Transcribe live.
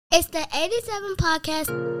It's the 87 podcast.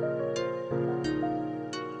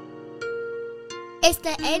 It's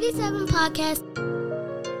the 87 podcast.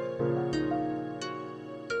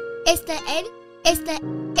 It's the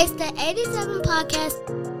 87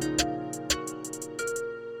 podcast.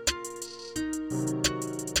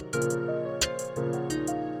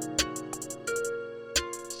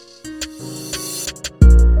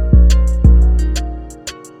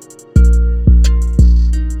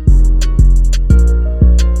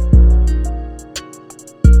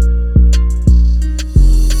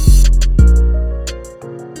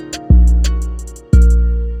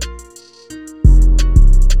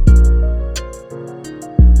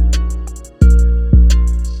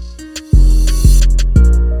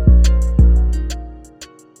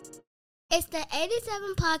 It's the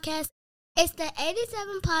 87 podcast. It's the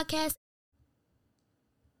 87 podcast.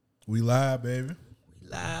 We live, baby.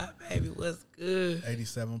 Live, baby. What's good?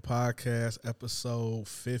 87 podcast, episode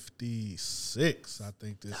 56. I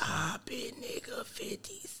think this Stop it, nigga.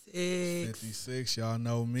 56. 56. Y'all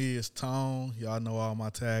know me. It's Tone. Y'all know all my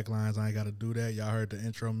taglines. I ain't got to do that. Y'all heard the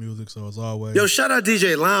intro music, so as always. Yo, shout out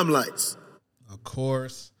DJ Limelights. Of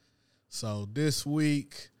course. So this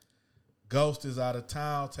week, Ghost is out of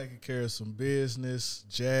town taking care of some business.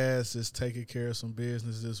 Jazz is taking care of some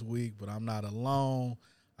business this week, but I'm not alone.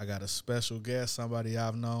 I got a special guest, somebody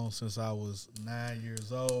I've known since I was 9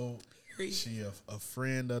 years old. She a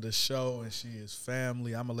friend of the show, and she is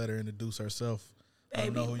family. I'm going to let her introduce herself.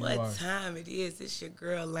 Baby, know who you what are. time it is? It's your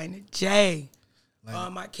girl, Lana Jae.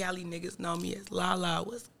 All my Cali niggas know me as Lala.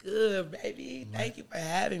 What's good, baby? Thank you for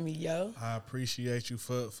having me, yo. I appreciate you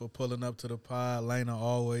for pulling up to the pod. Lana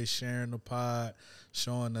always sharing the pod,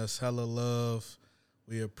 showing us hella love.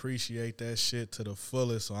 We appreciate that shit to the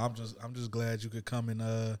fullest. So I'm just glad you could come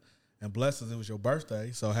and bless us. It was your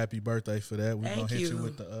birthday, so happy birthday for that. We're gonna hit you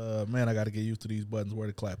with the man. I got to get used to these buttons. Where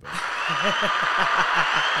to clap at?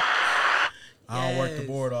 I don't work the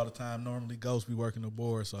board all the time. Normally, Ghost be working the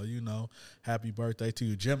board, so happy birthday to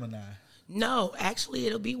you, Gemini. No, actually,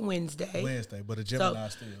 it'll be Wednesday. Wednesday, but a Gemini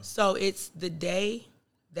still. So it's the day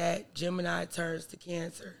that Gemini turns to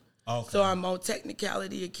Cancer. Okay. So I'm on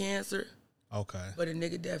technicality of Cancer. Okay. But a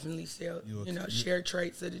nigga definitely still, share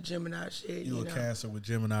traits of the Gemini shit. You a Cancer with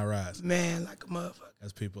Gemini rising. Man, like a motherfucker.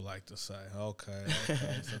 As people like to say. Okay.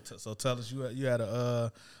 So tell us, you had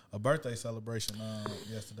a birthday celebration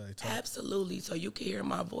yesterday. Absolutely. So you can hear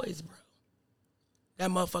my voice, bro. That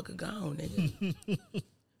motherfucker gone, nigga.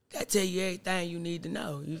 That tell you everything you need to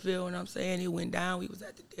know. You feel what I'm saying? It went down. We was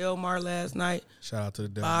at the Del Mar last night. Shout out to the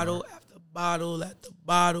Del Mar. Bottle after bottle after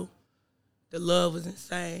bottle. The love was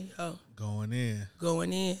insane, yo. Going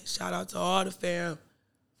in. Shout out to all the fam.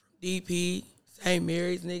 From DP, St.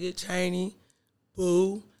 Mary's, nigga, Cheney,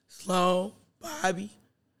 Boo, Sloan, Bobby.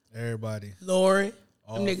 Everybody. Lauren.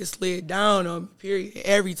 Them niggas slid down on me, period.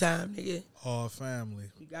 Every time, nigga. All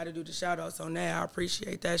family. You got to do the shout-outs on that. I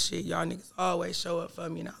appreciate that shit. Y'all niggas always show up for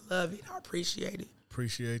me, and I love it. I appreciate it.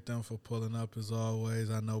 Appreciate them for pulling up as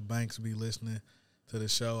always. I know Banks be listening to the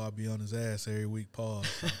show. I'll be on his ass every week, pause.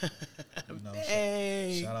 So,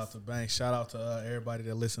 shout out to Banks. Shout out to everybody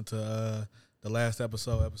that listened to the last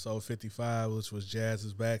episode 55, which was Jazz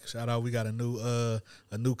is Back. Shout out, we got a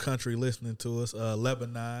new country listening to us,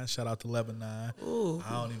 Lebanon. Shout out to Lebanon. Ooh.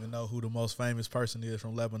 I don't even know who the most famous person is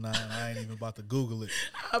from Lebanon. I ain't even about to Google it.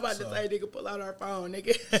 I'm about to say, nigga, pull out our phone,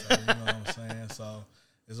 nigga. So, you know what I'm saying? So,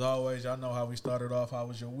 as always, y'all know how we started off. How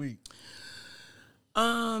was your week?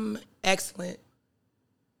 Excellent.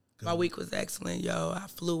 Good. My week was excellent, yo. I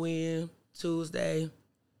flew in Tuesday.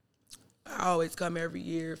 I always come every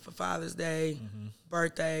year for Father's Day,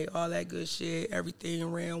 birthday, all that good shit.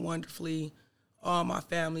 Everything ran wonderfully. All my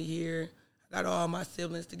family here. I got all my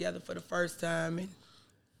siblings together for the first time in as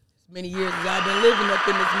many years as I've been living up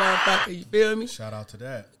in this motherfucker. You feel me? Shout out to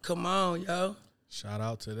that. Come on, yo. Shout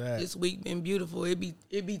out to that. This week been beautiful. It be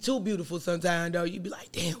too beautiful sometimes, though. You be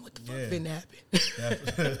like, damn, what the fuck finna happen?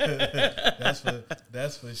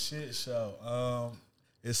 That's for shit show.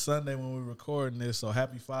 It's Sunday when we're recording this, so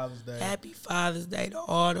happy Father's Day. Happy Father's Day to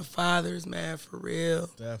all the fathers, man, for real.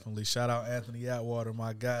 Definitely. Shout out Anthony Atwater,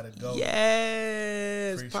 my guy to go.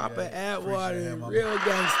 Yes, Appreciate Papa Atwater, him. real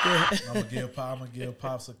gangster. I'm gonna give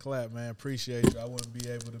Pops a clap, man. Appreciate you. I wouldn't be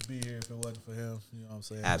able to be here if it wasn't for him. You know what I'm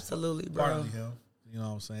saying? Absolutely, bro. Partly him. You know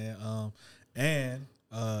what I'm saying? And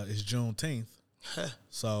it's Juneteenth.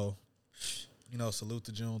 So, salute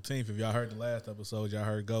to Juneteenth. If y'all heard the last episode, y'all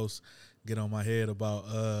heard Ghost get on my head about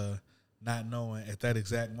not knowing at that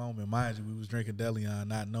exact moment. Mind you, we was drinking Deleon,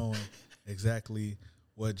 not knowing exactly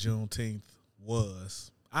what Juneteenth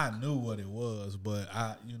was. I knew what it was, but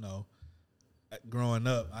growing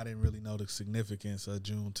up, I didn't really know the significance of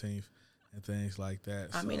Juneteenth and things like that.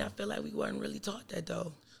 I mean, I feel like we wasn't really taught that,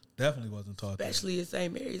 though. Definitely wasn't taught Especially in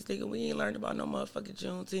St. Mary's, nigga. We ain't learned about no motherfucking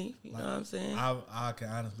Juneteenth. You know what I'm saying? I can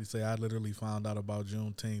honestly say I literally found out about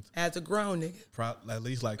Juneteenth as a grown nigga. At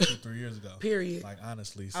least like 2-3 years ago. Period. Like,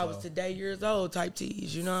 honestly. So. I was today years old type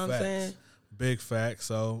tease. You know what I'm saying? Big fact.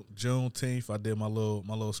 So, Juneteenth, I did my little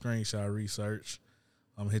screenshot research.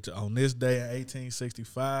 I'm hit you. On this day in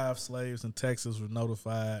 1865, slaves in Texas were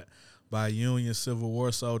notified by Union Civil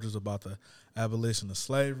War soldiers about the abolition of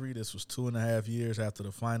slavery. This was 2.5 years after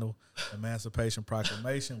the final Emancipation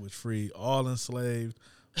Proclamation, which freed all enslaved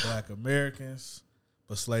Black Americans.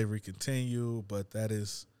 But slavery continued. But that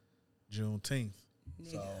is Juneteenth.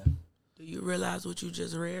 Nigga, so, do you realize what you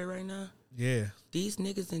just read right now? Yeah. These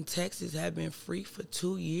niggas in Texas have been free for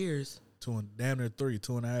 2 years. Damn near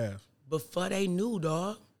 2.5. Before they knew,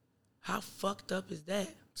 dog. How fucked up is that?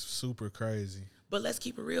 Super crazy. But let's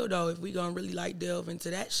keep it real, though. If we gonna really, like, delve into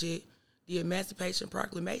that shit, the Emancipation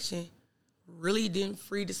Proclamation really didn't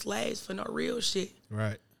free the slaves for no real shit.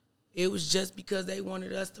 Right. It was just because they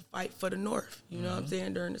wanted us to fight for the North, you know what I'm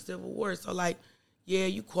saying, during the Civil War. So, like, yeah,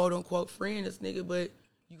 you quote-unquote freeing this nigga, but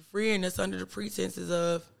you freeing us under the pretenses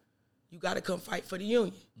of you got to come fight for the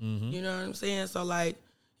Union. You know what I'm saying? So, like,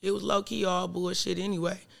 it was low-key all bullshit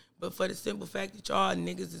anyway. But for the simple fact that y'all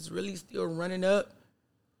niggas is really still running up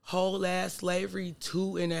whole-ass slavery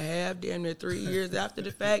 2.5, damn near 3 years after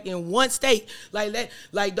the fact in one state. Like, that,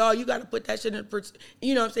 like, dog, you got to put that shit in,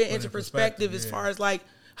 you know what I'm saying, into perspective as far as, like,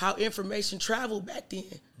 how information traveled back then.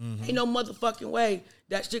 Ain't no motherfucking way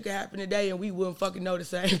that shit could happen today and we wouldn't fucking know the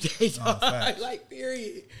same day. Like,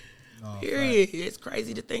 period. Period. Fact. It's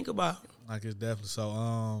crazy to think about. Like, it's definitely so.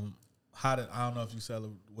 I don't know if you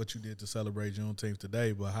what you did to celebrate Juneteenth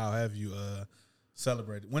today, but how have you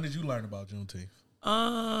celebrated? When did you learn about Juneteenth?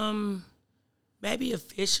 Maybe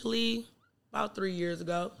officially about 3 years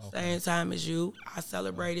ago. Okay. Same time as you. I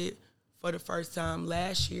celebrated for the first time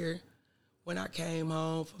last year when I came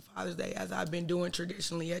home for Father's Day, as I've been doing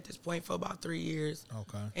traditionally at this point for about 3 years.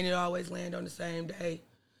 Okay. And it always landed on the same day.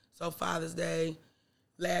 So Father's Day.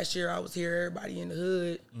 Last year I was here, everybody in the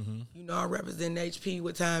hood. You know, I represent HP,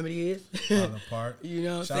 what time it is. Park. You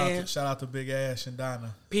know what I'm saying? Shout out to Big Ash and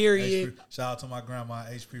Donna. Period. Shout out to my grandma,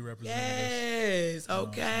 HP representative. Yes,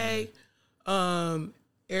 okay.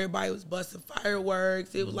 Everybody was busting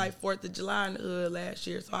fireworks. It was like 4th of July in the hood last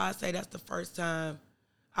year. So I say that's the first time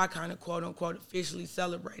I kind of quote unquote officially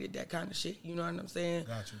celebrated that kind of shit. You know what I'm saying?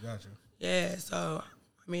 Got you. Yeah, so,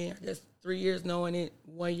 I mean, I guess 3 years knowing it,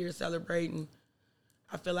 1 year celebrating.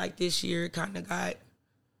 I feel like this year kind of got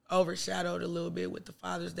overshadowed a little bit with the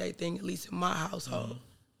Father's Day thing, at least in my household.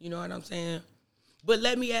 You know what I'm saying? But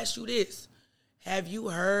let me ask you this. Have you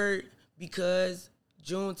heard, because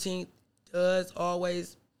Juneteenth does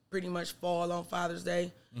always pretty much fall on Father's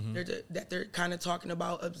Day, that they're kind of talking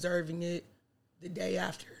about observing it the day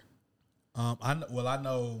after? I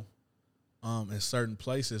know in certain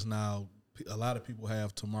places now, a lot of people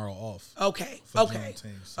have tomorrow off. Okay.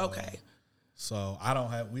 Juneteenth, So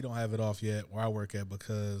we don't have it off yet where I work at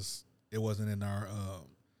because it wasn't in our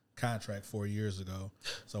contract 4 years ago.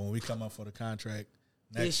 So when we come up for the contract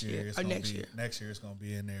next year it's going to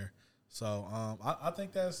be in there. So I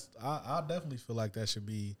think I definitely feel like that should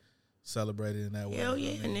be celebrated in that way. Hell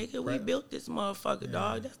yeah, nigga. We built this motherfucker,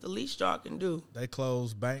 dog. That's the least y'all can do. They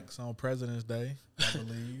close banks on President's Day, I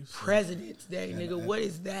believe. So. President's Day, nigga. What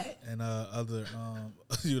is that? And other,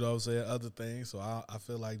 you know what I'm saying, other things. So I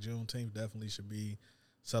feel like Juneteenth definitely should be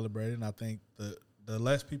celebrated. And I think the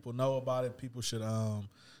less people know about it, people should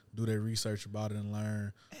do their research about it and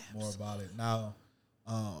learn more about it. Now,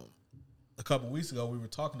 a couple of weeks ago, we were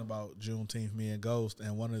talking about Juneteenth, me and Ghost,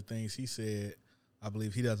 and one of the things he said, I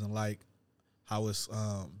believe he doesn't like how it's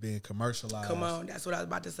being commercialized. Come on, that's what I was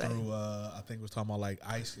about to say. Through, I think it was talking about like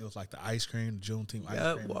ice. It was like the ice cream, the Juneteenth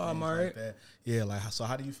ice cream. Walmart. Like that. Yeah, like, so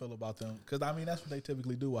how do you feel about them? Because, I mean, that's what they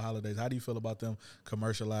typically do with holidays. How do you feel about them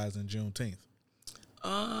commercializing Juneteenth?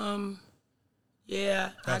 Yeah.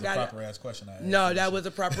 That's a proper-ass question I asked. No, that was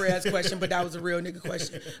a proper-ass question, but that was a real nigga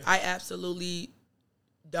question. I absolutely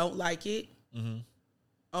don't like it.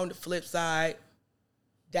 On the flip side,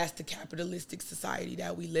 that's the capitalistic society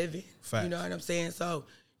that we live in. Facts. You know what I'm saying? So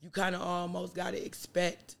you kind of almost got to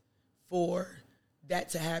expect for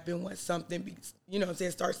that to happen when something, you know what I'm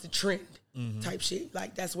saying, starts to trend type shit.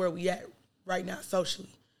 Like, that's where we at right now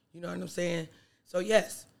socially. You know what I'm saying? So,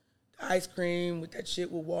 yes, the ice cream with that shit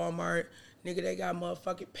with Walmart. Nigga, they got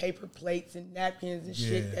motherfucking paper plates and napkins and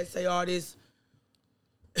shit that say all this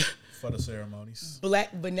for the ceremonies.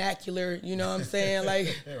 Black vernacular, you know what I'm saying?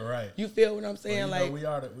 Like, right. You feel what I'm saying? Well,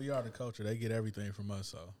 like, we are the culture. They get everything from us,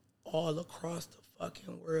 so. All across the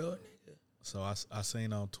fucking world, nigga. So I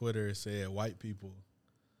seen on Twitter, it said white people.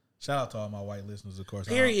 Shout out to all my white listeners, of course.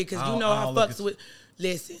 Period, because you know I fucks with.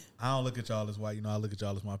 Listen. I don't look at y'all as white. You know, I look at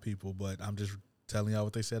y'all as my people, but I'm just telling y'all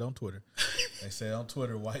what they said on Twitter. They said on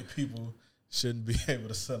Twitter, white people shouldn't be able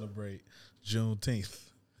to celebrate Juneteenth.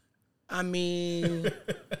 I mean,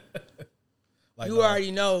 like, you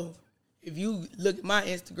already know. If you look at my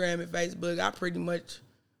Instagram and Facebook, I pretty much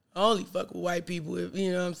only fuck with white people, if,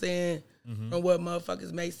 you know what I'm saying, from what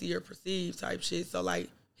motherfuckers may see or perceive type shit. So, like,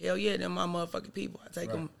 hell yeah, they're my motherfucking people. I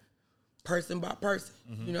take them person by person.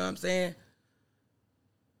 You know what I'm saying?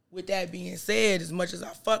 With that being said, as much as I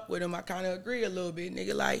fuck with them, I kind of agree a little bit.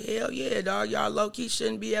 Nigga, like, hell yeah, dog, y'all low-key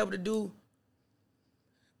shouldn't be able to do.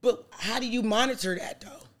 But how do you monitor that,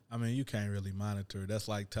 though? I mean, you can't really monitor. That's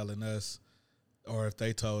like telling us, or if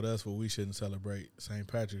they told us, well, we shouldn't celebrate St.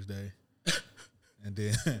 Patrick's Day. And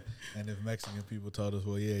then, and if Mexican people told us,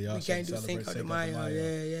 well, yeah, y'all we shouldn't can't do celebrate Cinco de Mayo.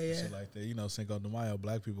 Yeah. Shit like that. You know, Cinco de Mayo,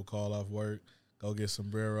 black people call off work, go get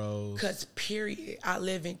sombreros. Because, period, I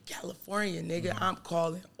live in California, nigga. I'm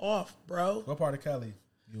calling off, bro. What part of Cali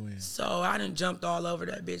you in? So, I done jumped all over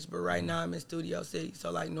that bitch, but right now I'm in Studio City.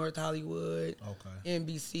 So, like, North Hollywood,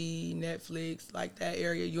 NBC, Netflix, like that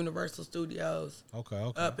area, Universal Studios.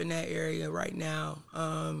 Okay. Up in that area right now.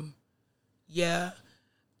 Yeah,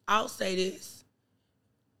 I'll say this.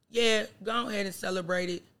 Yeah, go ahead and celebrate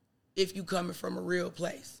it if you coming from a real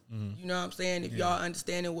place. You know what I'm saying? If y'all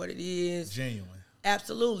understanding what it is. Genuine.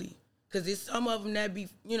 Absolutely. Because there's some of them that be,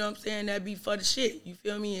 you know what I'm saying, that be for the shit. You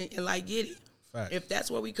feel me? And like, get it. Fact. If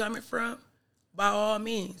that's where we coming from, by all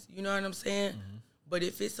means. You know what I'm saying? But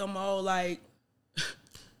if it's some old, like,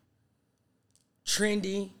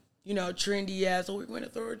 trendy ass, we're going to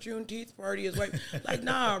throw a Juneteenth party as white. Like,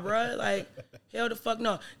 nah, bro. Like, hell the fuck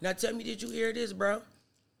no. Now tell me, did you hear this, bro?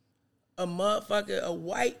 A motherfucker,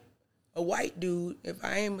 a white dude, if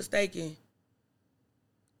I ain't mistaken,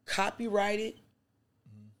 copyrighted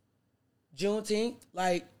Juneteenth.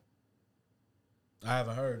 Like, I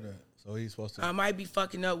haven't heard that. So he's supposed to. I might be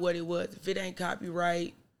fucking up what it was. If it ain't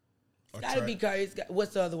copyright, it's gotta be.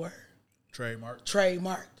 What's the other word?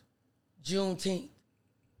 Trademarked. Juneteenth.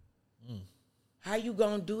 How you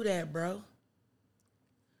gonna do that, bro?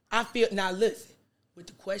 I feel, now listen, with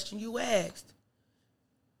the question you asked,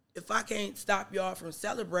 if I can't stop y'all from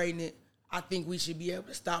celebrating it, I think we should be able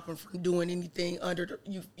to stop them from doing anything under the,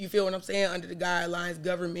 you feel what I'm saying, under the guidelines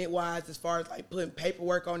government-wise, as far as like putting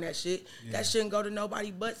paperwork on that shit. Yeah. That shouldn't go to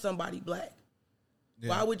nobody but somebody black. Yeah.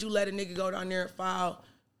 Why would you let a nigga go down there and file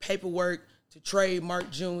paperwork to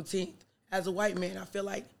trademark Juneteenth? As a white man, I feel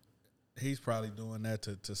like he's probably doing that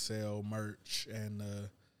to sell merch and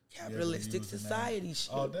capitalistic society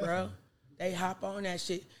shit, bro. They hop on that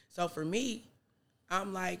shit. So for me,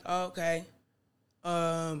 I'm like, okay,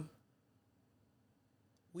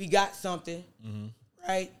 we got something,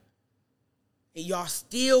 right? And y'all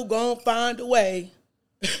still gonna find a way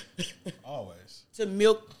always to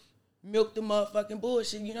milk the motherfucking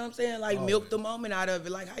bullshit. You know what I'm saying? Like, milk the moment out of it.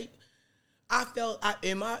 Like, I felt,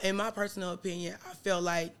 in my personal opinion, I felt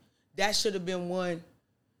like that should have been one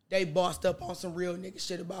they bossed up on some real nigga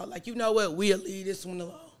shit about. Like, you know what? We'll leave this one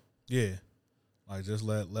alone. Yeah. Like, just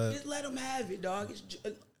let them have it, dog.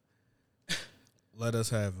 Let us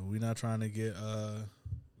have it. We're not trying to get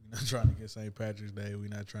St. Patrick's Day. We're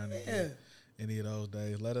not trying to get any of those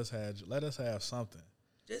days. Let us have something.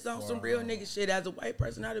 Just on some real nigga shit. As a white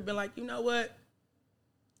person, I'd have been like, you know what?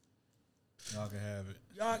 Y'all can have it.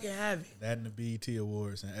 Y'all can have it. That and the BET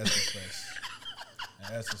Awards and Essence Fest.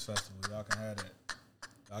 And Essence Festival. Y'all can have that.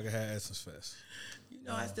 Y'all can have Essence Fest. You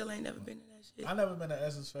know, I still ain't never been to that shit. I never been to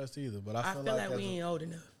Essence Fest either, but I feel like we ain't old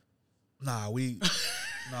enough. We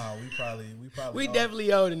probably we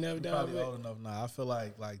definitely old enough, dog. Probably old enough now. I feel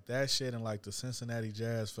like that shit and like the Cincinnati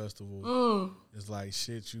Jazz Festival is like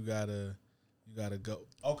shit you gotta go.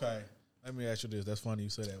 Okay, let me ask you this. That's funny you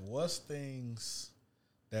said that. What's things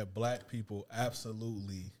that black people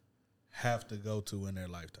absolutely have to go to in their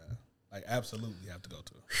lifetime? Like, absolutely have to go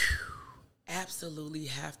to. Absolutely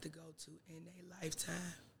have to go to in their lifetime.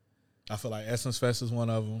 I feel like Essence Fest is one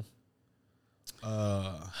of them.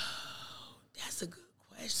 That's a good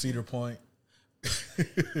question. Cedar Point.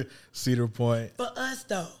 For us,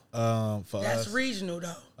 though. That's regional,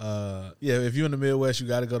 though. Yeah, if you're in the Midwest, you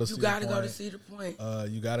got to go to Cedar Point. You got to go to Cedar Point.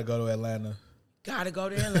 You got to go to Atlanta. Got to go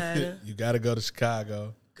to Atlanta. You got to go to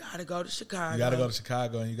Chicago. Got to go to Chicago. You got to go to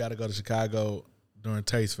Chicago, and you got to go to Chicago during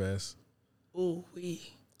Taste Fest. Ooh, ain't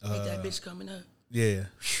that bitch coming up? Yeah.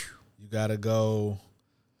 You got to go.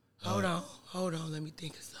 Hold on. Let me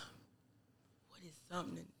think of something. What is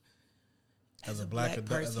something as a black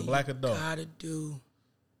adult, gotta do?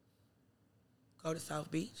 Go to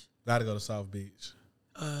South Beach. Gotta go to South Beach.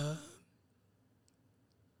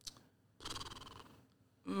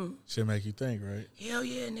 Should make you think, right? Hell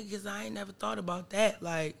yeah, niggas. I ain't never thought about that.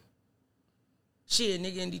 Like, shit,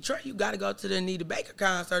 nigga, in Detroit, you gotta go to the Anita Baker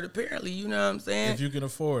concert, apparently. You know what I'm saying? If you can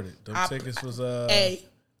afford it. Them tickets was... Hey,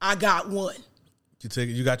 I got one.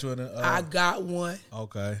 You got you in I got one.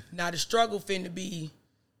 Okay. Now, the struggle finna be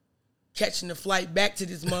catching the flight back to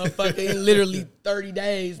this motherfucker in literally 30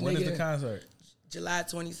 days, When nigga. is the concert? July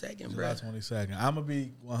 22nd, bro. July 22nd. I'm going to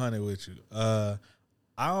be 100 with you.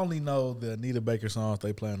 I only know the Anita Baker songs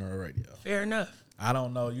they play on the radio. Fair enough. I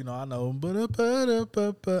don't know. You know, I know. I know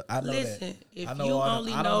Listen, that. if I know you all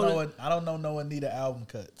only I know... don't know no Anita album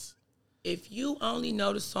cuts. If you only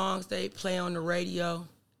know the songs they play on the radio,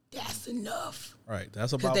 that's enough. Right.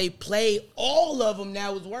 That's about... Because they play all of them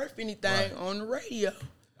that was worth anything on the radio.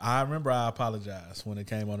 I remember I apologized when it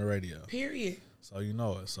came on the radio. Period. So you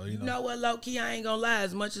know it. So you know what, low key, I ain't gonna lie.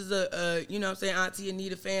 As much as a you know what I'm saying, Auntie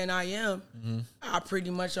Anita fan I am, I pretty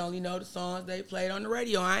much only know the songs they played on the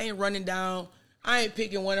radio. I ain't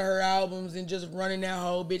picking one of her albums and just running that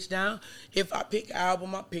whole bitch down. If I pick an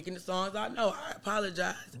album, I'm picking the songs I know. I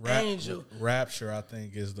apologize. Angel. Rapture, I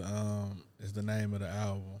think, is the name of the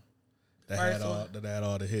album. That had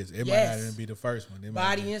all the hits. It might not even be the first one.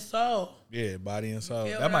 Body and Soul. Yeah, Body and Soul.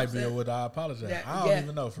 That might be what I apologize. I don't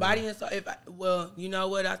even know. Body and Soul. You know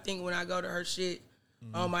what? I think when I go to her shit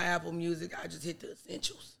on my Apple Music, I just hit the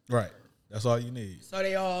essentials. Right. That's all you need. So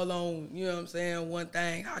they all on, you know what I'm saying, one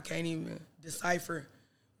thing. I can't even decipher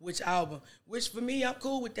which album. Which for me, I'm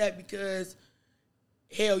cool with that because,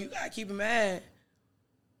 hell, you got to keep in mind,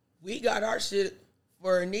 we got our shit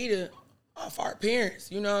for Anita off our parents,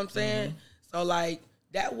 you know what I'm saying? So, like,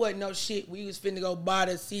 that wasn't no shit. We was finna go buy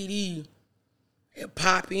the CD and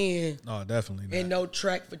pop in. Oh, definitely not. And no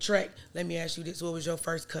track for track. Let me ask you this. What was your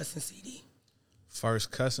first cussing CD? First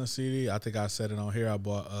cussing CD? I think I said it on here. I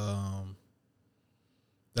bought,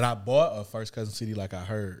 that I bought a first cussing CD like I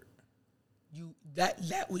heard.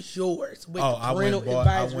 That was yours. With I went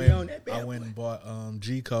and bought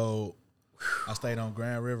G Code. I stayed on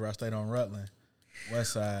Grand River. I stayed on Rutland,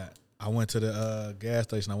 West Side. I went to the gas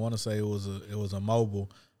station. I want to say it was a mobile.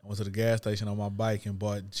 I went to the gas station on my bike and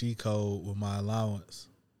bought G Code with my allowance.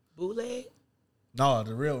 Bootleg? No,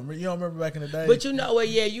 the real. You don't remember back in the day? But you know what?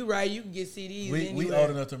 Yeah, you right. You can get CDs. We old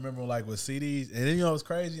enough to remember like with CDs. And then you know what's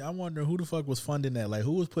crazy? I'm wondering who the fuck was funding that. Like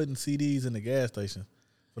who was putting CDs in the gas station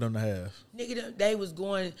for them to have? Nigga, they was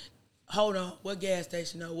going. Hold on, what gas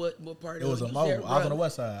station? Or what part of it? It was a mobile. I was on the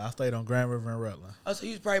West Side. I stayed on Grand River and Rutland. Oh, so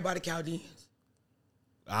you was probably by the Chaldeans.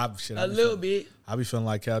 A little bit. I be feeling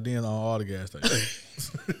like Chaldean on all the gas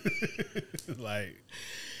stations. Like,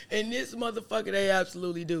 and this motherfucker, they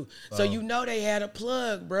absolutely do. So you know they had a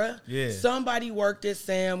plug, bruh. Yeah. Somebody worked at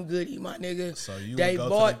Sam Goody, my nigga. So they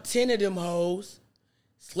bought 10 of them hoes,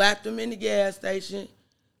 slapped them in the gas station,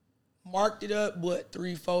 marked it up,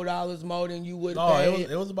 $3-4 more than you would have paid.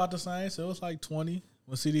 It was about the same. So it was like 20.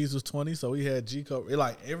 When CDs was 20, so we had G Code.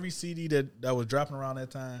 Like every CD that was dropping around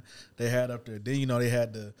that time, they had up there. Then you know they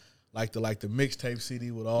had the mixtape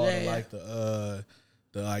CD with all the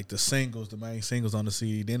singles, the main singles on the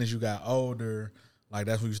CD. Then as you got older, like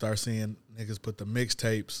that's when you start seeing niggas put the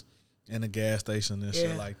mixtapes in the gas station and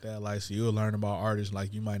shit like that. Like so you'll learn about artists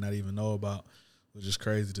like you might not even know about, which is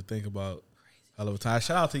crazy to think about. Hell of a time.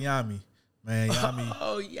 Shout out to Yami. Man, Yami.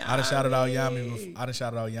 Oh, Yami. I done shouted out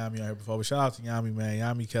Yami on here before, but shout out to Yami, man.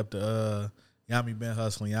 Yami kept Yami been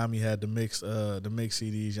hustling. Yami had the mix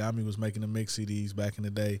CDs. Yami was making the mix CDs back in the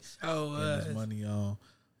day. Oh, getting his money on.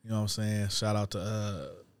 You know what I'm saying? Shout out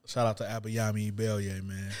to Abba Yami Bellier,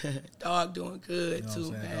 man. Dog doing good you know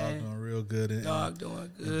too, man. Dog doing real good. Dog doing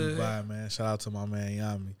good. In Dubai, man. Shout out to my man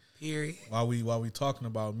Yami. Period. While we talking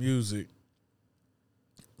about music,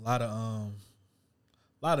 a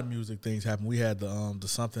lot of music things happen. We had the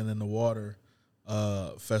Something in the Water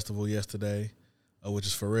festival yesterday, which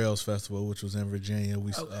is Pharrell's festival, which was in Virginia.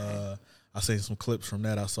 I seen some clips from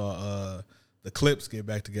that. I saw the Clips get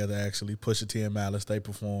back together, actually. Pusha T and Malice, they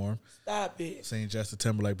perform. Stop it. Seen Justin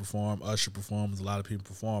Timberlake perform. Usher performs. A lot of people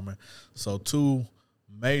performing. So 2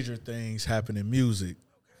 major things happen in music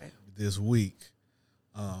this week.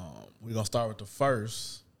 We're going to start with the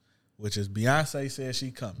first, which is Beyonce says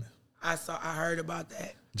she coming. I heard about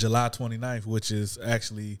that. July 29th, which is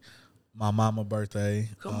actually My mama birthday.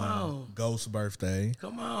 Come on. Ghost birthday.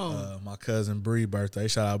 Come on. My cousin Bree birthday.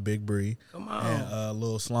 Shout out Big Bree. Come on. And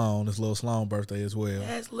Lil Sloan. It's Lil Sloan birthday as well.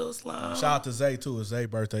 That's Lil Sloan. Shout out to Zay too. It's Zay's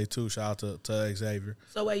birthday too. Shout out to Xavier.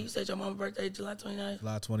 So wait, you said your mama's birthday July 29th?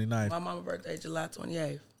 July 29th. My mama's birthday July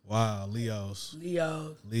 28th. Wow, Leos.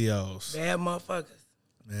 Bad motherfuckers.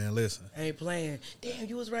 Man, listen. Ain't playing. Damn,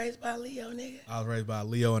 you was raised by Leo, nigga. I was raised by a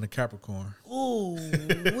Leo and a Capricorn. Ooh,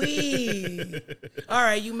 wee. All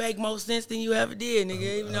right, you make more sense than you ever did,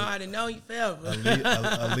 nigga. Even though I didn't know you forever.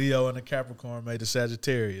 A Leo and a Capricorn made the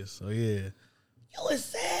Sagittarius. So, yeah. You a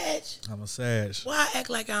Sag? I'm a Sag. Why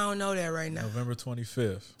act like I don't know that right now? November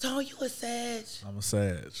 25th. Tone, you a Sag? I'm a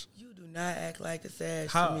Sag. You do not act like a Sag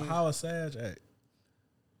to me. How a Sag act?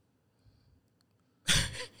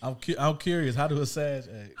 I'm curious. How do a Sag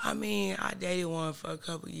act? I mean, I dated one for a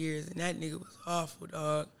couple years, and that nigga was awful,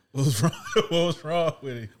 dog. What was wrong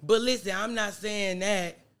with him? But listen, I'm not saying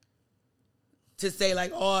that to say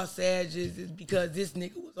like all Sages is because this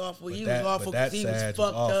nigga was awful. He was awful because he was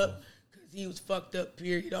fucked up. Because he was fucked up,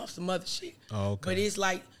 period, off some other shit. Oh, okay. But it's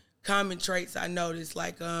like common traits I noticed,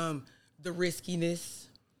 like the riskiness,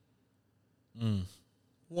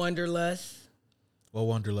 wanderlust. What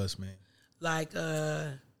wanderlust mean? Like,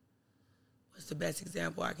 what's the best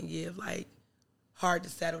example I can give? Like, hard to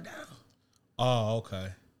settle down. Oh, okay.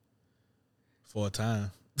 For a time.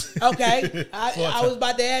 Okay. I was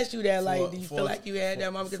about to ask you that. Like, do you feel like you had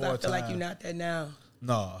that moment? Because I feel like you're not that now.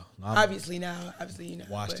 No. Obviously now. Obviously you're not.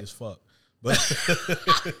 Washed as fuck. But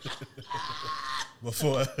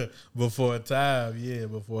before a time, yeah.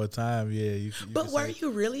 But were you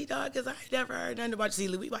really, dog? Because I ain't never heard nothing about you.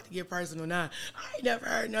 See, we about to get personal now. I ain't never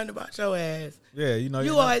heard nothing about your ass. Yeah,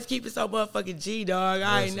 you always keep it so motherfucking G, dog.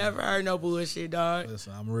 I ain't never heard no bullshit, dog.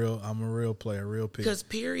 Listen, I'm a real player, real pick. Because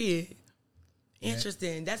period.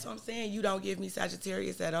 Interesting. That's what I'm saying. You don't give me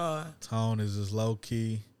Sagittarius at all. Tone is as low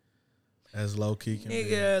key as low key can be.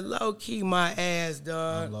 Nigga, low key my ass,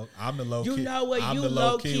 dog. I'm the low key. You know what? I'm you the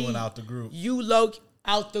low low key one out the group. You low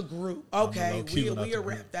out the group. Okay, we'll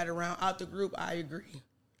wrap group. that around. Out the group, I agree.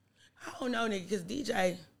 I don't know, nigga, because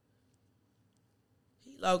DJ,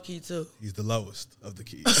 he low key too. He's the lowest of the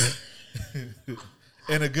keys.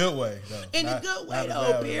 In a good way, though. In a good way,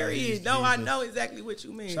 though, period. No, I know exactly what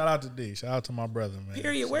you mean. Shout out to D. Shout out to my brother, man.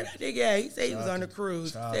 Period. Where that nigga at? He said he was on the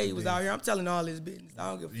cruise. He said he was out here. I'm telling all his business. I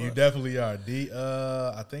don't give a fuck. You definitely are. D,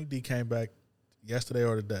 I think D came back yesterday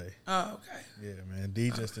or today. Oh, okay. Yeah, man. D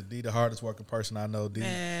the hardest working person I know. D,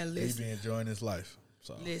 man, listen. D be enjoying his life.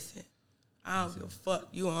 So listen, I don't give a fuck.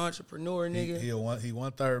 You an entrepreneur, nigga. He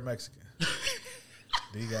 1/3 Mexican.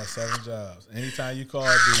 D got 7 jobs. Anytime you call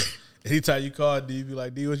D, you be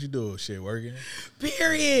like, D, what you doing? Shit, working.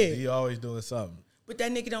 Period. He always doing something. But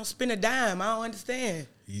that nigga don't spend a dime. I don't understand.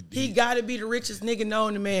 He got to be the richest nigga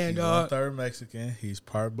known to man, dog. He's 1/3 Mexican. He's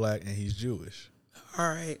part black and he's Jewish. All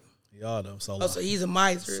right. He all them. So he's a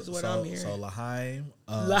miser is what I'm hearing. So Lahaim,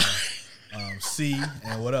 C,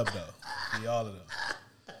 and what up though? He all of them.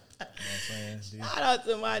 You know what I'm saying? Shout out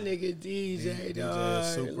to my nigga DJ,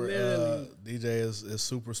 dog. DJ is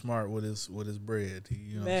super smart with his bread.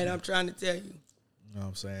 Man, I'm trying to tell you. You know what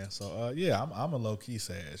I'm saying? So yeah, I'm a low key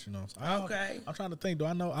Sag. You know what I'm saying? Okay. I'm trying to think. Do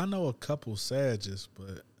I know a couple Sages,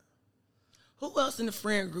 but who else in the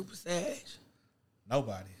friend group is Sag?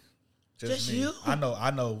 Nobody. Just me. you? I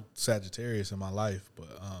know Sagittarius in my life,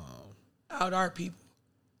 but out our people,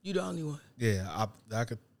 you the only one. Yeah, I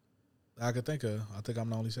could think of. I think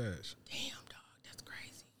I'm the only Sag. Damn, dog, that's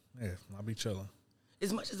crazy. Yeah, I'll be chilling.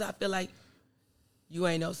 As much as I feel like you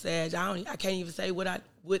ain't no Sag, I can't even say what I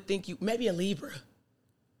would think you. Maybe a Libra.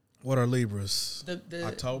 What are Libras?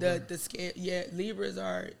 October. The scale. Yeah, Libras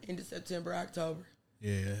are into September, October.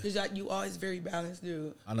 Yeah, because you always very balanced,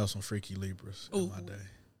 dude. I know some freaky Libras in my day.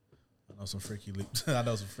 I know some freaky Libras. I ain't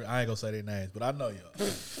gonna say their names, but I know y'all.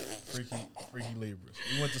 freaky Libras.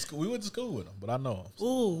 We went to school with them, but I know them.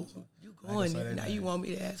 Ooh, you going there. Now you want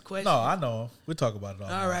me to ask questions? No, I know them. We'll talk about it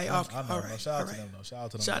all right. I know them. Shout out to them, though. Shout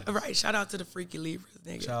out to them. Shout out to the freaky Libras,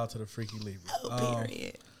 nigga. Shout out to the freaky Libras. Oh,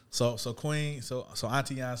 period. So Queen, so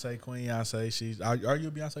Auntie Beyonce, Queen Beyonce, are you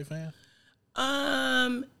a Beyonce fan?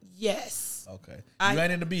 Yes. Okay. You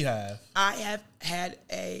ain't in the Beehive. I have had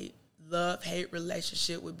a love-hate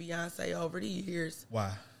relationship with Beyonce over the years.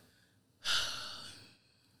 Why?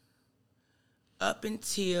 Up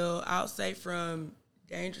until, I'll say from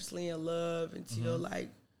Dangerously in Love until like,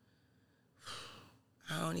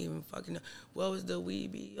 I don't even fucking know. What was the We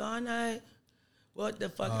Be All Night? What the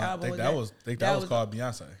fuck album was that? I think that was called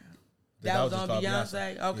Beyonce. That was on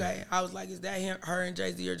Beyonce? Okay. Yeah. I was like, is that her and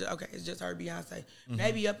Jay-Z? Or okay, it's just her Beyonce.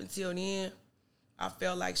 Maybe up until then, I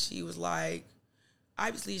felt like she was like,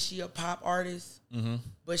 obviously she a pop artist,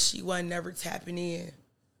 but she wasn't never tapping in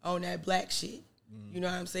on that black shit. You know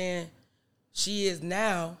what I'm saying? She is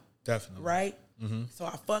now. Definitely. Right? So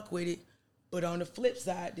I fuck with it. But on the flip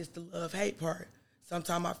side, this the love-hate part.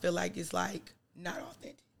 Sometimes I feel like it's like not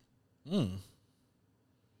authentic.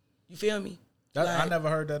 You feel me? I never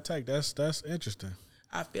heard that take. That's interesting.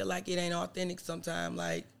 I feel like it ain't authentic sometimes.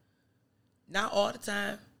 Like, not all the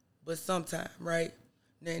time, but sometime, right?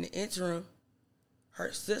 Now in the interim,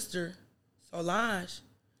 her sister, Solange,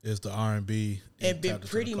 is the R&B. And been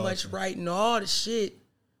pretty much writing all the shit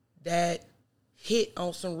that hit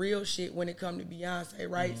on some real shit when it come to Beyonce,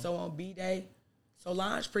 right? So on B-Day,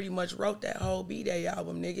 Solange pretty much wrote that whole B-Day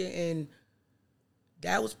album, nigga, and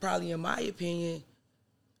that was probably, in my opinion,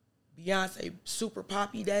 Beyonce super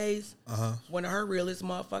poppy days, one of her realest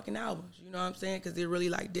motherfucking albums, you know what I'm saying? Because it really,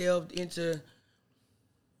 like, delved into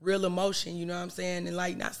real emotion, you know what I'm saying? And,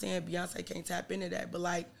 like, not saying Beyonce can't tap into that, but,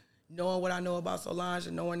 like, knowing what I know about Solange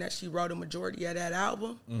and knowing that she wrote a majority of that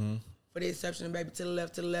album, for the exception of Baby to the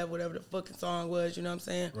Left, whatever the fucking song was, you know what I'm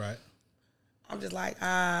saying? Right. I'm just like,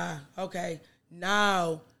 okay.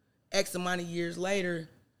 Now, X amount of years later,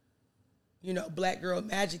 you know, Black Girl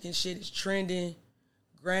Magic and shit is trending.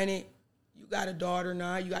 Granted, you got a daughter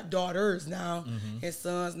now, you got daughters now, and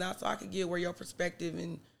sons now, so I could get where your perspective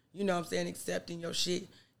and, you know what I'm saying, accepting your shit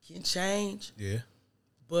can change. Yeah.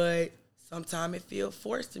 But sometimes it feels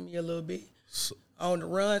forced to me a little bit. On the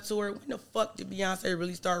Run tour, when the fuck did Beyonce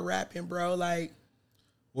really start rapping, bro? Like,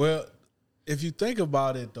 well, if you think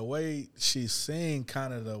about it, the way she sing,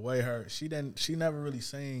 kind of the way she never really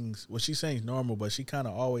sings. Well, she sings normal, but she kind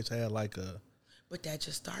of always had like a. But that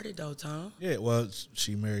just started though, Tom. Yeah, well,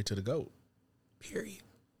 she married to the GOAT. Period.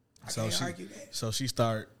 I can't argue that. So she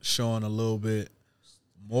started showing a little bit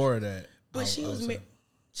more of that. But she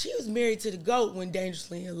was married to the GOAT when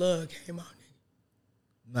Dangerously in Love came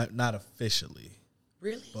out. Not officially.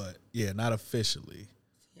 Really? But yeah, not officially.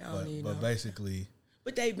 But basically.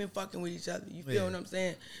 But they've been fucking with each other. You feel what I'm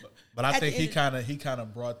saying? But I think he kind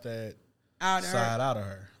of brought that side out of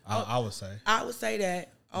her. I would say. I would say that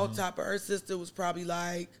on top of her sister was probably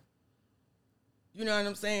like, you know what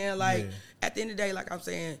I'm saying? Like at the end of the day, like I'm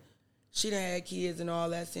saying, she done had kids and all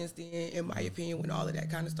that since then. In my opinion, when all of that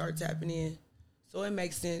kind of started tapping in, so it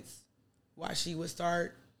makes sense why she would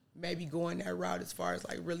start maybe going that route as far as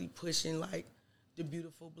like really pushing like the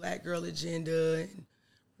beautiful black girl agenda and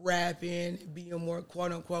rapping and being more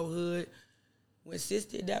quote unquote hood. When Sis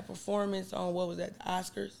did that performance on what was that, the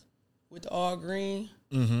Oscars with the all green,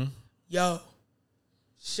 yo,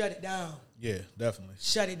 shut it down. Yeah, definitely.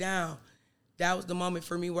 Shut it down. That was the moment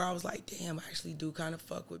for me where I was like, damn, I actually do kind of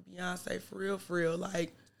fuck with Beyonce for real.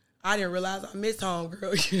 Like, I didn't realize I missed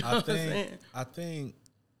Homegirl. You know what I'm saying? I think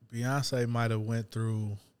Beyonce might have went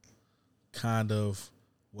through kind of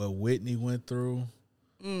what Whitney went through.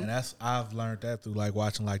 And I've learned that through like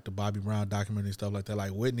watching like the Bobby Brown documentary and stuff like that.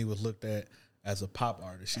 Like Whitney was looked at as a pop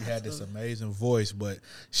artist. She had this amazing voice, but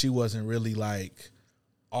she wasn't really like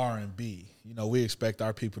R&B. You know, we expect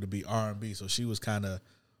our people to be R&B, so she was kind of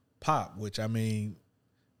pop, which I mean,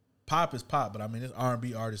 pop is pop, but I mean, there's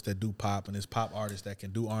R&B artists that do pop, and there's pop artists that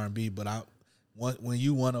can do R&B. But when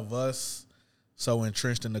you one of us so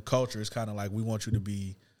entrenched in the culture, it's kind of like we want you to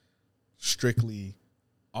be strictly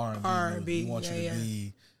R&B. We want you to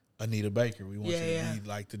be Anita Baker. We want you to be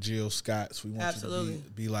like the Jill Scotts. We want you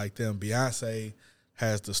to be like them. Beyonce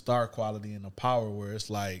has the star quality and the power where it's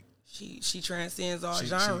like she transcends all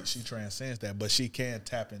genres. She transcends that, but she can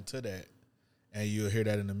tap into that, and you'll hear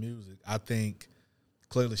that in the music. I think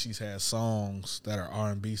clearly she's had songs that are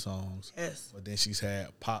R&B songs, but then she's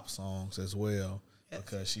had pop songs as well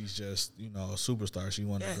because she's just, you know, a superstar. She's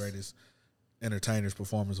one of the greatest entertainers,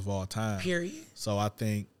 performers of all time. Period. So I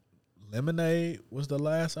think Lemonade was the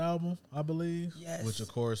last album, I believe. Yes. Which of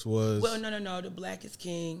course was no, The Black is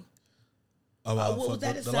King. What was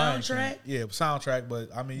that, a soundtrack? Yeah, soundtrack, but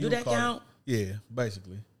I mean, do that count? Yeah,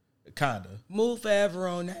 basically, kinda. Move Forever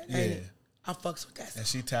on that. Yeah, I fucks with that song. And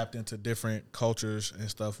she tapped into different cultures and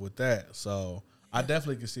stuff with that. So I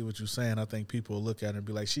definitely can see what you're saying. I think people will look at her and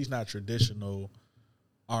be like, she's not traditional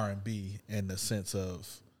R&B in the sense of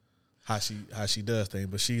how she does things,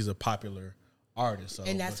 but she's a popular artist. So,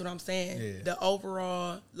 and that's what I'm saying. The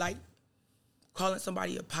overall, like, calling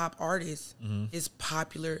somebody a pop artist is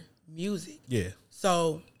popular music. Yeah.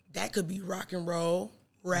 So that could be rock and roll,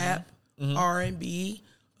 rap, R&B,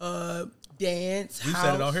 dance, you house.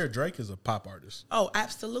 said it on here. Drake is a pop artist. Oh,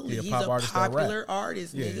 absolutely. He's a popular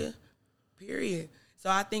artist, nigga. Period. So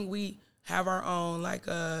I think we have our own, like,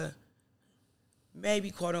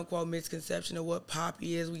 maybe quote unquote misconception of what pop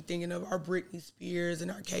is. We thinking of our Britney Spears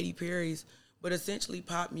and our Katy Perry's, But essentially,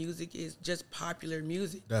 pop music is just popular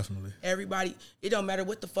music. Definitely. Everybody, it don't matter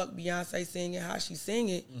what the fuck Beyonce singing, how she sing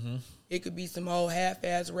it. It could be some old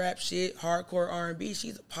half-ass rap shit, hardcore R&B.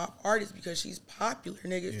 She's a pop artist because she's popular,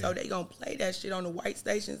 nigga. So they gonna play that shit on the white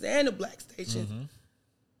stations and the black stations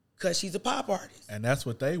because she's a pop artist. And that's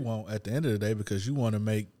what they want at the end of the day, because you want to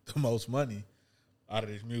make the most money out of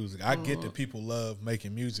this music. I get that people love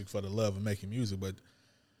making music for the love of making music, but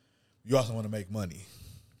you also want to make money.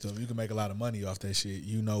 So if you can make a lot of money off that shit,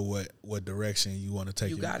 you know what direction you want to take.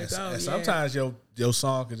 You gotta go. And sometimes your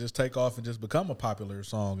song can just take off and just become a popular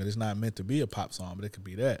song, and it's not meant to be a pop song, but it could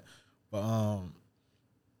be that. But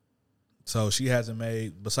so she hasn't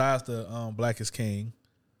made, besides the Black is King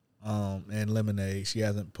and Lemonade, she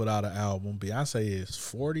hasn't put out an album. Beyonce is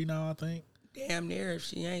 40 now, I think. Damn near if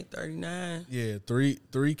she ain't 39. Yeah,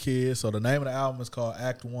 three kids. So the name of the album is called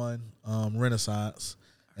Act One Renaissance.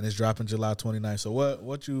 And it's dropping July 29th. So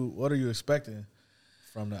what are you expecting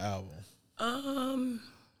from the album?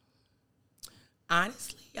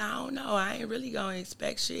 Honestly, I don't know. I ain't really gonna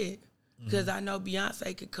expect shit because I know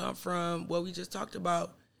Beyonce could come from what we just talked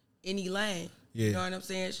about, any lane. Yeah. You know what I'm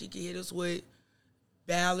saying? She could hit us with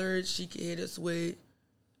ballads. She could hit us with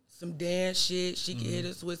some dance shit. She could hit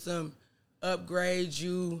us with some upgrade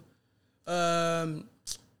you.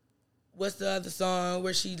 What's the other song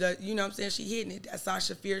where she, you know what I'm saying? She hitting it. That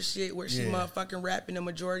Sasha Fierce shit where she motherfucking rapping the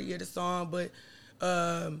majority of the song. But,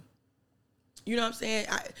 you know what I'm saying?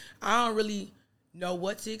 I don't really know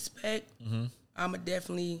what to expect. I'm going to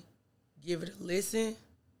definitely give it a listen and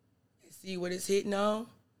see what it's hitting on.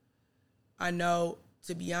 I know,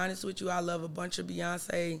 to be honest with you, I love a bunch of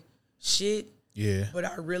Beyonce shit. Yeah. But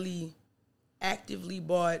I really actively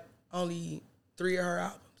bought only 3 of her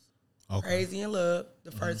albums. Okay. Crazy in Love,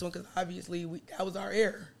 the first one, because obviously that was our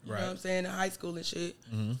era. You Right. know what I'm saying? In high school and shit.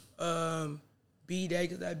 B-Day,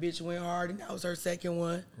 because that bitch went hard, and that was her second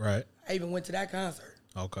one. Right. I even went to that concert.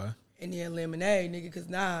 Okay. And then Lemonade, nigga, because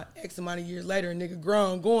now, X amount of years later, a nigga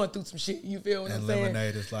grown, going through some shit. You feel what I'm saying? And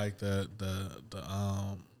Lemonade is like the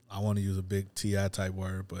I want to use a big T.I. type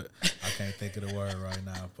word, but I can't think of the word right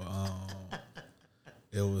now. But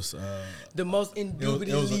it was the most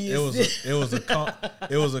indubitably.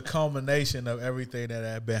 It was a culmination of everything that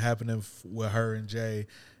had been happening with her and Jay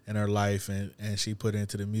in her life, and she put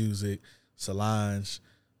into the music. Solange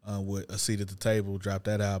with A Seat at the Table dropped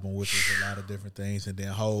that album, which was a lot of different things, and then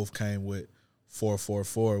Hove came with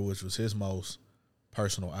 444, which was his most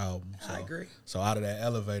personal album. So, I agree. So out of that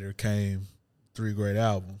elevator came 3 great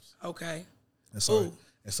albums. Okay. And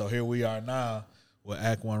so here we are now with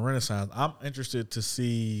Act One Renaissance. I'm interested to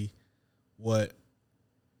see what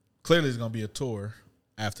clearly is going to be a tour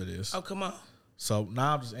after this. Oh, come on. So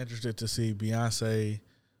now I'm just interested to see Beyonce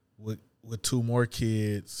with 2 more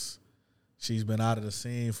kids. She's been out of the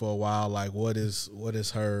scene for a while. Like, what is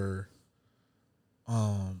her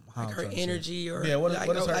her energy, or what's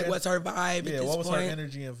her vibe? At this what was point? her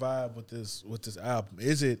energy and vibe with this album?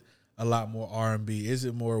 Is it a lot more R&B? Is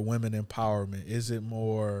it more women empowerment? Is it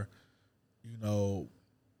more,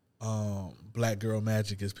 black girl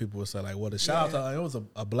magic, as people would say? Like, what a shout out to, it was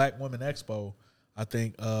a Black Women Expo, I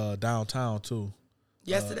think, downtown too.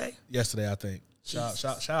 Yesterday, I think.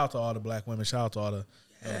 Shout out to all the black women. Shout out to all the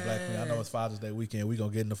black women. I know it's Father's Day weekend. We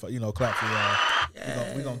gonna get in the clap for y'all.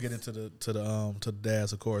 Yes. We gonna get into the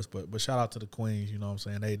dads, of course, but shout out to the queens. You know what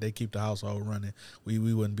I'm saying? They keep the household running. We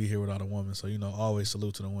wouldn't be here without a woman. So always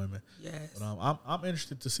salute to the women. Yes. But I'm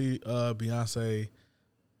interested to see Beyonce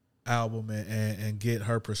album and get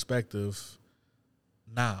her perspective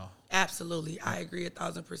now. Absolutely, I agree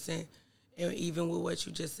 1,000%. And even with what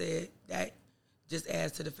you just said, that just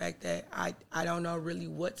adds to the fact that I don't know really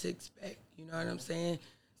what to expect. You know what I'm saying?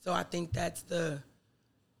 So I think that's the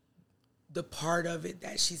part of it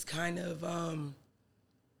that she's kind of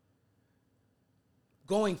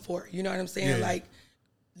going for. You know what I'm saying? Yeah. Like,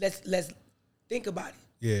 let's think about it.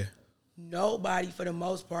 Yeah. Nobody, for the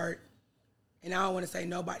most part, and I don't want to say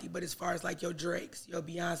nobody, but as far as like your Drakes, your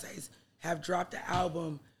Beyoncés, have dropped an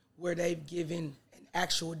album where they've given an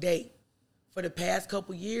actual date. For the past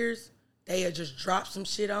couple years, they had just dropped some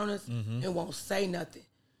shit on us and won't say nothing.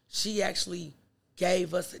 She actually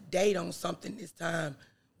gave us a date on something this time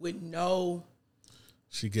with no...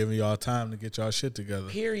 She giving y'all time to get y'all shit together.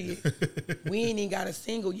 Period. We ain't even got a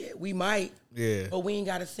single yet. We might, but we ain't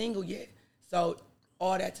got a single yet. So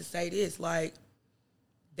all that to say this, like,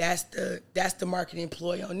 that's the marketing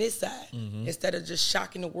ploy on this side. Instead of just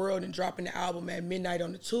shocking the world and dropping the album at midnight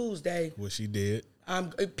on a Tuesday. What she did.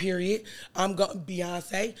 I'm Beyonce.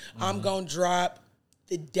 I'm gonna drop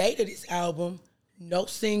the date of this album. No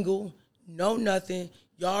single, no nothing.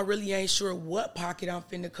 y'all really ain't sure what pocket I'm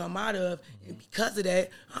finna come out of. And because of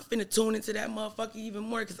that, I'm finna tune into that motherfucker even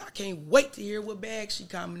more because I can't wait to hear what bag she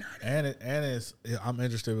coming out of. I'm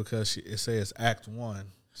interested because it says Act 1.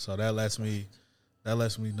 So that lets me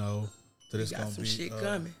know that it's gonna some be shit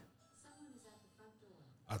coming.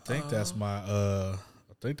 I think that's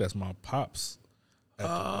my pops.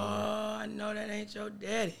 I know that ain't your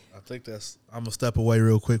daddy. I think I'm gonna step away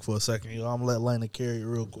real quick for a second. I'm gonna let Lana carry it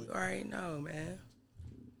real quick. You already know, man.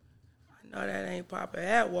 I know that ain't Papa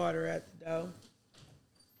Atwater at the door.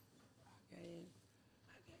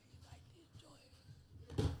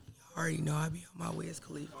 You already know I be on my Wiz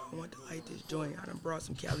Khalifa. I want to light this joint. I done brought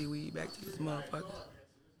some Cali weed back to this motherfucker.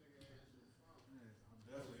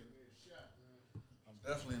 I'm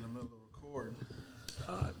definitely in the middle of recording.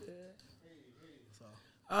 Oh, good.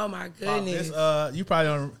 Oh my goodness! You probably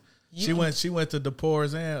don't. She went to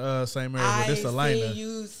DePores and St. Mary's, but this Elena. I ain't seen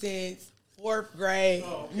you since 4th grade.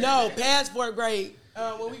 Oh, okay. No, past 4th grade.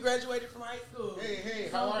 When we graduated from high school. Hey,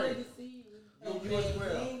 how are you? Good to see you. You as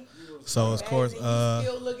well. So of course,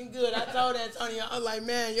 still looking good. I told Antonio, I was like,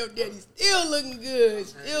 man, your daddy's still looking good.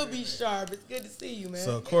 Still be sharp. It's good to see you, man.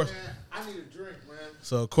 So of course, hey, man, I need a drink, man.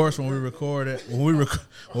 So of course, when we record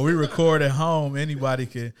at home,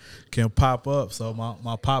 anybody can pop up. So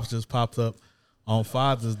my pops just popped up on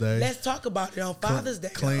Father's Day. Let's talk about it on Father's Day.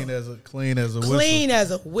 Clean as a whistle. Clean as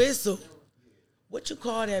a whistle. What you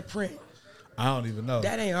call that print? I don't even know.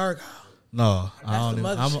 That ain't Argyle. No, I don't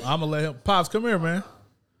even. I'm shit. gonna let him. Pops, come here, man.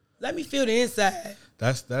 Let me feel the inside.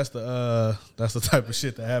 That's the type of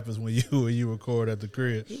shit that happens when you record at the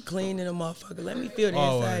crib. He cleaning a motherfucker. Let me feel the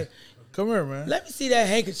inside. Come here, man. Let me see that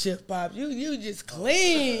handkerchief, Pop. You just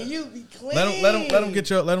clean. You be clean. Let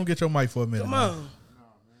him get your mic for a minute. Come on. Man.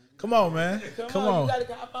 Come on, man. Come on. You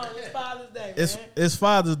gotta hop on. It's Father's Day, man. It's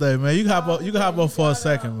Father's Day, man. You can hop on for a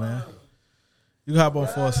second, man. You can hop on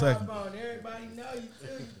for a second. Everybody know you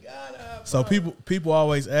too. You gotta hop on. So people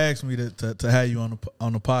always ask me to have you on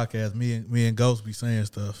the podcast. Me and Ghost be saying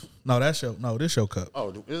stuff. No, this your cup.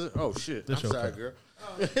 Oh, is it? Oh shit. I'm sorry, cup. girl.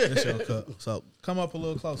 This your cup. So come up a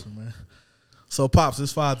little closer, man. So Pops,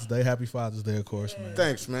 it's Father's Day. Happy Father's Day, of course, man.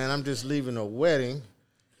 Thanks, man. I'm just leaving a wedding,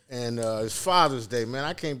 and it's Father's Day, man.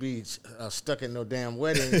 I can't be stuck in no damn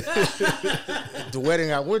wedding. The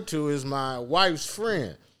wedding I went to is my wife's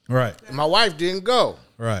friend. Right. My wife didn't go.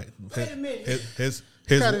 Right. Wait a minute.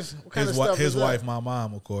 His wife, my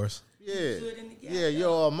mom, of course. Yeah.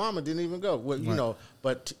 Your mama didn't even go. Well,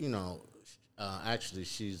 actually,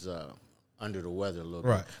 she's under the weather a little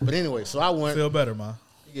bit. But anyway, so I went. Feel better, ma.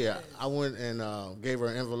 Yeah, I went and gave her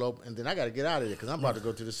an envelope, and then I got to get out of there because I'm about to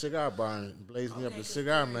go to the cigar bar and blaze me up a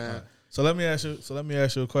cigar, man. Right. So let me ask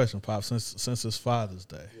you a question, Pop. Since it's Father's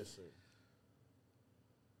Day, yes, sir.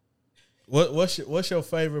 What's your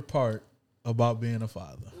favorite part about being a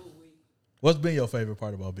father? What's been your favorite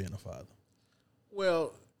part about being a father?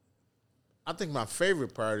 Well, I think my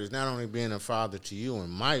favorite part is not only being a father to you and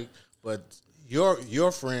Mike, but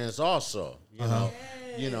your friends also.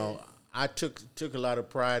 You know, I took a lot of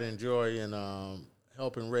pride and joy in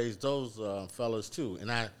helping raise those fellas too, and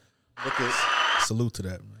I look at salute to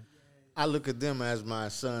that, man. I look at them as my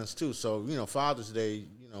sons too. So Father's Day,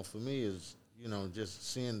 for me is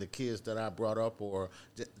just seeing the kids that I brought up or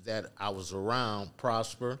that I was around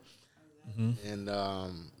prosper. Mm-hmm. And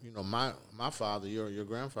my father, your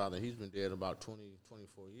grandfather, he's been dead about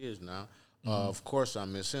 24 years now. Mm-hmm. Of course, I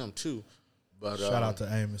miss him too. But shout out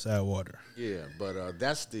to Amos Atwater. Yeah, but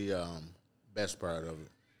that's the best part of it.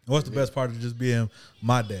 What's the best part of just being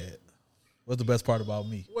my dad? What's the best part about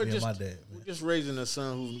me being my dad? Man? Just raising a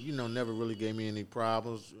son who never really gave me any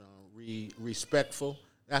problems. Respectful.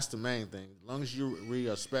 That's the main thing. As long as you're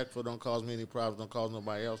respectful, don't cause me any problems, don't cause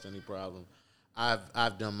nobody else any problems.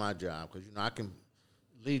 I've done my job because I can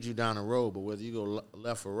lead you down the road, but whether you go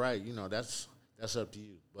left or right, that's up to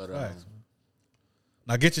you. But right.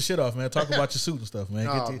 Now get your shit off, man. Talk about your suit and stuff, man.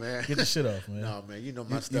 Man. Get your shit off, man. No, man.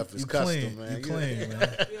 My stuff is custom, clean. man. You clean,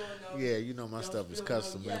 man. Yeah, my stuff is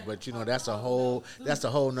custom, man. But that's a whole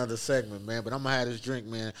nother segment, man. But I'm gonna have this drink,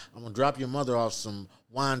 man. I'm gonna drop your mother off some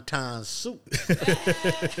wonton soup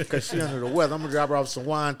because she under the weather. I'm gonna drop her off some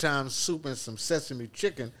wonton soup and some sesame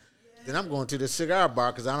chicken. Then I'm going to the cigar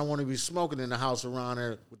bar because I don't want to be smoking in the house around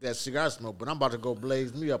there with that cigar smoke. But I'm about to go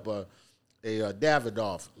blaze me up a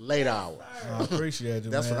Davidoff late hour. I appreciate it,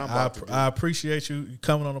 That's man. what I'm about to do. I appreciate you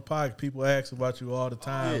coming on the podcast. People ask about you all the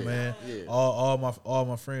time, man. Yeah. All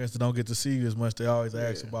my friends that don't get to see you as much, they always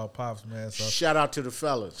ask about Pops, man. So shout out to the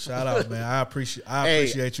fellas. Shout out, man. I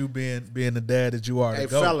appreciate you being the dad that you are. Hey,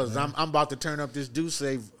 GOAT, fellas, man. I'm about to turn up this Douce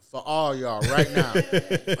for all y'all right now.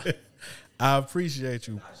 I appreciate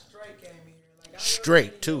you.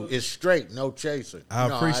 Straight too. It's straight, no chaser.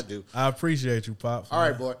 I do. I appreciate you, Pops. All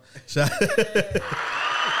right, boy.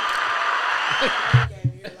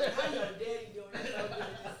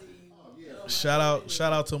 Shout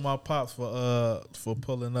out to my pops for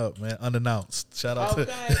pulling up, man, unannounced. Shout out to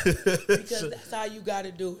because that's how you got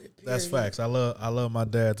to do it. Period. That's facts. I love my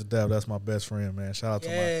dad to death. That's my best friend, man. Shout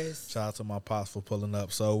out to my pops for pulling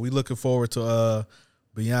up. So we looking forward to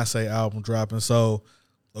Beyonce album dropping. So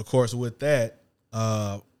of course with that,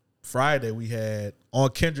 Friday we had on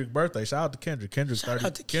Kendrick's birthday. Shout out to Kendrick. Kendrick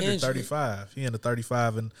 35. He in the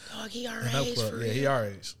 35 and he our age. Yeah, he our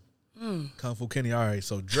age. Kung Fu Kenny our age.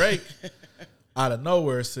 So Drake out of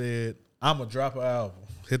nowhere said, "I'm gonna drop an album.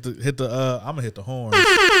 I'm gonna hit the horn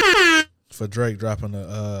for Drake dropping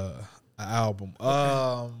an album.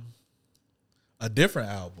 A different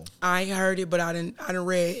album. I ain't heard it, but I didn't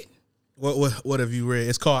read. What have you read?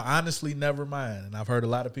 It's called Honestly Never Mind, and I've heard a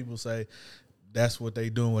lot of people say that's what they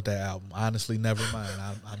doing with that album. Honestly Never Mind.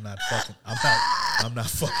 I'm not fucking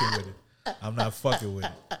with it. I'm not fucking with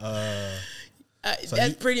it. So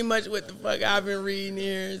that's pretty much what the fuck I've been reading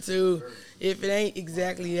here too. If it ain't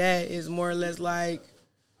exactly that, it's more or less like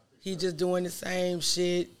he just doing the same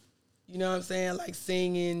shit. You know what I'm saying? Like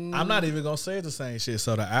singing. I'm not even gonna say it's the same shit.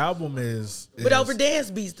 So the album is but over dance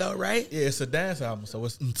beats though, right? Yeah, it's a dance album. So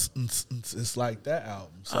it's like that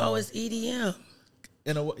album. So it's EDM.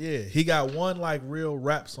 He got one like real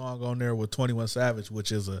rap song on there with 21 Savage,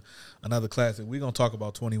 which is another classic. We're gonna talk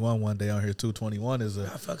about 21 one day on here too. 21 is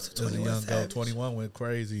a young girl. 21 went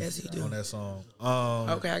crazy on that song.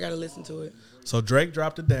 Okay, I gotta listen to it. So Drake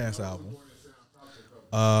dropped a dance album.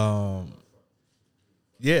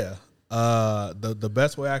 The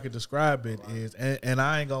best way I could describe it is, and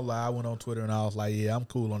I ain't gonna lie, I went on Twitter and I was like, yeah, I'm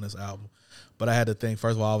cool on this album. But I had to think,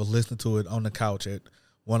 first of all, I was listening to it on the couch at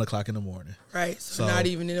 1:00 in the morning. Right, so not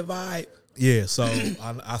even in a vibe. Yeah, so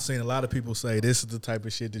I've seen a lot of people say this is the type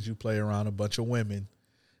of shit that you play around a bunch of women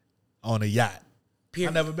on a yacht. Period.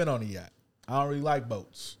 I've never been on a yacht. I don't really like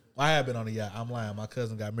boats. I have been on a yacht. I'm lying. My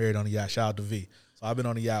cousin got married on a yacht. Shout out to V. So I've been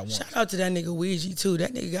on a yacht once. Shout out to that nigga Ouija too.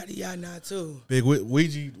 That nigga got a yacht now too. Big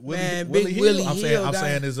Ouija, Willie Hill. I'm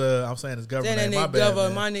saying his government name. My bad,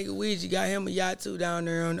 man. My nigga Ouija got him a yacht too down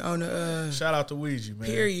there on the. Shout out to Ouija, man.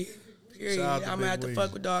 Period. I'm gonna have to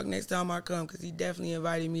fuck with dog next time I come because he definitely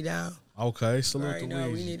invited me down. Okay, salute to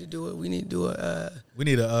Ouija. We need to do it. We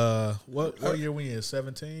need a what year we in?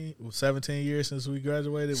 17 years since we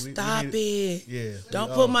graduated. Stop it. Yeah.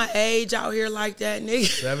 Don't put my age out here like that, nigga.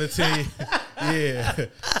 17. Yeah.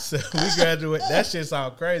 So we graduated. That shit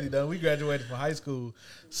sound crazy though. We graduated from high school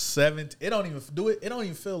 17. It don't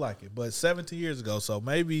even feel like it. But 17 years ago. So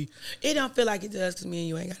maybe it don't feel like it does because me and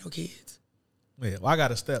you ain't got no kids. Yeah, well, I got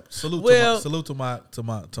a step. Salute to my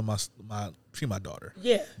she my daughter.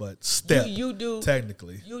 Yeah, but step you do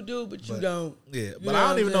technically. You do, but you don't. Yeah, but I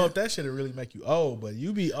don't even know if that shit really make you old. But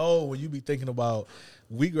you be old when you be thinking about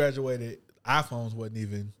we graduated. iPhones wasn't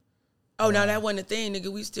even. Oh no, that wasn't a thing,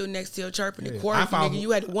 nigga. We still next till chirping the quarter, nigga. You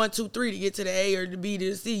had 1, 2, 3 to get to the A or the B to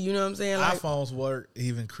the C. You know what I'm saying? Like, iPhones weren't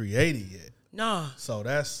even created yet. Nah. So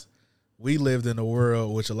we lived in a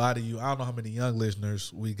world which a lot of you, I don't know how many young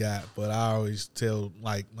listeners we got, but I always tell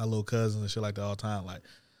like my little cousins and shit like that all the time, like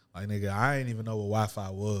nigga, I ain't even know what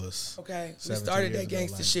Wi-Fi was. Okay, we started that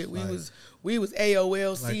gangster shit. We was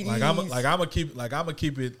AOL CDs. I'm gonna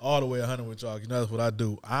keep it all the way 100 with y'all. You know that's what I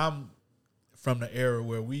do. I'm from the era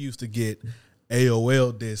where we used to get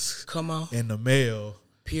AOL discs. Come on. In the mail.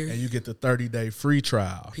 Period. And you get the 30-day free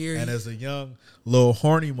trial. Period. And as a young little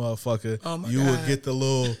horny motherfucker, you would get the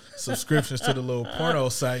little subscriptions to the little porno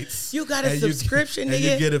sites. You got a subscription, nigga? And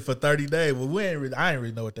you get it for 30 days. Well, I ain't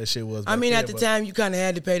really know what that shit was. I mean, at the time, you kind of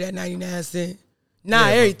had to pay that 99 cents.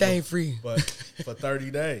 Everything free. But for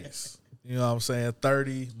 30 days. You know what I'm saying?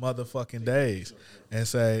 30 motherfucking days. And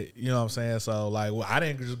say, you know what I'm saying? So, like, I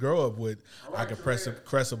didn't just grow up with, I could press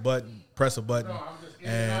a button,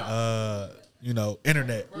 and,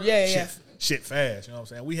 internet. Shit fast. You know what I'm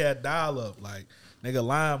saying? We had dial-up, like, nigga,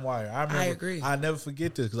 LimeWire. I agree. I never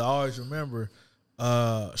forget this because I always remember,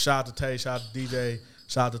 shout out to Tay, shout out to DJ,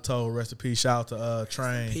 shout out to Toe, rest in peace, shout out to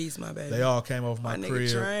Train. Peace, my baby. They all came over my crib.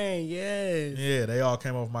 Nigga Train, yes. Yeah, they all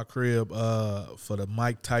came over my crib for the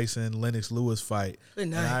Mike Tyson, Lennox Lewis fight. Good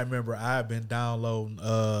night. And I remember I had been downloading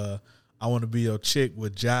I Want to Be Your Chick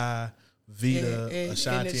with Jai, Vita,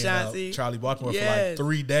 Ashanti, and Charlie Baltimore for like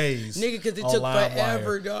 3 days. Nigga, because it took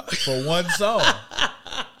forever, dog. For one song.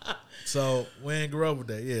 So we ain't grew up with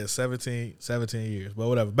that. Yeah, 17 years. But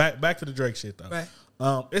whatever. Back to the Drake shit, though. Right.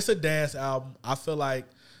 It's a dance album. I feel like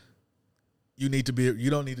you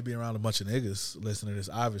don't need to be around a bunch of niggas listening to this,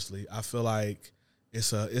 obviously. I feel like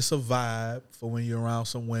it's a vibe for when you're around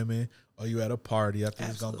some women or you at a party. I think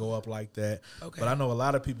it's gonna go up like that. Okay. But I know a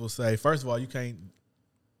lot of people say, first of all, you can't.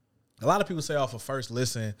 A lot of people say off of first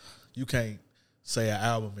listen, you can't say an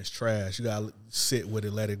album is trash. You gotta sit with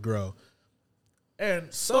it, let it grow.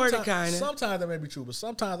 And sometimes that may be true, but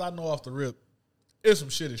sometimes I know off the rip, if some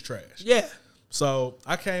shit is trash. Yeah. So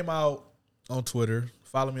I came out on Twitter.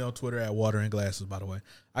 Follow me on Twitter at Water and Glasses, by the way.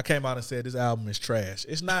 I came out and said this album is trash.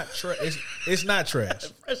 It's not trash. It's not trash.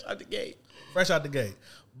 Fresh out the gate. Fresh out the gate.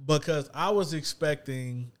 Because I was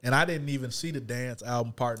expecting, and I didn't even see the dance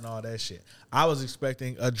album part and all that shit. I was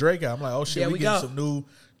expecting a Drake album. I'm like, oh shit, we getting some new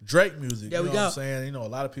Drake music. You know what I'm saying? You know, a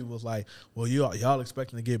lot of people was like, well, y'all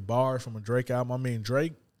expecting to get bars from a Drake album. I mean,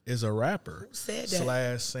 Drake is a rapper. Who said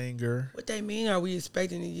that? / singer. What they mean, are we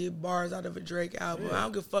expecting to get bars out of a Drake album? Yeah. I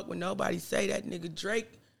don't give a fuck when nobody say that. Nigga, Drake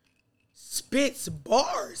spits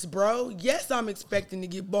bars, bro. Yes, I'm expecting to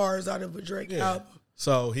get bars out of a Drake album.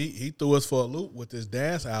 So he threw us for a loop with this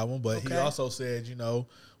dance album, but he also said, you know,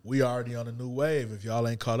 we already on a new wave. If y'all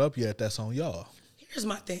ain't caught up yet, that's on y'all. Here's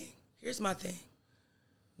my thing.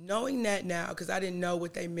 Knowing that now, because I didn't know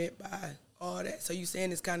what they meant by all that. So you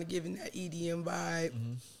saying it's kind of giving that EDM vibe,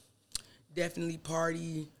 definitely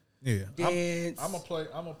party, dance. I'm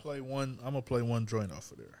gonna play one joint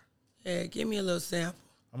off of there. Yeah, give me a little sample.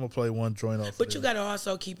 I'm gonna play one joint off. But you gotta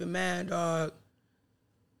also keep in mind, dog.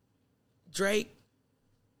 Drake,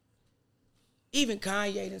 even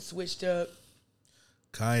Kanye done switched up.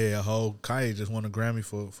 Kanye just won a Grammy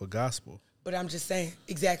for gospel. But I'm just saying,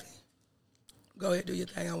 exactly. Go ahead, do your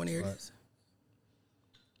thing. I want to hear this.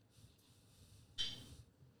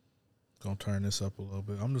 Gonna turn this up a little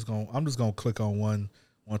bit. I'm just gonna click on one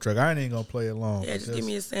track. I ain't even gonna play it long. Yeah, just give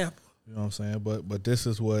me a sample. You know what I'm saying? But this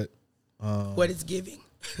is what it's giving.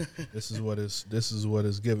 this is what it's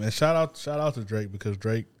giving. And shout out to Drake, because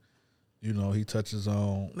Drake, you know, he touches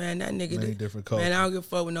on that nigga many different cultures. Man, I don't give a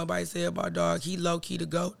fuck what nobody say about dog. He low key the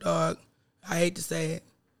GOAT, dog. I hate to say it,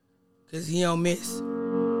 cause he don't miss.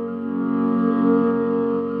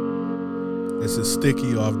 This is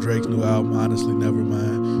Sticky off Drake's new album, Honestly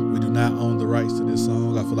Nevermind. We do not own the rights to this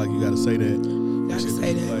song. I feel like you got to say that. Got to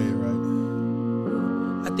say that. Play it,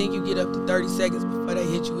 right? I think you get up to 30 seconds before they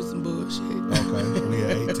hit you with some bullshit. Okay, we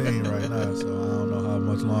at 18 right now, so I don't know how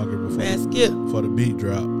much longer before the beat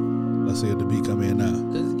drop. Let's see if the beat come in now.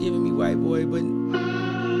 Because it's giving me white boy, but...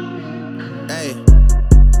 Hey,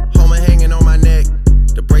 Homer hanging on my neck.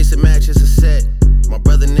 The bracelet matches a set. My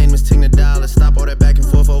brother name is Ting the Dollar. Stop all that back and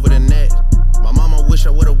forth over the net. My mama wish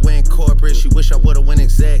I would've went corporate. She wish I would've went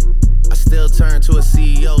exec. I still turn to a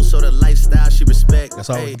CEO, so the lifestyle she respect. That's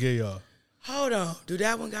all we can give y'all. Hold on. Do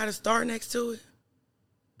that one got a star next to it?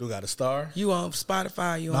 Do got a star? You on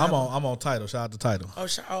Spotify? I'm on Tidal. Shout out to Tidal.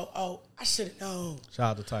 Oh, I should have known.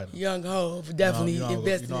 Shout out to Tidal. Young Hov definitely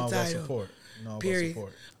invested in Tidal. Support. Period.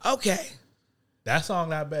 Support. Okay. That song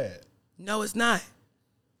not bad. No, it's not.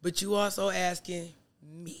 But you also asking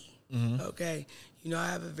me. Mm-hmm. Okay. You know, I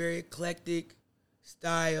have a very eclectic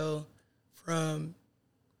style from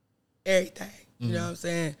everything. You know what I'm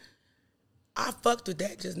saying? I fucked with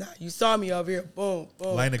that just now. You saw me over here. Boom,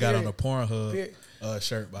 boom. Lana got on a Pornhub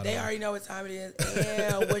shirt, by the way. They already know what time it is.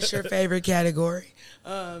 And what's your favorite category?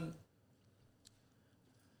 I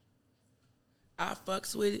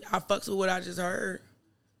fucks with it. I fucks with what I just heard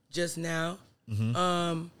just now.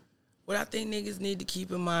 Mm-hmm. What I think niggas need to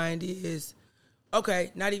keep in mind is,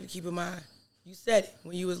 okay, not even keep in mind. You said it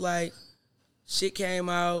when you was like, shit came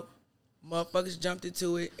out, motherfuckers jumped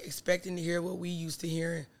into it, expecting to hear what we used to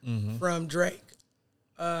hearing from Drake.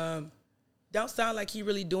 Don't sound like he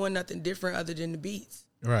really doing nothing different other than the beats.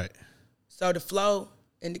 Right. So the flow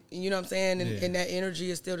and you know what I'm saying, and that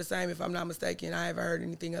energy is still the same. If I'm not mistaken, I haven't heard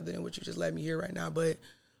anything other than what you just let me hear right now. But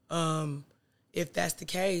if that's the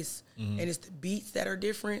case, and it's the beats that are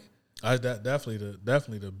different, definitely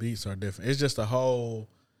the beats are different. It's just a whole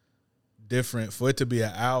different, for it to be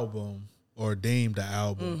an album or deemed an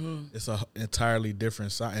album, it's an entirely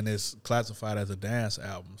different song, and it's classified as a dance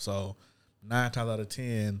album. So 9 times out of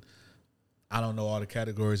 10, I don't know all the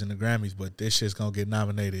categories in the Grammys, but this shit's gonna get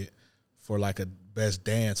nominated for like a best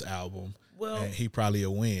dance album. Well, and he probably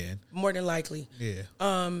will win. More than likely. Yeah.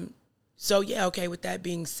 So yeah, okay, with that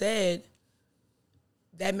being said,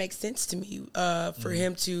 that makes sense to me for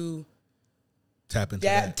him to tap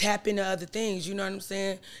into other things. You know what I'm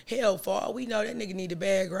saying? Hell, for all we know, that nigga need a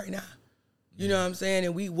bag right now. You know what I'm saying?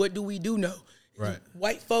 And what do we do know? Right.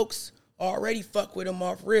 White folks already fuck with him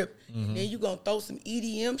off rip. And then you gonna throw some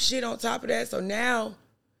EDM shit on top of that. So now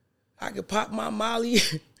I could pop my Molly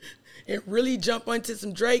and really jump into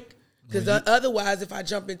some Drake. Because otherwise, if I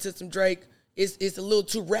jump into some Drake, it's a little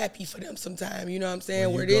too rappy for them sometimes. You know what I'm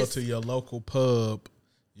saying? When you go to your local pub,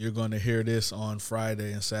 you're going to hear this on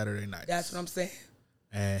Friday and Saturday nights. That's what I'm saying.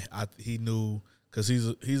 And he knew, because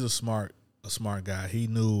he's a smart guy. He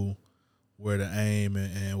knew where to aim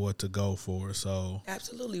and what to go for. So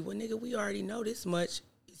absolutely. Well, nigga, we already know this much,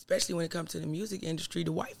 especially when it comes to the music industry.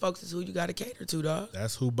 The white folks is who you got to cater to, dog.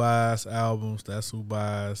 That's who buys albums. That's who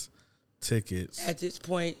buys tickets. At this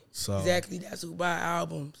point, so exactly, that's who buy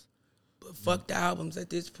albums. But fuck the albums at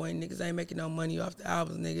this point. Niggas ain't making no money off the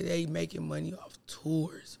albums, nigga. They making money off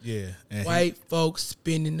tours. Yeah. And white folks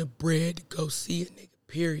spending the bread to go see a nigga,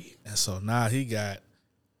 period. And so now he got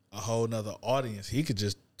a whole nother audience. He could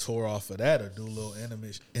just tour off of that or do little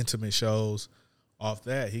intimate shows off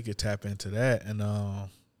that. He could tap into that. And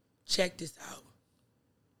check this out.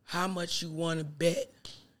 How much you want to bet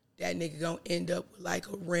that nigga gonna end up with like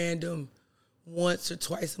a random once or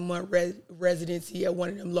twice a month residency at one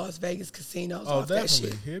of them Las Vegas casinos? Oh, off definitely.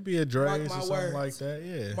 That shit. He'll be a Dre's or something words. like that.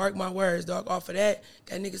 Yeah. Mark my words, dog. Off of that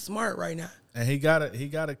nigga smart right now. And he got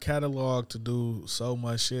a catalog to do so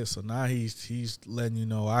much shit. So now he's letting you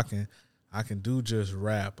know I can do just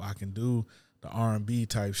rap. I can do the R&B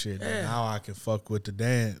type shit. And now I can fuck with the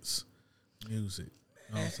dance music.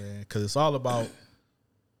 You know what I'm saying? Because it's all about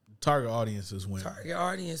target audiences. Women. Target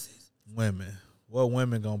audiences. Women. What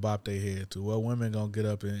women gonna bop their head to? What women gonna get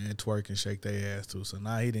up and twerk and shake their ass to? So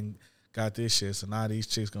now he done got this shit. So now these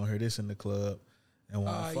chicks gonna hear this in the club and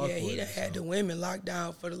want to fuck with it. He done had the women locked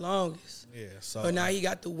down for the longest. Yeah. So but now he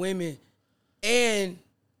got the women and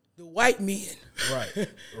the white men. Right.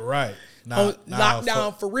 Right. Now, locked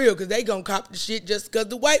down for real, because they gonna cop the shit just because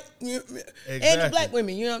the white and the black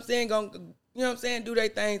women, you know what I'm saying, do their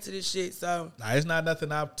thing to this shit. So now, it's not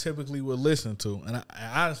nothing I typically would listen to, and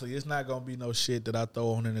honestly, it's not gonna be no shit that I throw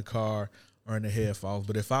on in the car or in the headphones.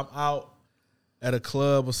 But if I'm out at a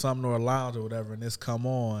club or something or a lounge or whatever, and this come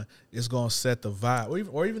on, it's gonna set the vibe.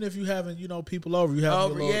 Or even if you having people over, you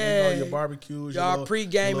have your barbecues, y'all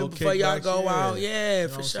pre-gaming before y'all go out,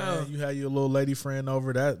 for sure. You have your little lady friend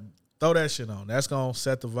over, that throw that shit on. That's gonna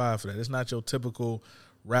set the vibe for that. It's not your typical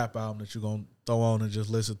rap album that you're gonna throw on and just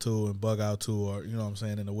listen to and bug out to, or you know what I'm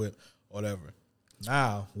saying, in the whip, or whatever.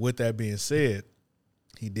 Now, with that being said,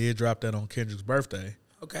 he did drop that on Kendrick's birthday.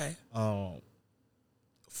 Okay.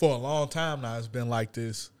 For a long time now, it's been like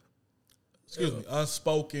this,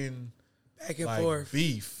 unspoken back and forth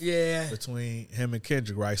beef between him and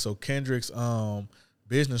Kendrick, right? So Kendrick's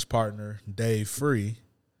business partner, Dave Free,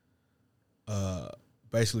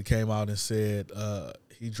 basically came out and said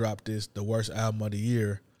he dropped the worst album of the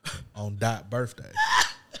year on Dot's birthday.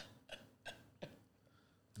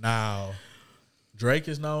 Now, Drake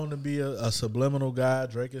is known to be a subliminal guy.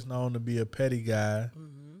 Drake is known to be a petty guy.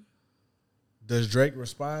 Mm-hmm. Does Drake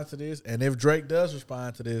respond to this? And if Drake does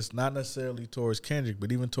respond to this, not necessarily towards Kendrick,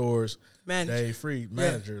 but even towards Dave Free,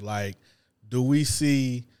 manager, like, do we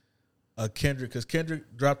see a Kendrick? Because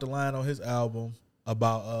Kendrick dropped a line on his album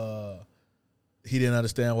about he didn't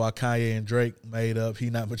understand why Kanye and Drake made up. He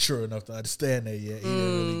not mature enough to understand that yet. He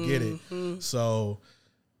didn't really get it. So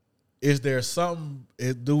is there something,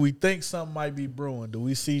 do we think something might be brewing? Do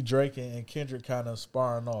we see Drake and Kendrick kind of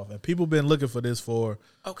sparring off? And people been looking for this for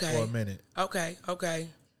a minute. Okay.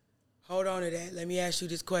 Hold on to that. Let me ask you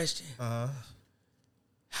this question. Uh-huh.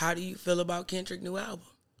 How do you feel about Kendrick's new album?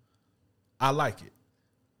 I like it.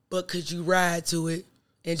 But could you ride to it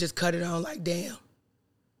and just cut it on like, damn?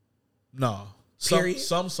 No.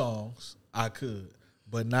 Some songs I could,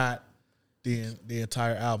 but not the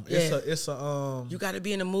entire album. Yeah. It's a you got to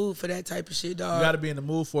be in the mood for that type of shit, dog. You got to be in the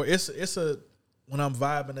mood for it. It's a when I'm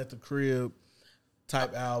vibing at the crib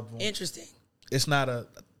type album. Interesting. It's not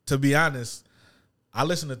to be honest, I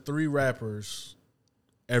listen to 3 rappers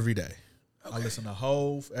every day. Okay. I listen to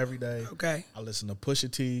Hove every day. Okay. I listen to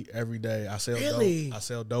Pusha T every day. I sell dope. I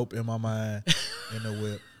sell dope in my mind, in the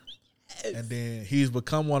whip. And then he's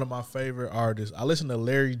become one of my favorite artists. I listen to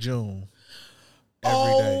Larry June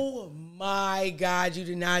every day. Oh my God, you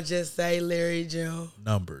did not just say Larry June.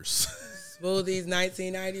 Numbers. Smoothies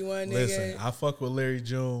 1991, nigga. Listen, I fuck with Larry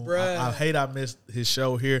June. Bruh. I hate I missed his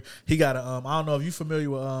show here. He got a I don't know if you familiar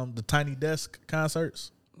with the Tiny Desk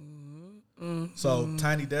concerts. Mm-hmm. So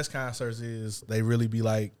Tiny Desk concerts is they really be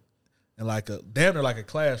like in like a damn near like a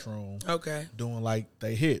classroom. Okay. Doing like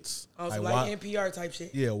they hits. Also like NPR type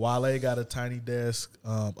shit. Yeah, Wale got a tiny desk.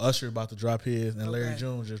 Usher about to drop his, and Larry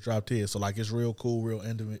June just dropped his. So like it's real cool, real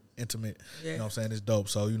intimate. Yeah. You know what I'm saying? It's dope.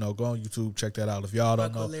 So go on YouTube, check that out. If y'all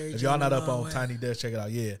don't know, if y'all not up on Tiny Desk, check it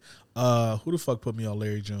out. Yeah. Who the fuck put me on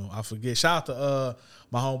Larry June? I forget. Shout out to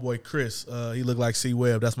my homeboy Chris. He looked like C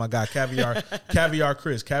Webb. That's my guy. Caviar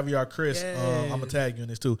Chris. Yeah. I'm gonna tag you in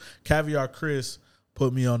this too. Caviar Chris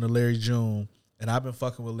put me on the Larry June. And I've been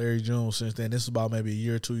fucking with Larry June since then. This is about maybe a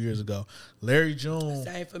year or 2 years ago. Larry June.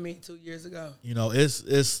 Same for me 2 years ago.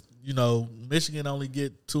 It's Michigan only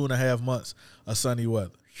get 2.5 months of sunny weather.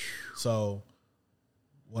 So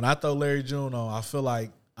when I throw Larry June on, I feel like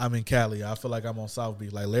I'm in Cali. I feel like I'm on South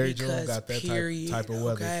Beach. Like Larry June got that type of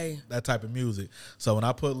weather, that type of music. So when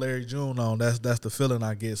I put Larry June on, that's the feeling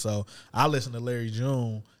I get. So I listen to Larry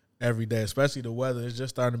June every day, especially the weather. It's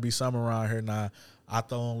just starting to be summer around here now. I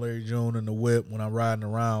throw on Larry June in the whip when I'm riding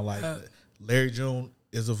around. Like Larry June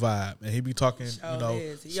is a vibe, and he be talking, he smooth,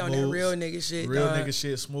 on that real nigga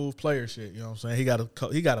shit, smooth player shit. You know what I'm saying?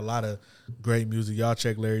 He got a lot of great music. Y'all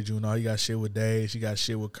check Larry June out. He got shit with Dave. He got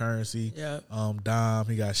shit with Currency. Dom.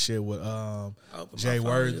 He got shit with Jay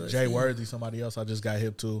Worthy. Somebody else I just got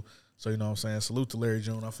hip to. So you know what I'm saying? Salute to Larry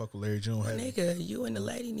June. I fuck with Larry June. Nigga, you and the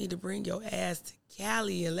lady need to bring your ass to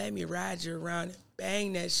Cali and let me ride you around and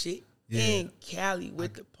bang that shit. In Cali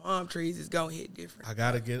with the palm trees, it's gonna hit different. I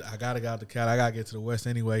gotta get out to Cali. I gotta get to the West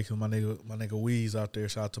anyway because my nigga Weez out there.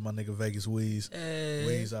 Shout out to my nigga Vegas Weez.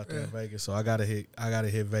 Weez out there in Vegas. So I gotta hit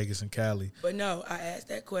Vegas and Cali. But no, I asked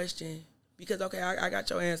that question because I got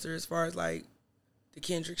your answer as far as like the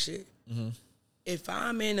Kendrick shit. Mm-hmm. If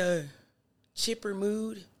I'm in a chipper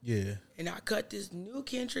mood, and I cut this new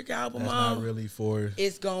Kendrick album on, not really for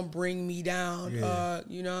it's gonna bring me down. You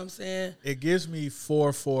know what I'm saying? It gives me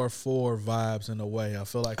 444 vibes in a way. I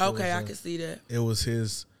feel like I can see that.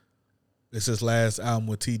 It's his last album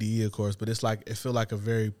with TDE, of course, but it feel like a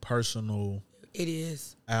very personal. It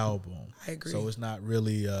is album. I agree. So it's not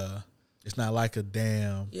really it's not like a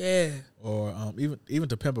Damn. Yeah. Or even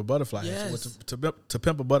To Pimp a Butterfly. Yes. So to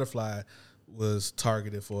Pimp a Butterfly was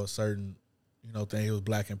targeted for a certain thing. It was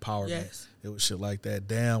black empowerment. Yes. It was shit like that.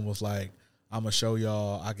 Damn was like, I'm going to show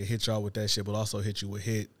y'all I can hit y'all with that shit, but also hit you with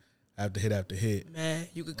hit after hit after hit. Man,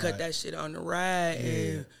 you could cut that shit on the ride,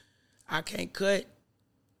 and I can't cut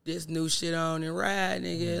this new shit on and ride,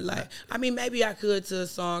 nigga. Mm-hmm. Like, I mean, maybe I could to a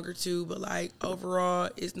song or two, but like overall,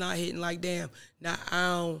 it's not hitting like Damn. Now,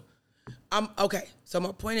 I'm okay. So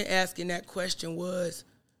my point in asking that question was,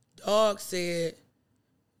 Dog said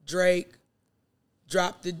Drake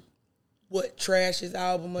dropped the trashest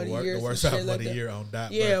album of the year. The worst album of the year on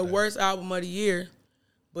that. Yeah, worst album of the year.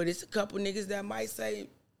 But it's a couple niggas that might say,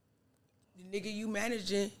 the nigga you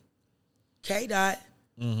managing, K-Dot,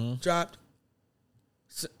 dropped.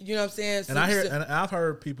 You know what I'm saying? And I've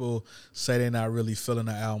heard people say they're not really feeling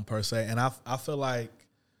the album per se. And I feel like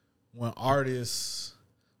when artists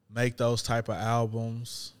make those type of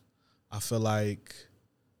albums, I feel like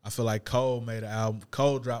Cole made an album.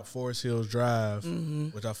 Cole dropped Forest Hills Drive,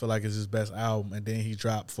 which I feel like is his best album, and then he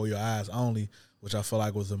dropped For Your Eyes Only, which I feel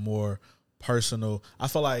like was a more personal. I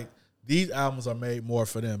feel like these albums are made more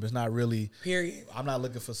for them. It's not really. Period. I'm not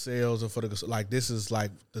looking for sales or for this is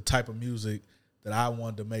like the type of music that I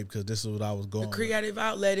wanted to make because this is what I was going. The creative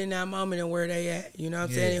outlet in that moment and where they at. You know what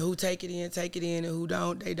I'm saying? And who take it in, and who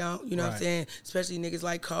don't, they don't. You know what I'm saying? Especially niggas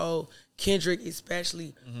like Cole, Kendrick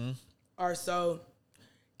especially, are so.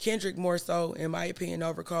 Kendrick more so, in my opinion,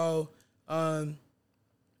 over Cole.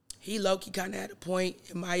 He low-key kind of had a point,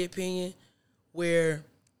 in my opinion, where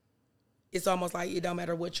it's almost like it don't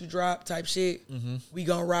matter what you drop type shit, we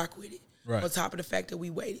gonna rock with it. Right. On top of the fact that we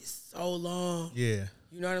waited so long. Yeah.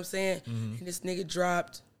 You know what I'm saying? And this nigga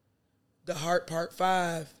dropped The Heart Part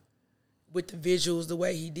 5 with the visuals the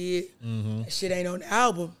way he did. That shit ain't on the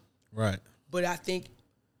album. Right. But I think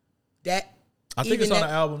that... I think it's on the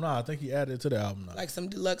album now. I think he added it to the album now. Like some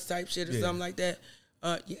deluxe type shit or something like that.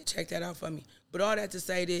 Check that out for me. But all that to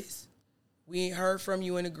say this, we ain't heard from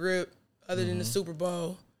you in the grip other than the Super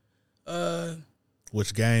Bowl.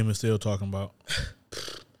 Which Game is still talking about?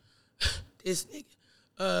 This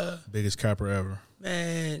nigga. Biggest capper ever.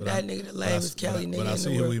 Man, that nigga the lamest Cali nigga. But I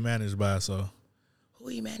see who he managed by, so. Who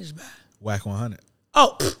he managed by? Whack 100.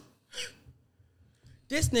 Oh,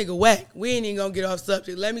 this nigga whack. We ain't even gonna get off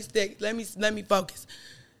subject. Let me focus.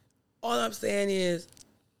 All I'm saying is,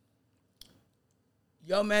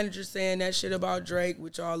 your manager saying that shit about Drake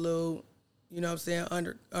with y'all little, you know what I'm saying,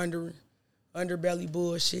 underbelly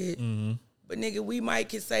bullshit. But nigga, we might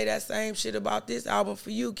could say that same shit about this album for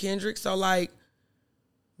you, Kendrick. So like,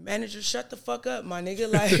 manager, shut the fuck up, my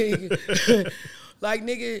nigga. Like, like,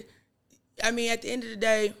 nigga, I mean, at the end of the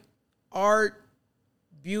day, art,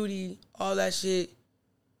 beauty, all that shit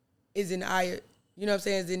is in the eye, you know what I'm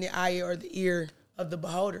saying, is in the eye or the ear of the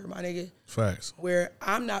beholder, my nigga. Facts. Where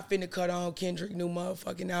I'm not finna cut on Kendrick new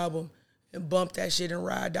motherfucking album and bump that shit and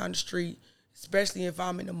ride down the street, especially if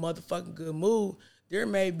I'm in a motherfucking good mood. There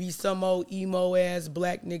may be some old emo ass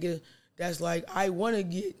black nigga that's like, I wanna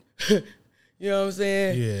get, you know what I'm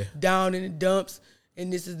saying? Yeah. Down in the dumps,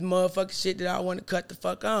 and this is the motherfucking shit that I wanna cut the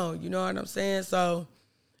fuck on. You know what I'm saying? So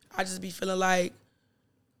I just be feeling like,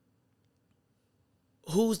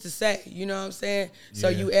 who's to say? You know what I'm saying? So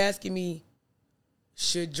you asking me,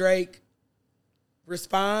 should Drake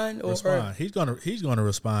respond? Or respond. He's gonna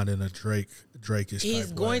respond in a Drake-ish he's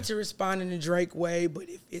type going way. to respond in a Drake way, but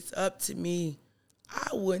if it's up to me,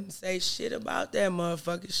 I wouldn't say shit about that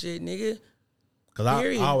motherfucking shit, nigga. Because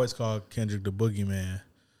I always call Kendrick the boogeyman.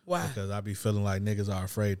 Why? Because I be feeling like niggas are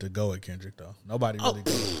afraid to go at Kendrick, though. Nobody really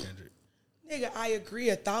goes at Kendrick. Nigga, I agree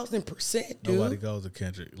 1,000%, dude. Nobody goes to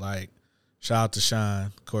Kendrick. Like, shout out to Shine.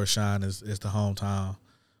 Of course, Shine is the hometown.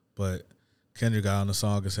 But Kendrick got on the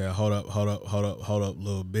song and said, hold up,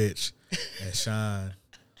 little bitch. And Shine,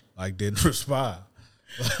 like, didn't respond.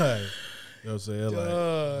 Like, you know what I'm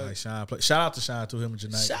saying? Like Shine play. Shout out to Shine, too. Him and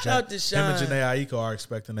Janae. Shout out to Shine. Him and Janae Aiko are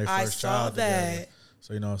expecting their first child that. together.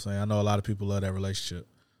 So, you know what I'm saying? I know a lot of people love that relationship.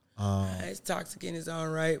 It's toxic in its own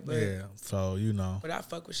right, but yeah, so, you know. But I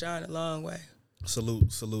fuck with Shine a long way. Salute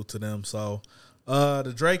to them. So,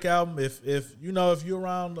 the Drake album, if you're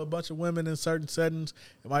around a bunch of women in certain settings,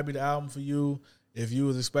 it might be the album for you. If you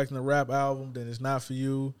was expecting a rap album, then it's not for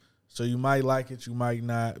you. So you might like it, you might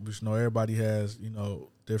not. But everybody has,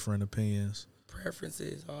 different opinions,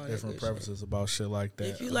 preferences, all different that preferences shit. about shit like that.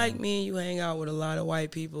 If you like me and you hang out with a lot of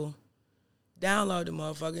white people, download the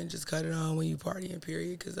motherfucker and just cut it on when you partying,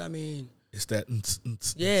 period. Because, I mean, it's that.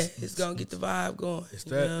 It's going to get the vibe going. It's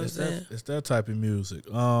you know that. what I'm saying? It's that type of music.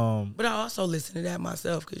 But I also listen to that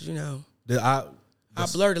myself because, I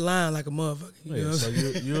blur the line like a motherfucker. You know so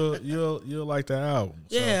you'll like that album.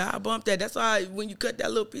 Yeah, I bumped that. That's why when you cut that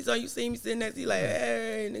little piece on, you see me sitting next to you like,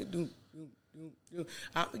 hey, nigga, do.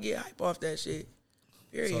 I forget hype off that shit.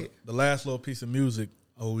 Period. So the last little piece of music,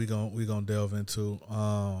 we gonna delve into.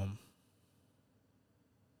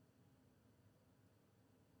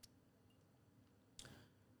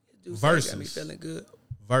 Versus. Got me feeling good.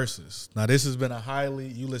 Versus. Now this has been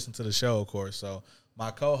you listen to the show, of course. So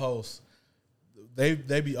my co-hosts, they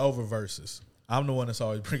be over verses. I'm the one that's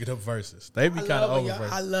always bringing up verses. They be kind of over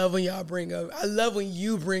verses. I love when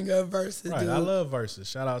you bring up verses, right, dude. I love verses.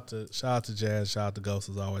 Shout out to Jazz. Shout out to Ghost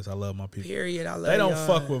as always. I love my people. Period. I love They don't y'all.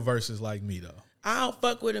 fuck with verses like me though. I don't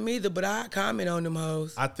fuck with them either, but I comment on them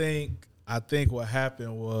hoes. I think what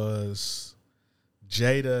happened was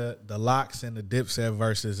Jada, the Locks, and the Dipset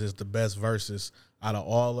verses is the best verses out of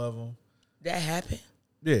all of them. That happened?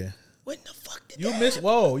 Yeah. When the fuck did You that missed? happen?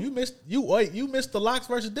 Whoa! You missed the Locks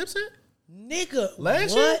versus Dipset? Nigga,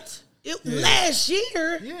 Last what? year? Last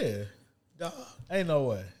year? Yeah. Dog. Ain't no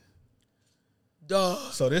way.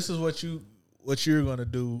 Dog. So this is what you're gonna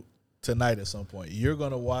do tonight at some point. You're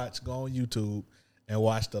gonna go on YouTube and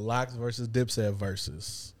watch the Locks versus Dipset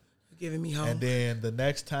versus. You're giving me hope. And then the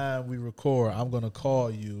next time we record, I'm gonna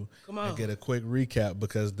call you and get a quick recap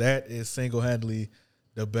because that is single-handedly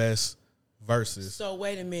the best verses. So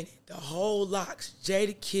wait a minute. The whole Locks,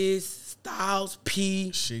 Jada Kiss, Styles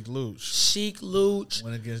P, Sheik Luch,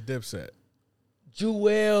 went against Dipset.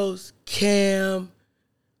 Jewels, Cam,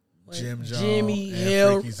 Jim Jones, Jimmy, and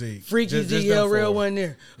Hell, Freaky Zeke. Freaky Zeke, them Real four. one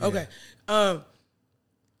there. Yeah. Okay.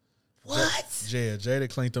 What? Jada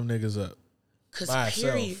cleaned them niggas up. Cause by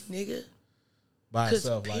period, herself. nigga. By Cause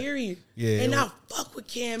herself. period. Yeah. And I fuck with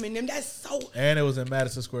Cam and them. That's so. And it was in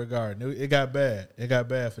Madison Square Garden. It got bad. It got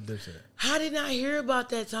bad for Dipset. How did I hear about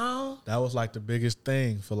that, Tom? That was like the biggest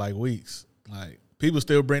thing for like weeks. Like people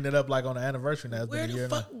still bring it up like on the anniversary. Now it's Where been a the year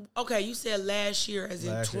fuck? now. Okay, you said last year, as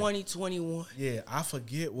in Last year. 2021. Yeah, I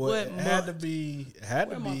forget what it What had to month? be. It had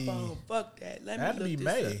Where to my be. phone? Fuck that. Let Had me to be look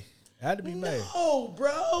May. this up. Had to be May. No,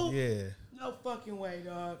 bro. Yeah, No fucking way,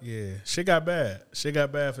 dog. yeah. Shit got bad. Shit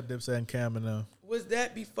got bad for Dipset and Cam and them. Was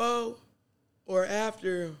that before or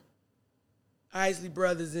after Isley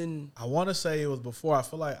Brothers and I want to say it was before. I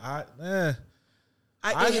feel like it I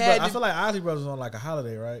had feel like Isley Brothers was on like a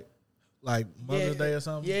holiday, right? Like Mother's Day or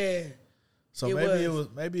something. Yeah. So it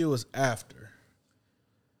maybe it was after.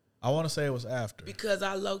 I want to say it was after. Because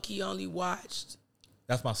I low key only watched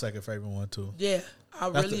That's my second favorite one too. Yeah, I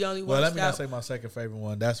That's really the- only well, watched let me not that. say my second favorite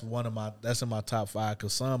one. That's that's in my top 5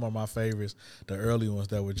 because some are my favorites. The early ones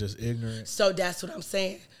that were just ignorant. So that's what I'm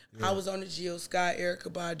saying. I was on the Jill Scott,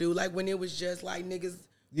 Erykah Badu, like when it was just like niggas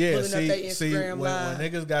Yeah, pulling up their see, Instagram when live.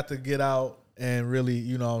 niggas got to get out and really,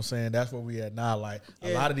 you know what I'm saying, that's where we at now. Like,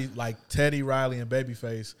 a lot of these, like Teddy Riley and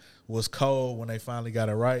Babyface was cold when they finally got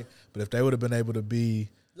it right. But if they would have been able to be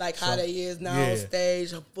like how they is now on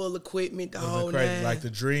stage, full equipment, the whole crazy. nine. Like the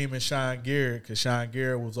Dream and Sean Garrett, because Sean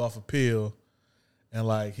Garrett was off a pill, and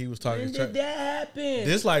like he was talking. When did that happen?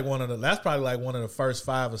 This like that's probably like one of the first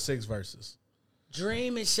 5 or 6 verses.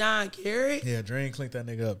 Dream and Sean Garrett? Yeah, Dream cleaned that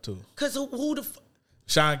nigga up too. Cause who the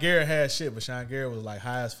Sean Garrett had shit, but Sean Garrett was like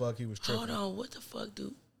high as fuck. He was tripping. hold on, what the fuck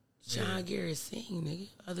do Sean Garrett sing, nigga?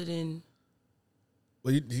 Other than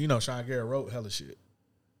Well, you know Sean Garrett wrote hella shit.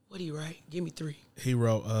 what he write? Give me 3. He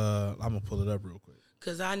wrote. I'm gonna pull it up real quick.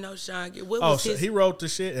 Cause I know Sean Garrett. What Oh, was so his? he wrote the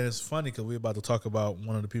shit, and it's funny because we're about to talk about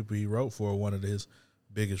one of the people he wrote for one of his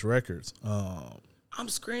biggest records. I'm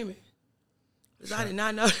screaming. Cause I did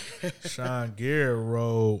not know. Sean Garrett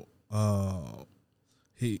wrote.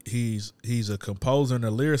 He's a composer and a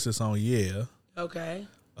lyricist on Yeah. Okay.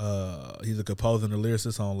 He's a composer and a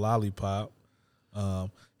lyricist on Lollipop.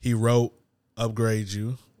 He wrote Upgrade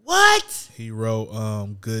You. What? He wrote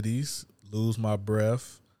Goodies, Lose My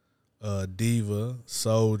Breath, Diva,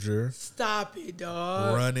 Soldier, Stop it,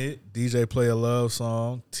 dog. Run It, DJ Play a Love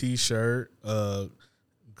Song, T-Shirt,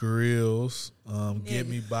 Grills, Get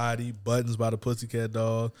Me Body, Buttons by the Pussycat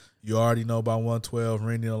Dolls. You Already Know by 112,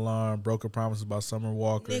 Ring the Alarm, Broken Promises by Summer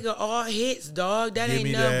Walker. Nigga, all hits, dog. That Give ain't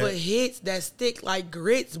me nothing that. but hits that stick like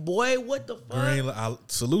grits, boy. What the fuck? I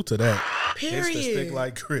salute to that. Period. Hits that stick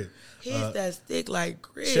like grit. Hits that stick like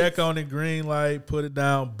grits. Check on it, Green Light, Put It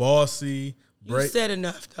Down, Bossy, You Break. said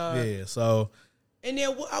enough, dog. Yeah, so And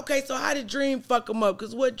then, okay, so how did Dream fuck him up?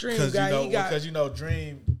 Because what Dream got? because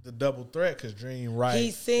Dream the double threat because Dream He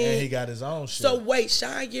sang- and he got his own shit. So wait,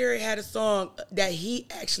 Sean Garrett had a song that he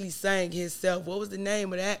actually sang himself. What was the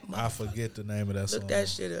name of that? I forget the name of that song. Look that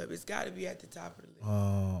shit up. It's got to be at the top of the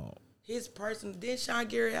list. His personal. Didn't Sean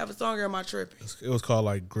Garrett have a song, or am I tripping? It was called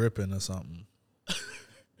like Gripping or something.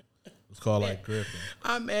 It was called like Gripping.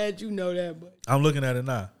 I'm mad you know that, but I'm looking at it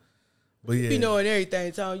now. But yeah, you be knowing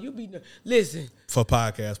everything, Tom. You be listen for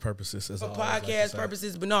podcast purposes. for podcast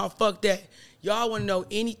purposes, but no, fuck that. Y'all want to know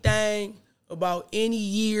anything about any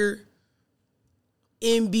year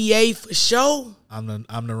NBA for sure? I'm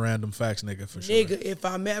the random facts nigga for sure. Nigga, if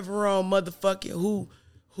I'm ever on motherfucking who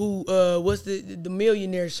what's the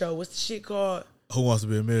millionaire show? What's the shit called? Who Wants to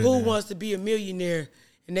Be a Millionaire? Who Wants to Be a Millionaire?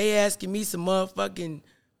 And they asking me some motherfucking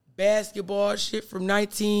basketball shit from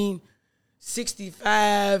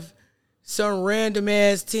 1965, some random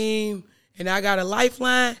ass team, and I got a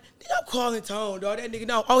lifeline. Nigga, I'm calling Tone, dog. That nigga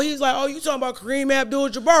know. Oh, he's like, oh, you talking about Kareem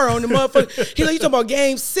Abdul-Jabbar on the motherfucker. He's like, you talking about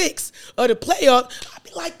game 6 of the playoff. I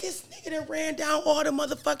be like, this nigga that ran down all the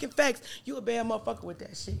motherfucking facts. You a bad motherfucker with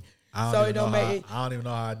that shit. I don't even know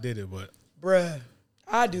how I did it, but Bruh,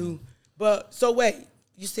 I do. But, so wait,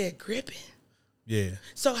 you said gripping. yeah.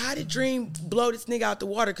 So how did Dream blow this nigga out the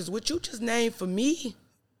water? Because what you just named for me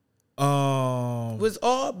was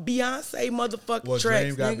all Beyonce motherfucking tracks,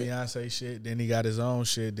 Dream got nigga. Beyonce shit, then he got his own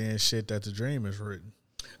shit, then shit that the Dream has written.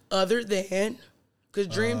 Other than, because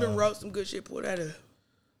Dream done wrote some good shit. Pull that up.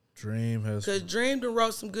 Dream has, Because Dream done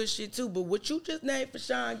wrote some good shit too. But what you just named for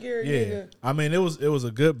Sean Garrett, yeah. nigga. I mean, it was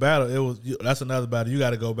a good battle. That's another battle. You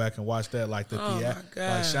got to go back and watch that, like Oh, my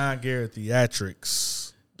God. like Sean Garrett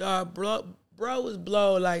theatrics. Dog, bro was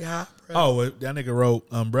blow like hot, bro. Oh, that nigga wrote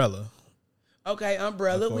Umbrella. Okay,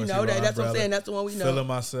 Umbrella. Of We course, know he that. wrote That's what I'm Umbrella. saying. That's the one we know. Feeling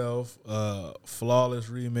Myself, Flawless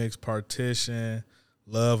Remix, Partition,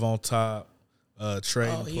 Love on Top,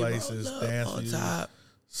 Trading he wrote Places, Love Dance on for You, Top.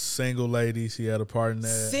 Single Ladies. He had a part in that.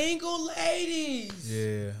 Single ladies.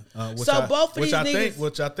 Yeah. So both of these niggas-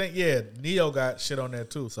 Which I think, yeah, Neo got shit on that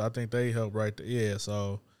too. So I think they helped right there. Yeah,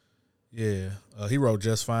 so, yeah. He wrote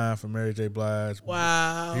Just Fine for Mary J. Blige.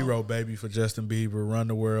 Wow. He wrote Baby for Justin Bieber, Run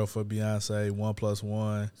the World for Beyonce,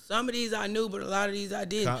 1+1. Some of these I knew, but a lot of these I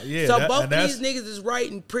didn't. Yeah, so that- both and of these that's- niggas is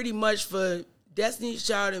writing pretty much for Destiny's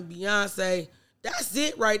Child and Beyonce. That's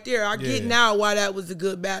it right there. I get Yeah. now why that was a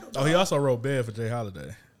good battle. Oh, he also wrote Bed for Jay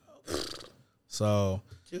Holiday. So,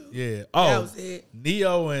 yeah. That Oh, was it.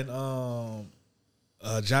 Neo and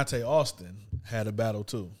Jonte Austin had a battle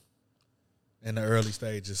too in the early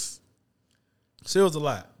stages. So it was a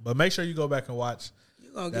lot. But make sure you go back and watch.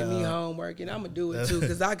 You're going to give me homework, and I'm going to do it too,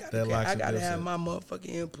 because I got that to Locks and have Dipset. my motherfucking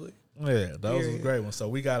input. Yeah, those was Period. great ones. So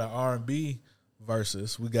we got an R&B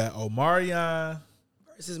versus. We got Omarion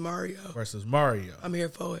Versus Mario. versus Mario. I'm here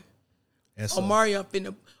for it. And so, Mario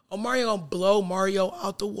gonna blow Mario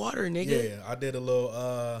out the water, nigga. Yeah, I did a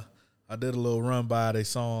little run by their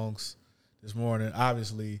songs this morning.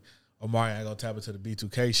 Obviously, Omari ain't gonna tap into the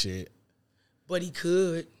B2K shit. But he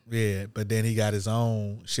could. Yeah, but then he got his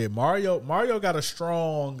own shit. Mario got a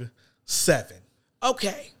strong 7.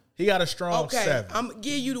 Okay. He got a strong 7. I'm gonna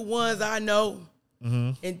give you the ones I know,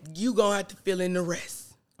 and you gonna have to fill in the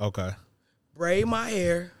rest. Okay. Braid my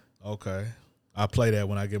hair. Okay. I play that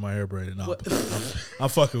when I get my hair braided. No, I'm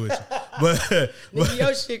fucking with you. But Nigga,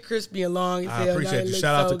 your shit crispy and long as I hell. appreciate you.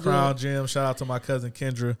 Shout out to Crown Gym. Shout out to my cousin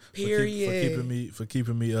Kendra for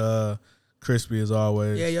keeping me crispy as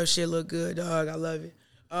always. Yeah, your shit look good, dog. I love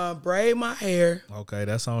it. Braid my hair. Okay,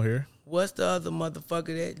 that's on here. What's the other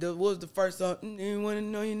motherfucker what was the first song? You want to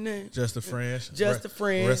know your name? Just a Friend. Just a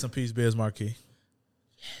Friend. Rest in peace, Biz Marquis.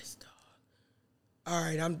 Yes, dog. All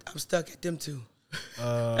right, I'm stuck at them two.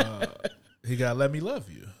 He got Let Me Love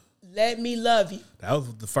You. Let Me Love You. That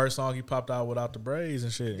was the first song he popped out without the braids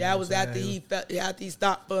and shit. That was after he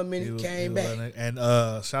stopped for a minute, came back. And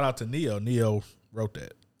shout out to Neo. Neo wrote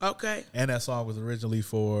that. Okay. And that song was originally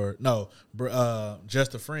for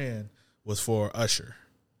Just a Friend was for Usher.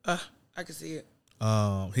 I can see it.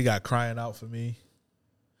 He got Crying Out for Me.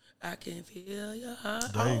 I can feel your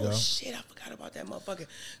heart. There you go. Shit, I forgot about that motherfucker.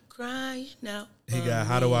 Crying out. He got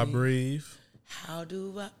How Do I Breathe? How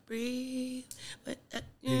do I breathe?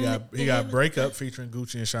 He got Break Up featuring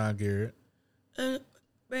Gucci and Sean Garrett.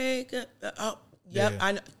 Break up. Oh, yep. Yeah.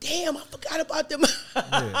 I know. Damn, I forgot about them.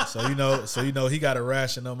 Yeah, so you know he got to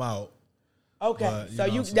ration them out. Okay,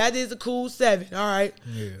 But, that is a cool 7. All right,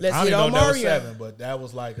 Yeah. let's I hit don't on even know if that was Mario. 7, but that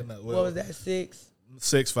was like what was that 6?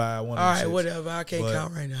 6, 5, 1. All right, whatever. I can't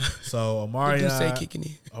count right now. So Do say kicking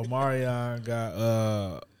in. Omarion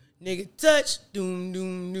got Nigga touch, doom,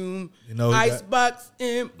 doom, doom. You know, Icebox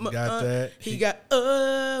in my got that. He got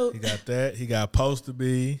oh. He got that. He got Supposed to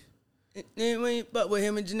Be. But with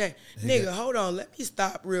him and Janae. Nigga, hold on. Let me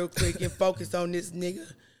stop real quick and focus on this nigga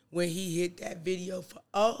when he hit that video for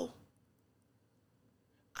oh.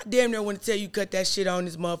 I damn near want to tell you cut that shit on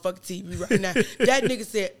this motherfucking TV right now. That nigga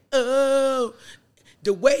said, oh.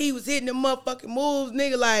 The way he was hitting the motherfucking moves,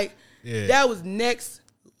 nigga, like, that was next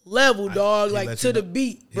level, dog, like to the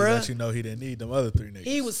beat, bruh. He let you know he didn't need them other 3 niggas.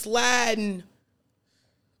 He was sliding.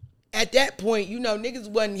 At that point, you know, niggas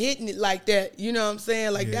wasn't hitting it like that. You know what I'm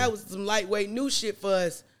saying? Like, that was some lightweight new shit for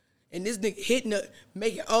us. And this nigga hitting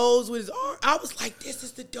making O's with his arm. I was like, this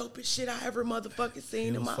is the dopest shit I ever motherfucking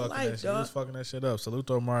seen in my life, dog. He was fucking that shit up. Salute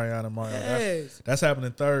to Mariana and Mario. Yes. That's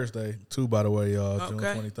happening Thursday, too, by the way, y'all, June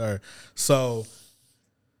 23rd. So,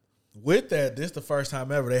 with that, this is the first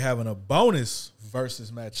time ever they having a bonus versus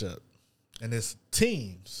matchup. And it's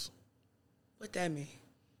teams. What that mean?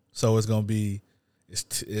 So, it's going to be,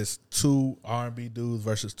 it's 2 R&B dudes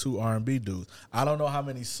versus 2 R&B dudes. I don't know how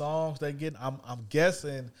many songs they get. I'm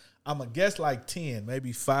guessing, I'm going to guess like 10,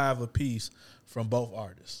 maybe 5 apiece from both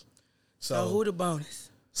artists. So who the bonus?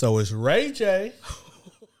 So it's Ray J,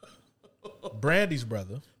 Brandy's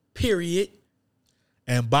brother. Period.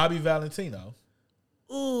 And Bobby Valentino.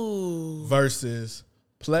 Ooh. Versus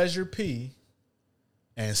Pleasure P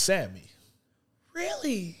and Sammy.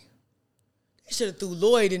 Really? They should have threw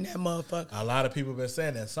Lloyd in that motherfucker. A lot of people been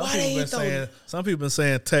saying that. Some people been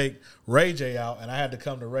saying take Ray J out, and I had to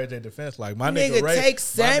come to Ray J defense. Like my nigga Ray, take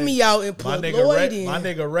Sammy out and put Lloyd in. My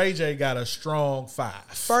nigga Ray J got a strong 5.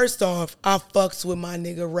 First off, I fucks with my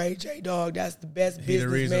nigga Ray J, dog. That's the best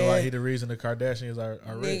businessman. He the reason the Kardashians are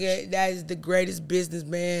rich. Nigga, that is the greatest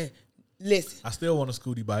businessman. Listen. I still want a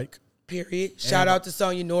Scooty bike. Period. Shout out to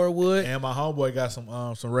Sonya Norwood. And my homeboy got some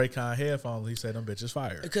Raycon headphones. He said them bitches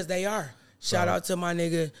fire. Because they are. Shout out to my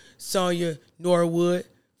nigga Sonya Norwood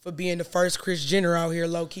for being the first Kris Jenner out here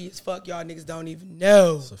low key as fuck. Y'all niggas don't even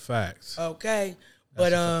know. It's a fact. Okay.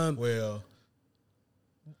 But well,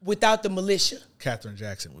 without the militia, Catherine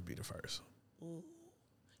Jackson would be the first.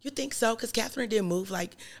 You think so? Because Catherine didn't move.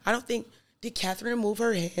 Like, I don't think. Did Catherine move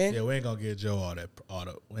her hand? Yeah, we ain't gonna get Joe all the.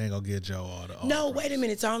 We ain't gonna get Joe all the. No, wait a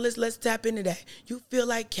minute, Tom. Let's tap into that. You feel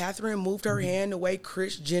like Catherine moved her hand the way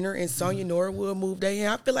Kris Jenner and Sonya Norwood moved their hand?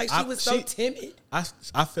 I feel like she was so timid.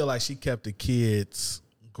 I feel like she kept the kids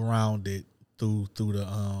grounded through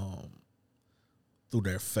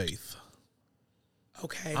their faith.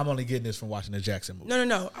 Okay. I'm only getting this from watching the Jackson movie.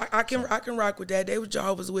 No. I can rock with that. They was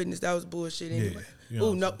Jehovah's Witness. That was bullshit anyway.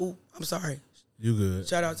 Yeah, I'm sorry. You good.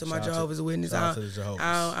 Shout out to my Jehovah's Witness. Shout out to the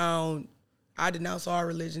Jehovah's. I denounce all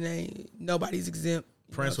religion. Ain't nobody's exempt.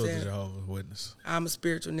 Prince was a Jehovah's Witness. I'm a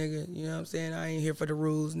spiritual nigga. You know what I'm saying? I ain't here for the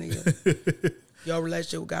rules, nigga. Your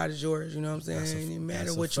relationship with God is yours. You know what I'm saying? It ain't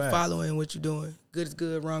matter what you following, what you doing. Good is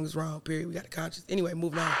good, wrong is wrong, period. We got a conscience. Anyway,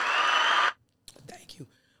 moving on.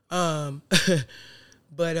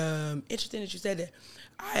 But interesting that you said that.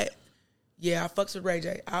 I fucks with Ray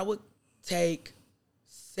J. I would take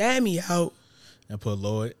Sammy out. And put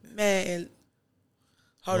Lloyd. Man,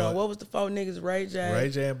 hold on. What was the four niggas? Ray J. Ray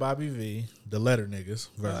J and Bobby V, the letter niggas,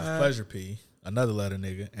 versus Pleasure P, another letter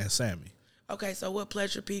nigga, and Sammy. Okay, so what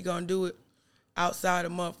Pleasure P gonna do it outside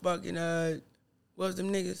of motherfucking what was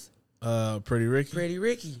them niggas? Pretty Ricky. Pretty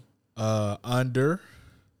Ricky. Under.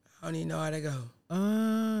 I don't even know how they go.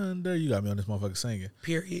 Under. You got me on this motherfucker singing.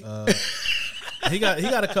 Period. He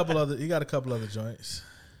got a couple other joints.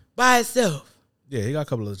 By itself. Yeah, he got a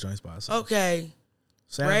couple other joints by himself. Okay.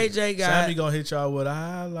 Ray J got Sammy gonna hit y'all with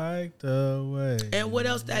I Like the Way. And what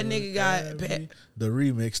else that nigga got? The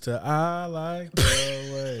remix to I Like the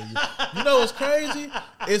Way. You know what's crazy?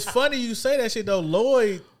 It's funny you say that shit though.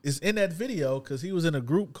 Lloyd is in that video because he was in a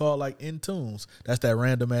group called like In Tunes. That's that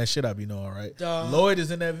random ass shit I be knowing, right? Dog. Lloyd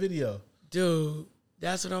is in that video. Dude,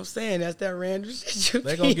 that's what I'm saying. That's that random shit you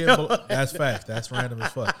They gonna get that's facts. That's random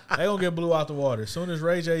as fuck. They gonna get blew out the water as soon as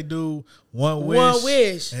Ray J do One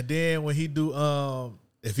Wish, and then when he do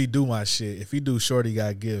if he do my shit, if he do Shorty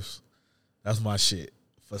Got Gifts, that's my shit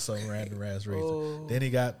for some random ass reason. Oh. Then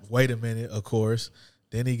he got Wait a Minute, of course.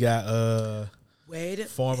 Then he got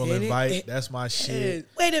Formal Invite. That's my shit.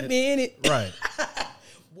 Wait a minute. Right.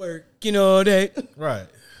 Working all day. Right.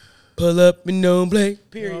 Pull up and don't play.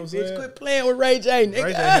 Period. You know Bitch, quit playing with Ray J,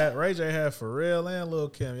 nigga. Ray J had Pharrell and Lil'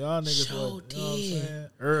 Kim. Y'all niggas Sure you know what I'm did. saying?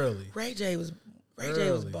 Early. Ray J was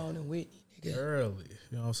boning Whitney, nigga. Early.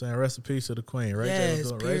 You know what I'm saying? Rest in peace to the queen. Ray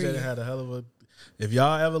Yes, J had a hell of a... If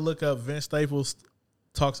y'all ever look up Vince Staples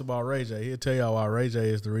talks about Ray J, he'll tell y'all why Ray J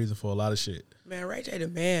is the reason for a lot of shit. Man, Ray J the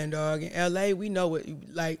man, dog. In L.A., we know what,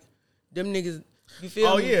 like, them niggas, you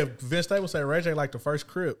feel me? Oh, yeah. Vince Staples say Ray J like the first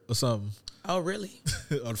Crip or something. Oh, really?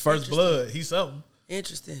 Or the first Blood. He's something.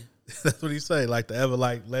 Interesting. That's what he say. Like the ever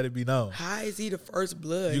like let it be known. How is he the first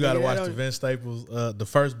blood? You got to watch the Vince Staples, the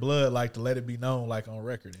first Blood, like to let it be known, like on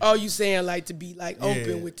record. Oh, you saying like to be like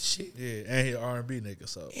open with the shit? Yeah, and he R&B nigga.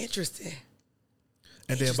 So interesting.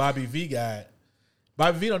 And then Bobby V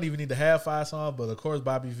don't even need to have 5 songs, but of course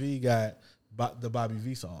Bobby V got the Bobby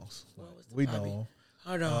V songs. We know him.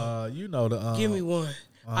 Hold on. You know the. Give me one.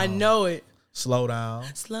 I know it. Slow Down.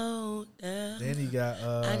 Slow down. Then he got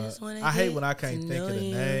I hate when I can't think of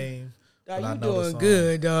the name. Dog, but I you know doing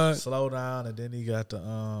good, dog. Slow Down, and then he got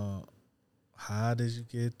the How Did You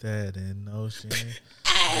Get That in Ocean?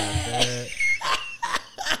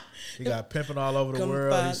 He got Pimping All Over the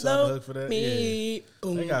World. He's on the hook for that. Yeah.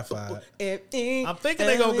 They got 5. I'm thinking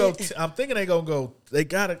they gonna go. They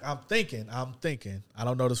gotta. I'm thinking. I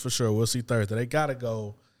don't know this for sure. We'll see Thursday. They gotta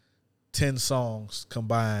go 10 songs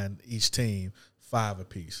combined, each team, 5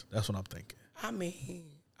 apiece. That's what I'm thinking. I mean,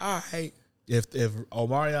 all right. If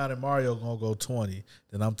Omarion and Mario gonna go 20,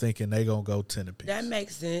 then I'm thinking they gonna go 10 apiece. That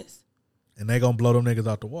makes sense. And they gonna blow them niggas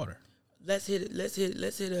out the water. Let's hit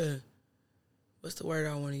a what's the word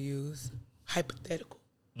I want to use? Hypothetical.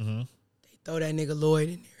 Mm-hmm. They throw that nigga Lloyd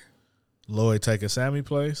in there. Lloyd taking Sammy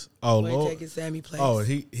place. Oh, Lloyd taking Sammy place. Oh,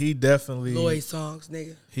 he definitely Lloyd songs,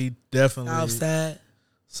 nigga. He definitely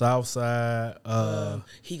Southside.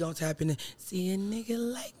 He gonna tap in and see a nigga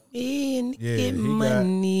like me and get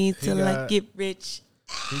money till I get rich.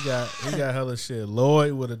 He got hella shit.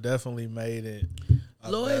 Lloyd would have definitely made it.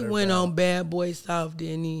 Lloyd went on Bad Boy South,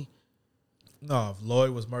 didn't he? No,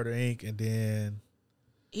 Lloyd was Murder Inc. and then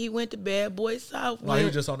he went to Bad Boy South. No, he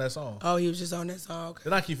was just on that song. Oh, he was just on that song. Okay.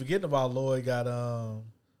 Then I keep forgetting about Lloyd got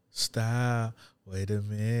Style. Wait a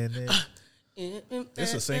minute.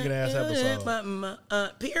 It's a singing ass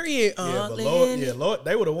episode. Period. Yeah, but Lloyd,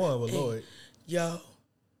 they would have won with Lloyd. Yo,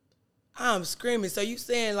 I'm screaming. So you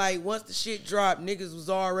saying like once the shit dropped, niggas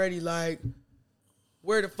was already like,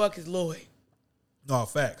 where the fuck is Lloyd? No,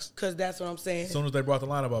 facts. Because that's what I'm saying. As soon as they brought the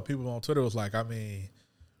line up, people on Twitter was like, I mean,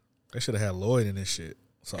 they should have had Lloyd in this shit.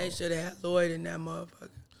 So. They should have had Lloyd in that motherfucker.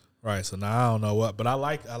 Right. So now I don't know what, but I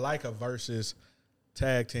like a versus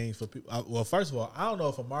tag team for people. Well, first of all, I don't know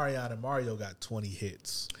if Omarion and Mario got 20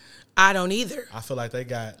 hits. I don't either. I feel like they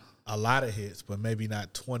got a lot of hits, but maybe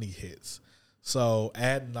not 20 hits. So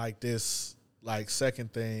adding like this, like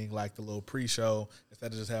second thing, like the little pre-show,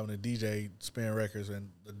 instead of just having a DJ spin records,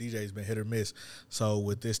 and the DJ's been hit or miss. So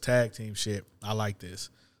with this tag team shit, I like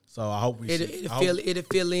this. So I hope it'll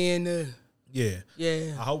fill in. Yeah.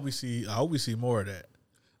 I hope we see more of that.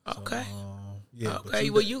 Okay. So, okay.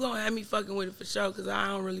 Well, you gonna have me fucking with it for sure because I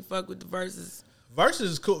don't really fuck with the verses.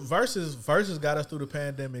 Versus is cool. Versus got us through the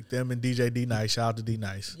pandemic. Them and DJ D Nice. Shout out to D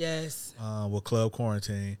Nice. Yes. With Club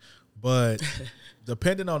Quarantine, but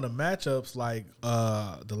depending on the matchups, like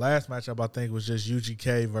the last matchup I think was just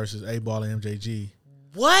UGK versus A Ball and MJG.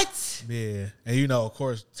 What? Yeah, and of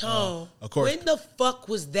course, Tone. of course, When the fuck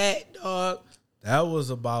was that, dog? that was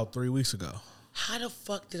about 3 weeks ago. How the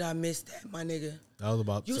fuck did I miss that, my nigga? That was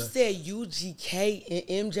about. You said UGK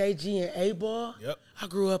and MJG and A-Ball? Yep. I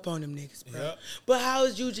grew up on them niggas, bro. Yep. But how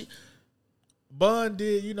is UG? Bun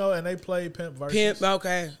did, and they played Pimp versus. Pimp,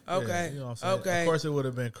 okay. Yeah, you know what I'm saying? Okay. Of course, it would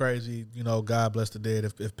have been crazy, God bless the dead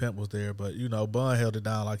if Pimp was there. But, Bun held it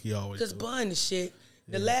down like he always Because do. Bun the shit.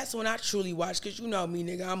 The last one I truly watched, because you know me,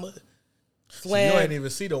 nigga, I'm a So slam. you ain't even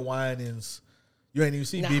see the whinings. You ain't even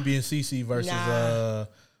see BB and CC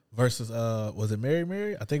versus was it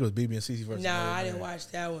Mary? I think it was BB and CC versus Mary. I didn't watch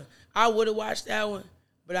that one. I would have watched that one,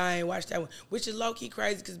 but I ain't watched that one, which is low-key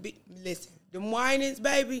crazy because, listen, them whinings,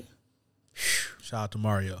 baby, Shout out to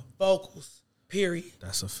Mario. vocals, period.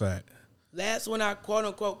 That's a fact. Last one I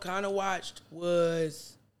quote-unquote kind of watched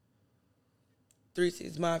was 3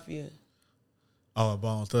 6 Mafia. Oh,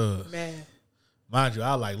 Bone Thugs. Man, Mind you,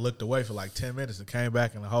 I looked away for 10 minutes and came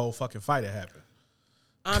back and the whole fucking fight had happened.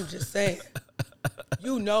 I'm just saying.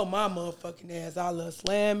 You know my motherfucking ass. I love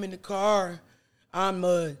Slam in the car. I'm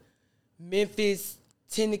a Memphis,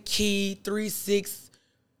 Tennessee, 3-6,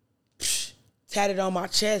 tatted on my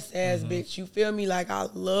chest ass bitch. You feel me? I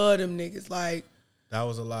love them niggas. That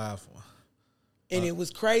was a live one. And it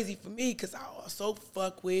was crazy for me because I also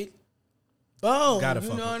fuck with Bone. Gotta You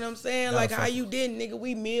fuck know with- what I'm saying? gotta How fuck you did, nigga.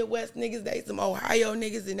 We Midwest niggas. They some Ohio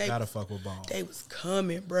niggas. And they Gotta fuck with Bone. They was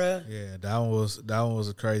coming, bruh. Yeah, that one was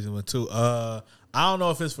a crazy one too. I don't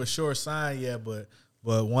know if it's for sure signed yet, but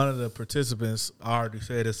one of the participants already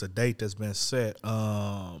said it's a date that's been set.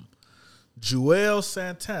 Joel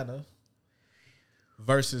Santana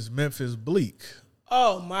versus Memphis Bleak.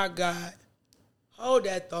 Oh, my God. Hold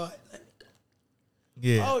that thought.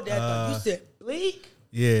 Yeah. Hold that thought. You said Bleak?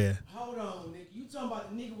 Yeah. Hold on, nigga. You talking about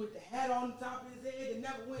the nigga with the hat on the top of his head that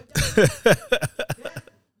never went down? Listen,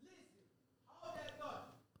 hold that thought.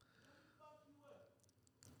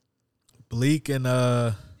 Bleak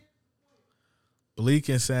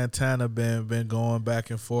and Santana been going back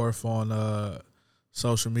and forth on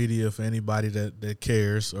social media for anybody that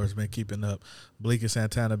cares or has been keeping up. Bleak and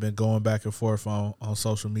Santana been going back and forth on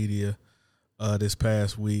social media this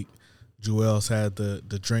past week. Joel's had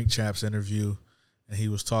the Drink Champs interview, and he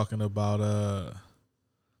was talking about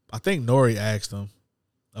I think Nori asked him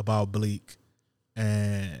about Bleak,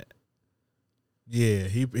 and yeah,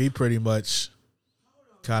 he pretty much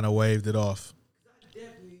kind of waved it off.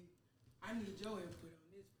 I need your input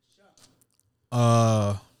on this for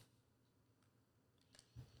sure.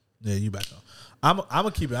 Yeah, you back on. I'm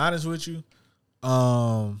gonna keep it honest with you.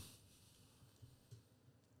 I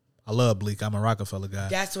love Bleak. I'm a Rockefeller guy.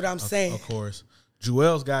 That's what I'm saying. Of course.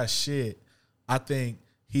 Joel's got shit. I think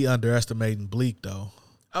he underestimating Bleak though.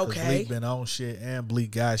 'Cause Okay. Bleak been on shit and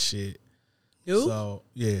Bleak got shit. You? So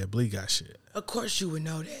yeah, Bleak got shit. Of course you would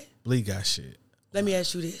know that. Bleak got shit. Let me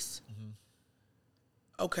ask you this.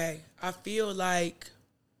 Okay. I feel like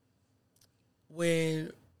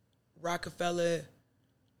when Rockefeller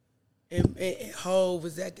and Hov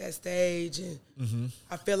was at that stage, and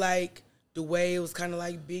I feel like the way it was kind of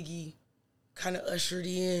like Biggie kind of ushered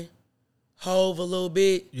in Hov a little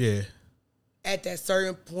bit. Yeah. At that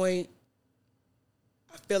certain point,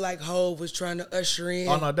 I feel like Hov was trying to usher in.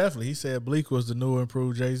 Oh no, definitely. He said Bleak was the new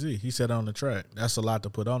improved Jay-Z. He said on the track. That's a lot to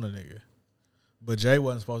put on a nigga. But Jay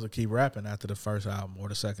wasn't supposed to keep rapping after the first album or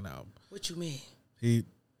the second album. What you mean? If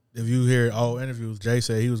you hear old interviews, Jay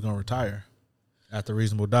said he was gonna retire after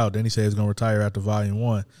Reasonable Doubt. Then he said he was gonna retire after Volume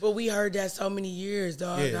 1. But we heard that so many years,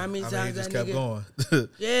 dog. Yeah, How many times he just that kept nigga? going.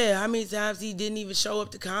 Yeah, how many times he didn't even show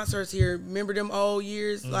up to concerts here? Remember them old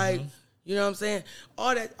years? Like, you know what I'm saying?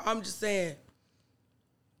 All that. I'm just saying,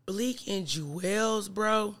 Bleak and Jewels,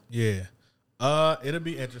 bro. Yeah. It'll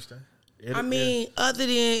be interesting. Other than,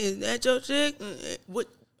 is that your chick? What?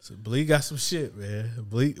 So Bleak got some shit, man.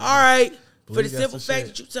 Bleak. All right. For Bleak the got simple some fact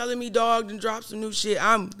shit. that you telling me, dog, done drop some new shit,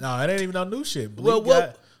 I'm No, it ain't even no new shit.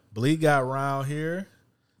 Bleak got Round Here.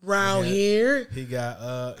 round here. He got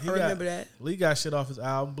I remember that. Bleak got shit off his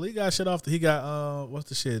album. Bleak got shit off he got what's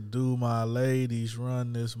the shit? Do My Ladies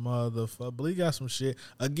Run This Motherfucker. Bleak got some shit.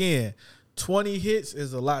 Again, 20 hits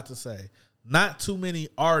is a lot to say. Not too many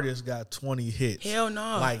artists got 20 hits. Hell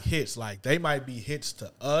no. Like hits. Like they might be hits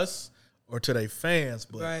to us or to their fans,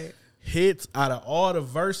 but Right. hits out of all the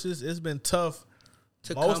verses, it's been tough.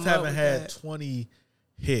 To Most come up haven't with had that. 20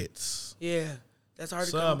 hits. Yeah. That's hard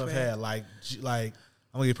to Some come have back. had like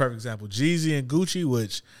I'm gonna give a perfect example. Jeezy and Gucci,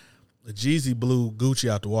 which the Jeezy blew Gucci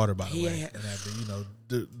out the water, by the He way. ain't-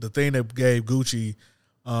 And the thing that gave Gucci,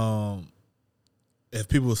 if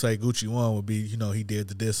people would say Gucci won, would be he did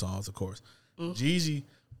the diss songs, of course. Jeezy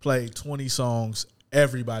played 20 songs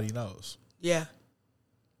everybody knows. Yeah.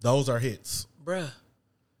 Those are hits. Bruh.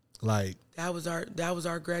 Like That was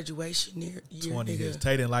our graduation year. 20 nigga. hits.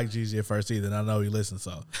 Tay didn't like Jeezy at first either, and I know he listened,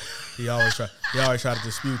 so he always try to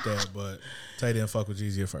dispute that, but Tay didn't fuck with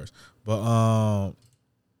Jeezy at first. But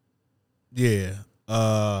yeah.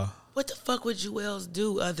 What the fuck would Jewels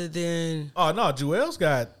do other than? Oh no, Jewels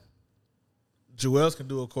can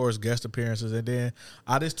do, of course, guest appearances, and then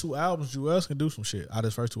out of his 2 albums, Jewels can do some shit. Out of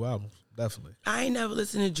his first 2 albums, definitely. I ain't never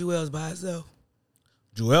listened to Jewels by herself.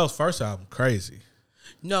 Jewels' first album, crazy.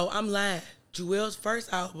 No, I'm lying. Jewels'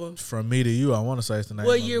 first album. From Me to You, I want to say it's the name.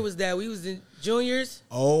 What of year it. was that? We was in juniors.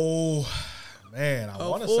 Oh man, I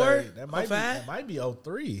want to 04? say that might 05? be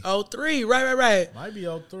 03. 03. Right. Might be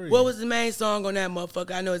 03. What was the main song on that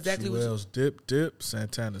motherfucker? I know exactly what. Jewels, Dip,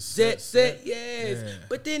 Santana, Set, yes. Yeah.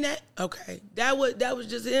 But then that was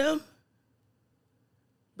just him.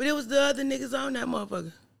 But it was the other niggas on that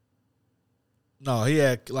motherfucker. No, he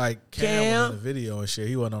had like Cam was Cam? in the video and shit.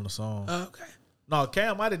 He wasn't on the song. Okay. No,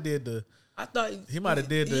 Cam might have did the. I thought He might have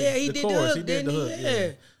did the, he the did chorus. the hook, He did the didn't hook. he? Yeah.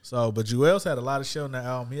 Yeah. So, but Jewels had a lot of shit on that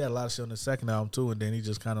album. He had a lot of shit on the second album too, and then he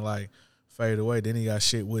just kind of like faded away. Then he got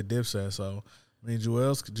shit with Dipset. So, I mean,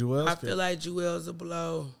 Jewels. I feel like Jewels a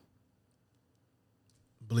blow.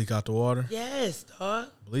 Bleak Out the Water. Yes, dog.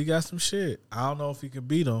 Bleak got some shit. I don't know if he can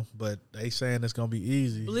beat him, but they saying it's gonna be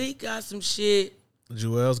easy. Bleak got some shit,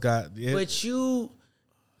 Jewels got it. but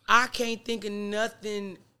I can't think of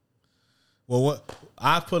nothing. Well, what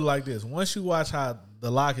I put it like this: once you watch how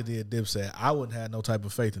the Locket did Dipset, I wouldn't have no type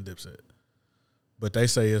of faith in Dipset. But they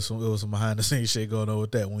say it was some behind the scenes shit going on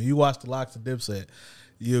with that. When you watch the Locks and Dipset,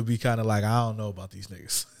 you'll be kind of like, I don't know about these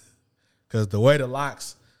niggas, because the way the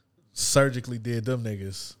Locks surgically did them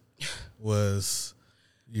niggas was,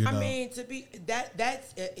 you know. I mean,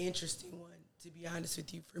 that's an interesting one, to be honest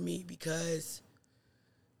with you, for me, because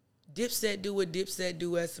Dipset do what Dipset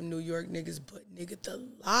do as some New York niggas, but nigga, the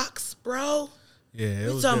Locks, bro. Yeah, it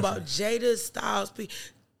We was talking different. about Jada, Styles,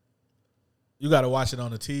 You got to watch it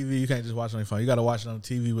on the TV. You can't just watch it on your phone. You got to watch it on the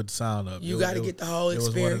TV with the sound up. You got to get the whole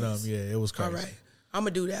experience. It was one of them. Yeah, it was crazy. All right, I'm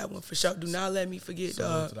gonna do that one for sure. Do not let me forget,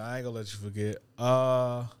 dog. I ain't gonna let you forget.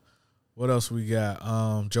 What else we got?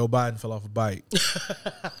 Joe Biden fell off a bike.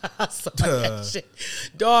 I saw that shit.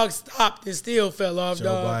 Dog stopped and still fell off, Joe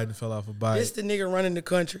dog. Biden fell off a bike. This the nigga running the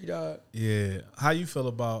country, dog. Yeah. How you feel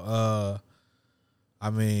about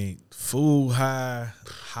food high,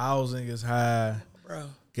 housing is high, Bro,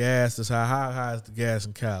 gas is high. How high is the gas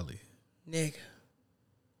in Cali? nigga.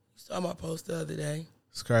 You saw my post the other day.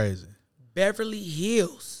 It's crazy. Beverly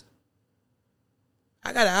Hills.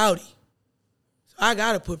 I got an Audi. So I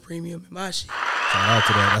gotta put premium in my shit. Shout out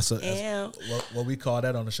to that. That's And what we call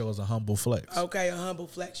that on the show is a humble flex. okay, a humble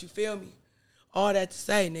flex, you feel me? All that to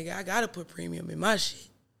say, nigga, I gotta put premium in my shit.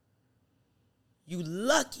 You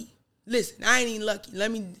lucky. Listen, I ain't even lucky. Let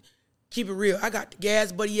me keep it real. I got the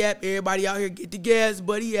Gas Buddy app. Everybody out here get the Gas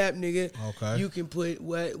Buddy app, nigga. Okay. You can put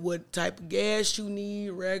what type of gas you need,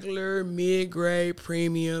 regular, mid-grade,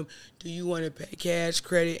 premium. Do you want to pay cash,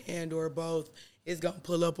 credit, and or both? It's going to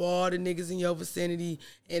pull up all the niggas in your vicinity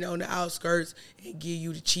and on the outskirts and give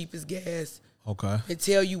you the cheapest gas Okay. and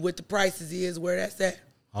tell you what the prices is, where that's at.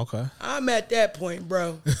 Okay. I'm at that point,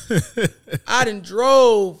 bro. I done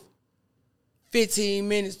drove 15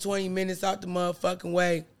 minutes, 20 minutes out the motherfucking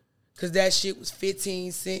way because that shit was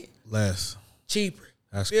 15 cents Less. cheaper.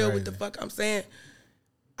 That's Feel crazy. what the fuck I'm saying?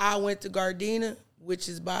 I went to Gardena, which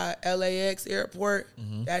is by LAX airport.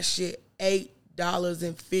 Mm-hmm. That shit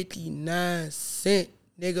 $8.59,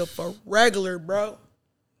 nigga, for regular, bro.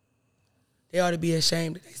 They ought to be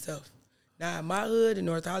ashamed of themselves. Now, in my hood in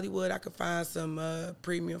North Hollywood, I could find some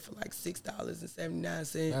premium for like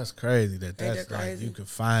 $6.79. That's crazy. That's that like crazy? you could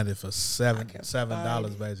find it for $7 can $7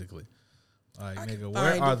 find basically. Like I nigga, can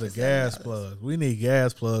where find are it the for gas $7. plugs? We need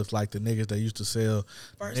gas plugs like the niggas that used to sell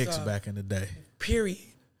First Nicks off, back in the day. Period.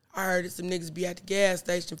 I heard that some niggas be at the gas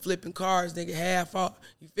station flipping cars, nigga, half off.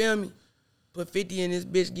 You feel me? Put 50 in this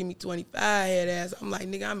bitch, give me 25, head ass. I'm like,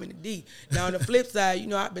 nigga, I'm in the D. Now, on the flip side, you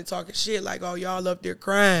know, I've been talking shit like, oh, y'all up there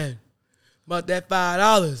crying about that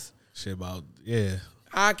 $5. Shit about, yeah.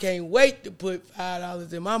 I can't wait to put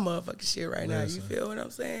 $5 in my motherfucking shit right now. Listen. You feel what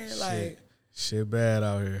I'm saying? Like, Shit bad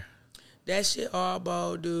out here. that shit all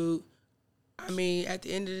ball, dude. I mean, at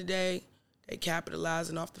the end of the day, they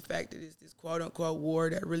capitalizing off the fact that it's this quote-unquote war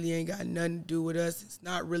that really ain't got nothing to do with us. It's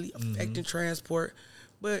not really affecting transport.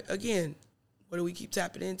 But, again, what do we keep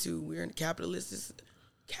tapping into? We're in a capitalistic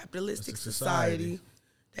society.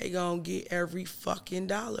 They gonna get every fucking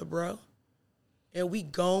dollar, bro. And we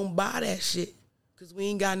gon' buy that shit because we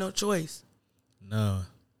ain't got no choice. No.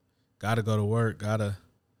 Gotta go to work. Gotta,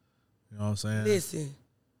 You know what I'm saying? Listen.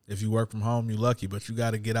 If you work from home, you're lucky, but you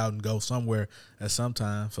got to get out and go somewhere at some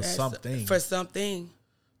time for something. For something.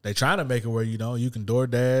 They trying to make it where, you know, you can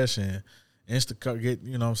DoorDash and Instacart, get,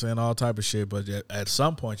 you know what I'm saying, all type of shit. But at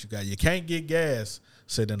some point, you can't get gas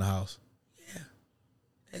sitting in the house. Yeah.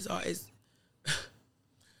 It's all,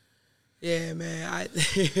 yeah, man.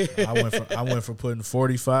 I went from putting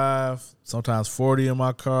 45, sometimes 40 in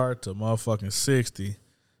my car to motherfucking 60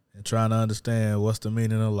 and trying to understand what's the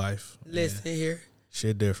meaning of life. Listen Man, here.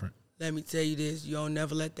 Shit different. Let me tell you this. You don't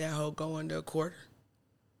never let that hoe go under a quarter.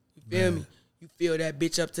 You feel me? You feel that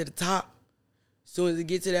bitch up to the top. As soon as it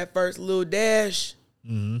gets to that first little dash,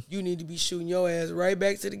 you need to be shooting your ass right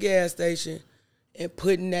back to the gas station and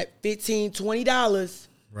putting that $15, $20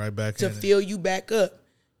 right back to in fill you back up.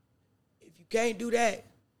 If you can't do that,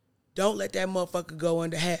 don't let that motherfucker go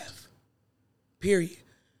under half. Period.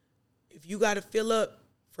 If you got to fill up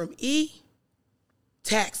from E,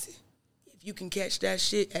 tax it. If you can catch that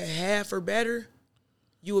shit at half or better,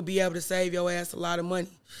 you will be able to save your ass a lot of money.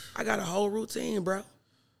 I got a whole routine, bro.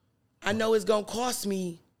 I know it's going to cost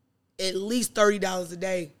me at least $30 a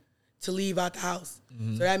day to leave out the house.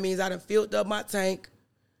 So that means I done filled up my tank,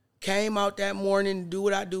 came out that morning to do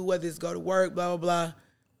what I do, whether it's go to work, blah, blah, blah,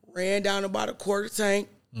 ran down about a quarter tank,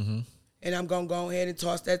 and I'm going to go ahead and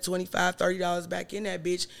toss that $25, $30 back in that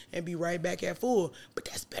bitch and be right back at full. But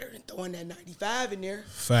that's better than throwing that 95 in there.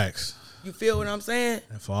 Facts. You feel what I'm saying?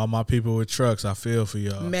 And for all my people with trucks, I feel for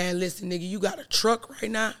y'all. Man, listen, nigga, you got a truck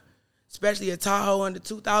right now, especially a Tahoe under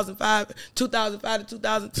 2005 to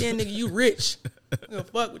 2010, nigga, you rich. You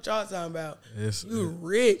fuck what y'all talking about. You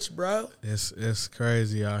rich, bro. It's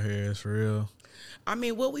crazy out here. It's real. I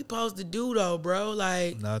mean, what we supposed to do, though, bro?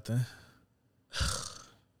 Like, Nothing.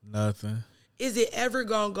 Nothing. Is it ever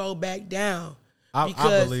going to go back down? I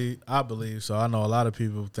believe so. I know a lot of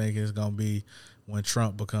people think it's going to be when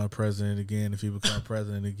Trump becomes president again, if he becomes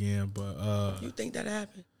president again. But you think that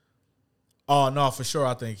happened? Oh, no, for sure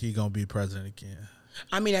I think he going to be president again.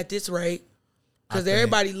 I mean, at this rate. Because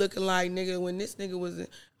everybody looking like, nigga, when this nigga was in,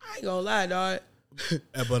 I ain't going to lie, dog.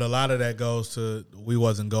 But a lot of that goes to we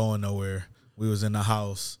wasn't going nowhere. We was in the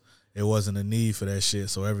house. It wasn't a need for that shit,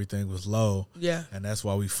 so everything was low. Yeah. And that's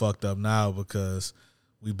why we fucked up now, because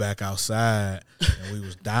we back outside and we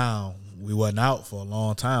was down. We wasn't out for a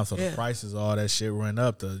long time, so the prices, all that shit went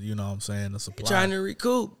up to, you know what I'm saying, the supply. Trying to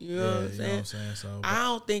recoup, you know what I'm You know what I'm saying? So, I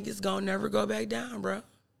don't think it's going to never go back down, bro.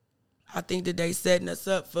 I think that they setting us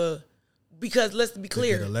up for, because let's be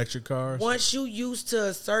clear. Get electric cars? Once you used to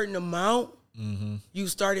a certain amount, you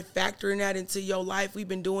started factoring that into your life. We've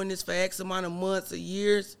been doing this for X amount of months or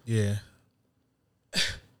years. Yeah.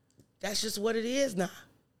 That's just what it is now.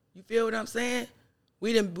 You feel what I'm saying?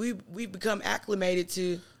 We've become acclimated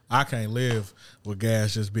to. I can't live with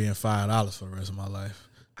gas just being $5 for the rest of my life.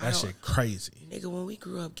 That shit crazy. Nigga, when we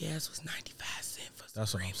grew up, gas was 95 cents for some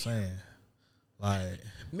That's what I'm premium. saying. Like,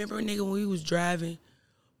 remember, nigga, when we was driving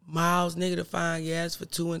miles, nigga, to find gas for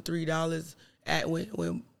 $2 and $3 at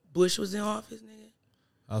when Bush was in office, nigga.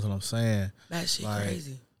 that's what I'm saying. That shit like,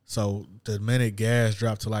 crazy. So the minute gas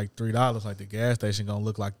dropped to like $3, like the gas station gonna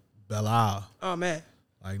look like Belle Isle. Oh man.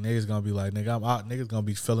 Like niggas gonna be like, nigga, I'm out. Niggas gonna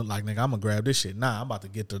be feeling like, nigga, I'm gonna grab this shit. Nah, I'm about to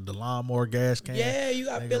get the lawnmower gas can. Yeah, you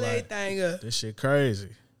gotta fill everything up. This shit crazy.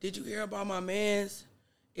 Did you hear about my man's?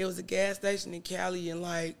 It was a gas station in Cali and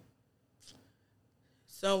like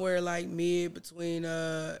somewhere like mid between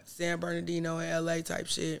San Bernardino and LA type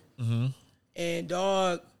shit. Mm-hmm. And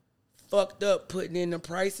dog fucked up putting in the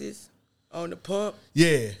prices on the pump.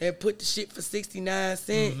 Yeah. And put the shit for 69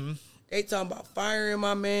 cents. Mm-hmm. They talking about firing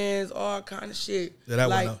my mans, all kind of shit. Yeah,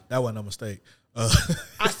 that wasn't a mistake.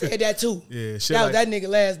 I said that too. Yeah, shit. That was that nigga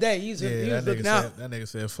last day. He was looking out. That nigga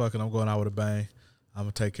said, fuck it, I'm going out with a bang. I'm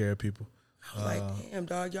going to take care of people. I was like, damn,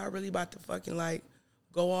 dog, y'all really about to fucking like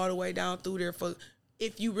go all the way down through there for...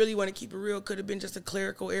 If you really want to keep it real, could have been just a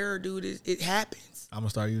clerical error, dude. It happens. I'm going to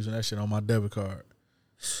start using that shit on my debit card.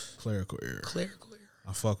 Clerical error. Clerical error.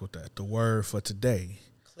 I fuck with that. The word for today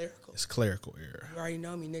clerical. is clerical error. You already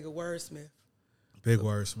know me, nigga. Wordsmith. Big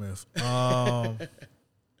wordsmith.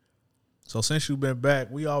 So since you've been back,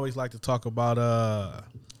 we always like to talk about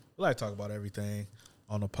we like to talk about everything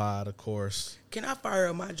on the pod, of course. Can I fire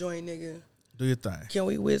up my joint, nigga? Do your thing. Can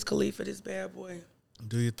we Wiz Khalifa this bad boy?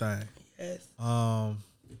 Do your thing. Yes. I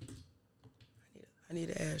need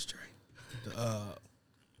an ashtray.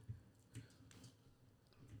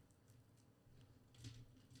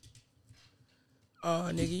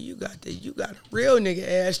 Oh, nigga, you got a real nigga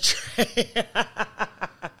ashtray.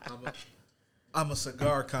 I'm a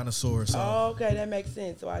cigar connoisseur, so. Oh, okay, that makes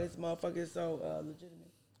sense. Why this motherfucker is so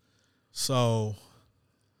legitimate. So,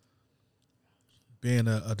 being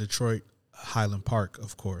a Detroit Highland Park,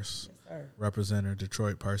 of course, Yes, sir. representing a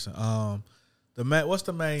Detroit person. What's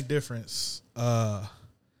the main difference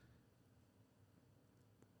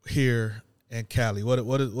here in Cali?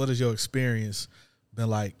 What is your experience been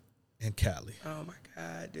like in Cali? Oh my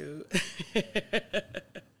God, dude.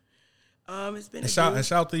 It's been And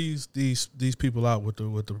shout these people out with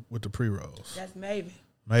the pre-rolls. That's Maven.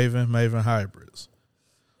 Maven hybrids.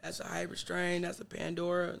 That's a hybrid strain. That's a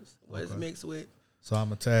Pandora. What it's mixed with. So I'm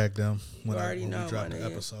gonna tag them when already we know, drop my the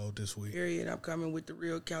nigga. episode this week. Period. I'm coming with the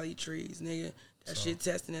real Cali trees, nigga. That shit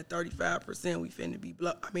testing at 35%. We finna be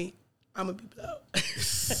blow. I mean, I'm gonna be blow.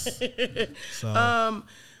 So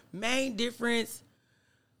Main difference.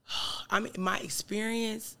 I mean, my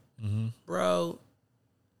experience, bro.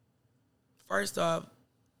 First off,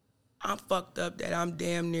 I'm fucked up that I'm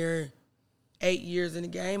damn near 8 years in the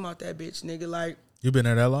game out that bitch, nigga. Like, you been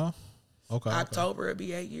there that long? Okay. October, it'll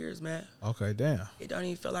be 8 years, man. Okay, damn. It don't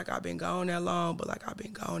even feel like I've been gone that long, but like I've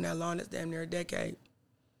been gone that long. That's damn near a decade.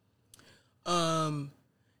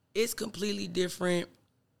 It's completely different.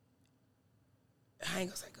 I ain't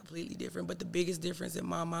gonna say completely different, but the biggest difference in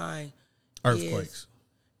my mind Earthquakes.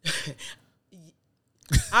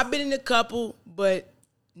 I've been in a couple, but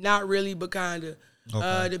not really, but kinda.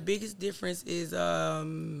 Okay. The biggest difference is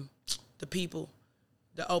the people,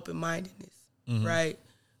 the open-mindedness, right?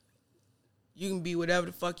 You can be whatever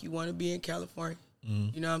the fuck you want to be in California.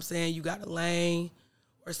 You know what I'm saying? You got a lane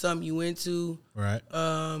or something you into. Right.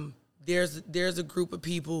 There's a group of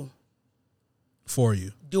people For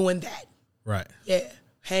you. doing that. Right. Yeah.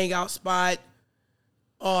 Hangout spot,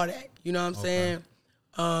 all that. You know what I'm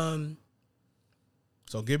saying?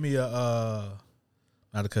 So give me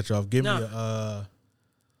not to cut you off. Give me a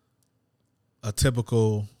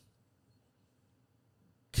typical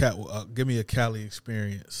give me a Cali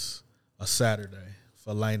experience, a Saturday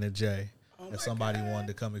for Lana Jae. If somebody wanted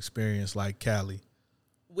to come experience like Cali.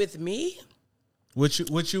 With me,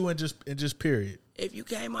 With you and just period. if you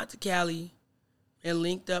came out to Cali and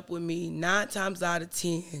linked up with me 9 times out of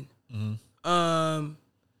 10,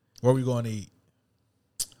 Where we going to eat?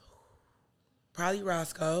 probably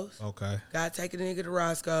Roscoe's. Okay. Gotta take a nigga to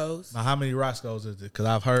Roscoe's. Now how many Roscoe's is it? Because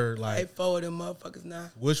I've heard Hey, like 4 of them motherfuckers now.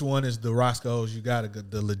 which one is the Roscoe's you got to go,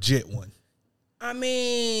 the legit one? I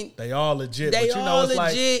mean, They all legit, They but you know all it's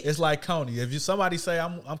legit. it's like Coney. If somebody say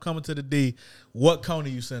I'm coming to the D, what Coney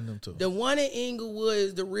you send them to? the one in Inglewood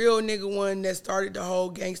is the real nigga one that started the whole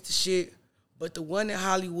gangster shit. But the one in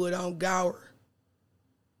Hollywood on Gower,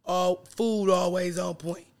 all food always on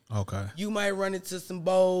point. Okay. You might run into some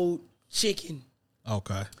bold chicken.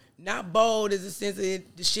 Okay. Not bold as a sense of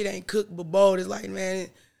the shit ain't cooked, but bold is like, man,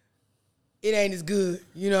 it ain't as good.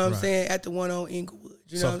 You know what I'm Right. saying? At the one on Inglewood.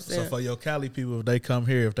 You know what I'm saying? So for your Cali people, if they come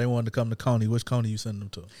here, if they wanted to come to Coney, which Coney you send them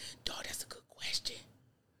to? Dog, that's a good question.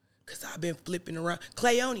 Cause I've been flipping around.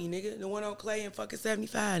 Clayoni, nigga. The one on Clay in fucking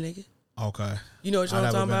 75, nigga. Okay. You know what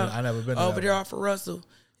I'm talking about? I never been to Over that there one. off of Russell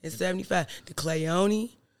in 75. The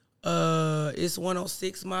Clayoni, it's one on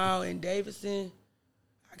 6 Mile in Davidson.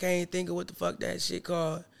 I can't even think of what the fuck that shit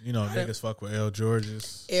called. You know, niggas fuck with L.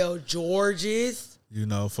 George's. L. George's. You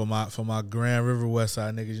know, for my Grand River West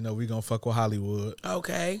Side niggas, you know, we gonna fuck with Hollywood.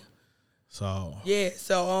 Okay. So Yeah,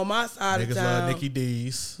 so on my side niggas of town, love Nikki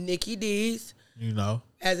D's. Nikki D's. You know,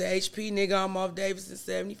 As an HP nigga, I'm off Davidson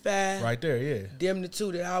 75. right there, yeah. Them the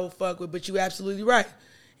two that I would fuck with, but you absolutely right.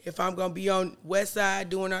 If I'm gonna be on West Side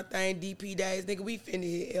doing our thing, DP days, nigga, we finna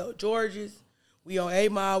hit L. George's. We on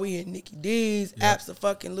 8 Mile, we hit Nikki D's. Yep.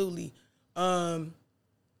 Abso-fucking-lutely.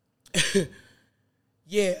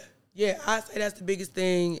 Yeah, I say that's the biggest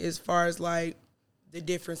thing as far as like the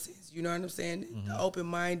differences. You know what I'm saying? The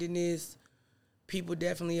open-mindedness. People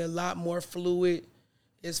definitely a lot more fluid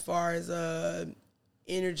as far as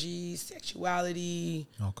energy, sexuality,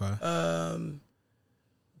 Okay.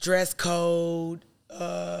 dress code.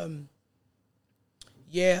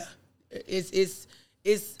 Yeah, it's.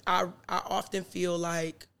 I often feel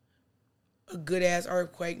like a good ass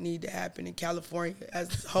earthquake need to happen in California as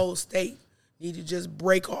the whole state need to just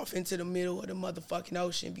break off into the middle of the motherfucking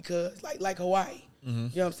ocean because like Hawaii. You know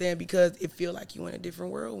what I'm saying? Because it feel like you in a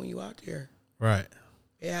different world when you out there. Right.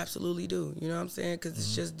 It absolutely do. You know what I'm saying? Because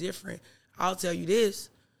it's just different. I'll tell you this.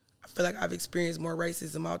 I feel like I've experienced more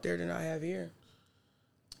racism out there than I have here.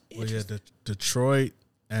 Well, yeah, Detroit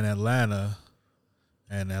and Atlanta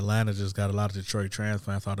just got a lot of Detroit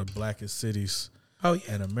transplants, are the blackest cities Oh,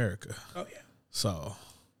 yeah. in America. Oh, yeah. So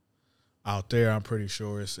out there, I'm pretty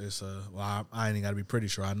sure it's a. Well, I ain't got to be pretty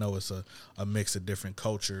sure. I know it's a mix of different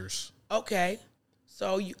cultures. Okay.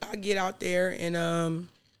 So I get out there and,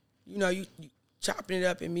 you chopping it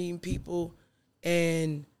up and meeting people.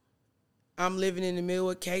 And I'm living in the middle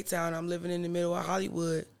of K-Town. I'm living in the middle of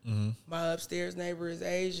Hollywood. Mm-hmm. My upstairs neighbor is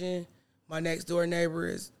Asian. My next door neighbor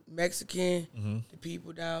is Mexican. Mm-hmm. The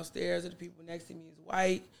people downstairs or the people next to me is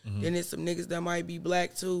white. Mm-hmm. Then there's some niggas that might be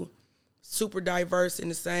black too. Super diverse in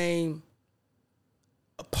the same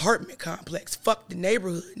apartment complex. Fuck the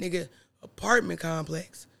neighborhood, nigga. Apartment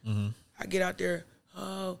complex. Mm-hmm. I get out there,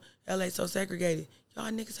 oh, LA so segregated.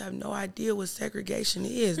 Y'all niggas have no idea what segregation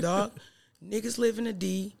is, dog. Niggas live in the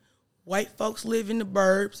D. White folks live in the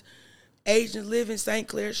burbs. Asians live in St.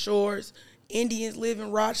 Clair Shores. Indians live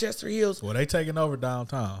in Rochester Hills. Well, they taking over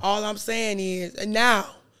downtown. All I'm saying is, and now,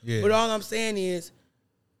 Yeah. but all I'm saying is,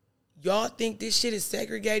 y'all think this shit is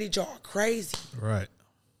segregated? Y'all crazy. Right.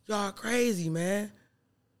 Y'all crazy, man.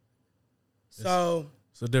 So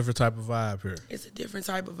It's a different type of vibe here. it's a different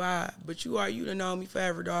type of vibe. But you done known me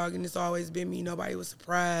forever, dog, and it's always been me. Nobody was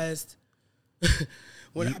surprised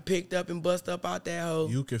when I picked up and bust up out that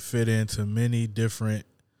hole. You could fit into many different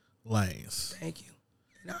lanes. Thank you.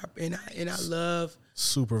 And I love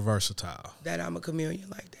Super versatile. that I'm a chameleon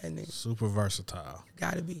like that, nigga. Super versatile.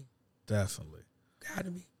 Gotta be. Definitely.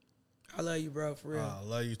 Gotta be. I love you, bro, for real. I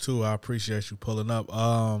love you too. I appreciate you pulling up.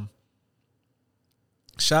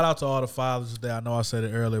 Shout out to all the Father's Day. I know I said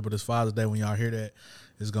it earlier, but it's Father's Day. When y'all hear that,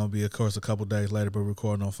 it's going to be, of course, a couple days later, but we're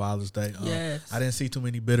recording on Father's Day. Yes. I didn't see too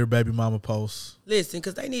many bitter baby mama posts Listen,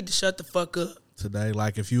 because they need to shut the fuck up. today.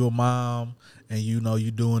 Like, if you a mom and you know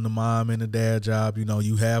you doing the mom and the dad job, you know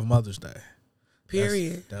you have Mother's Day.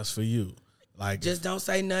 Period. That's for you. Like, Just don't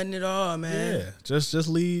say nothing at all, man. yeah, just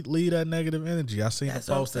lead that negative energy. I seen That's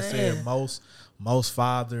a what I'm post that saying. said most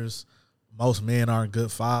fathers, most men aren't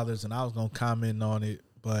good fathers, and I was gonna comment on it,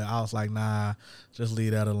 but I was like, nah, just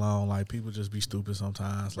leave that alone. Like, people just be stupid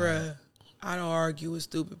sometimes. Like, Bruh, I don't argue with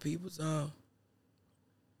stupid people, so.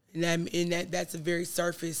 And that's a very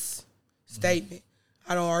surface statement.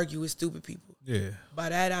 I don't argue with stupid people. yeah. By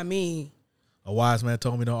that I mean, A wise man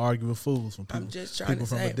told me don't argue with fools. When people, I'm just trying people to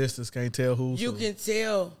from say, a distance can't tell who's you who. can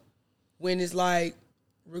tell when it's like,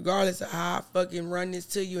 regardless of how I fucking run this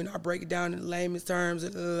to you and I break it down in the lamest terms,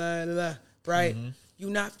 right? You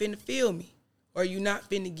not finna feel me or you not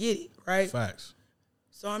finna get it, right? Facts.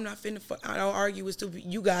 So I'm not finna, I don't argue with stupid.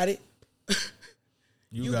 You got it.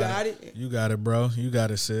 You got it. You got it, bro. You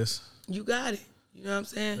got it, sis. You got it. You know what I'm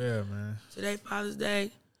saying? Yeah, man. Today, Father's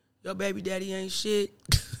Day, your baby daddy ain't shit.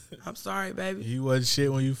 I'm sorry, baby. He wasn't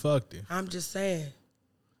shit when you fucked him. I'm just saying.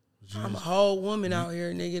 I'm a whole woman out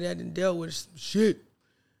here, nigga, that done dealt with some shit.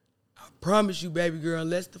 I promise you, baby girl,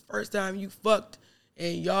 unless the first time you fucked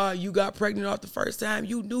and you got pregnant off the first time,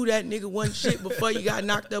 you knew that nigga wasn't shit before you got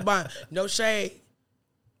knocked up by him. No shade.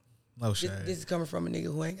 No shade. This is coming from a nigga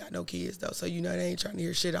who ain't got no kids, though, so you know they ain't trying to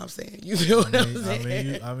hear shit I'm saying. You feel what I'm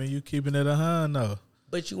saying? I mean, you keeping it 100, though.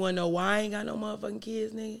 But you want to know why I ain't got no motherfucking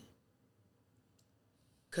kids, nigga?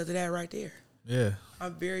 Because of that right there. Yeah.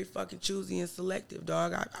 I'm very fucking choosy and selective,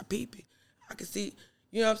 dog. I peep it. I can see,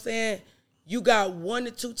 you know what I'm saying? You got 1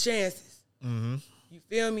 to 2 chances. Mm-hmm. You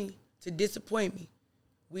feel me? To disappoint me.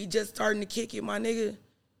 We just starting to kick it, my nigga.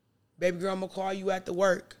 Baby girl, I'm going to call you after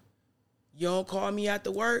work. You don't call me after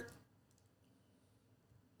work?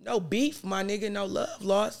 No beef, my nigga. No love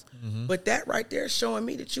lost. Mm-hmm. But that right there is showing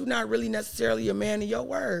me that you're not really necessarily a man of your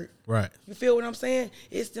word. Right. You feel what I'm saying?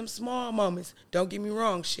 It's them small moments. Don't get me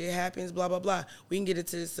wrong. Shit happens, blah, blah, blah. We can get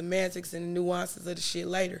into the semantics and the nuances of the shit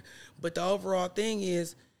later. But the overall thing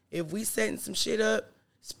is, if we setting some shit up,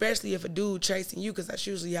 especially if a dude chasing you, because that's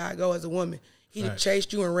usually how I go as a woman. He done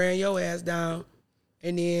chased you and ran your ass down,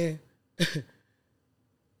 and then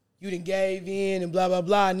you done gave in and blah, blah,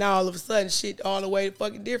 blah. Now all of a sudden shit all the way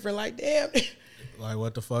fucking different. Like, damn. Like,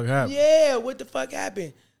 what the fuck happened? Yeah, what the fuck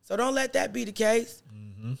happened? So don't let that be the case.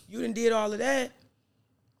 Mm-hmm. You done did all of that,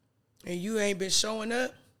 and you ain't been showing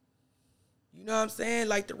up. You know what I'm saying?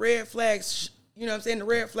 Like the red flags, you know what I'm saying? The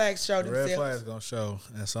red flags show The themselves. red flags gonna show,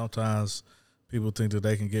 and sometimes people think that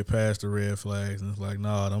they can get past the red flags, and it's like,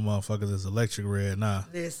 no, them motherfuckers is electric red. Nah.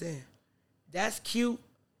 Listen, that's cute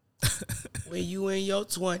when you in your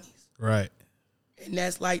 20s. Right. And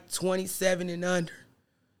that's like 27 and under.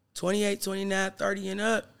 28, 29, 30 and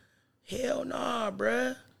up. Hell nah,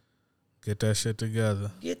 bruh. Get that shit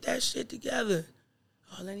together. Get that shit together.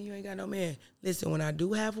 Oh, Lenny, you ain't got no man. Listen, when I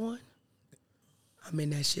do have one, I'm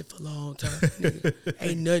in that shit for long term, nigga.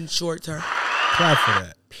 Ain't nothing short term. Clap for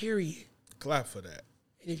that. Period. Clap for that.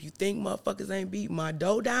 And if you think motherfuckers ain't beating my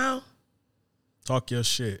dough down, Talk your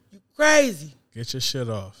shit. you crazy. Get your shit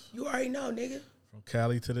off. You already know, nigga. From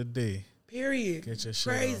Cali to the D. Period. Get your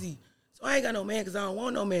shit crazy. So I ain't got no man because I don't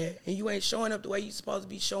want no man. And you ain't showing up the way you supposed to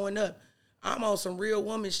be showing up. I'm on some real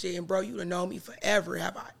woman shit. And, bro, you done known me forever.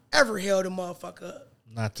 Have I ever held a motherfucker up?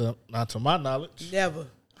 Not to my knowledge. Never.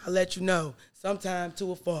 I'll let you know. Sometime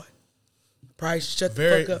to a fault. Probably should shut the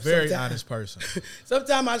Very, fuck up. very sometime. honest person.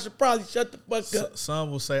 Sometime I should probably shut the fuck up.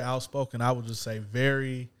 Some will say outspoken. I would just say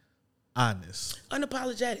very honest.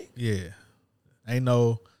 Unapologetic. Yeah. Ain't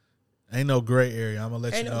no gray area. I'm gonna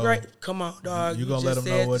let Ain't you no know. great. Come on, dog. You gonna just let them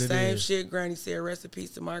know said what the it same is. shit Granny said. Rest in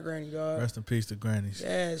peace to my granny, dog. Rest in peace to grannies.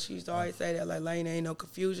 Yeah, she used to always say that. Like, Lane, ain't no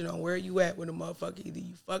confusion on where you at with a motherfucker. Either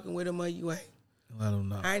you fucking with him or you ain't. Let them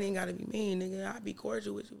know. I ain't even gotta be mean, nigga. I be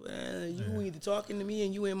cordial with you, but you either talking to me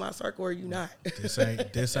and you in my circle or you not. This ain't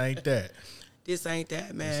that. This ain't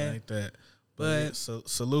that, man. This ain't that. But yeah,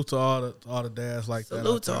 salute to all the dads like that.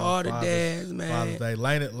 Salute to all the dads, man. Father's Day.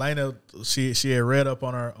 Lena, she had read up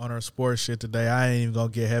on her sports shit today. I ain't even gonna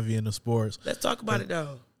get heavy into sports. Let's talk about it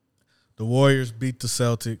though. The Warriors beat the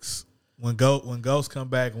Celtics. When Ghost come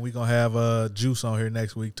back, and we gonna have Juice on here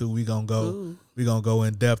next week too. We gonna go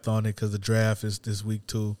in depth on it because the draft is this week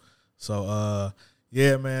too. So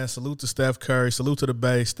yeah, man. Salute to Steph Curry. Salute to the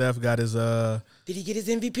Bay. Steph got his Did he get his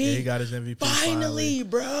MVP? Yeah, he got his MVP finally,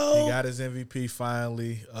 bro. He got his MVP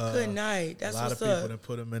finally. Good night. That's a lot what's of people up. that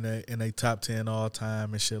put him in a top 10 all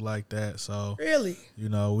time and shit like that. So Really?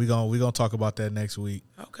 we gonna talk about that next week.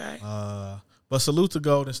 Okay. But salute to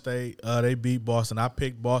Golden State. They beat Boston. I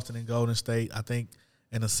picked Boston and Golden State. I think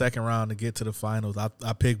in the second round to get to the finals.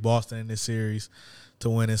 I picked Boston in this series to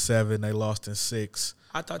win in 7. They lost in 6.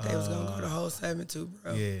 I thought they was gonna go the whole 7 too,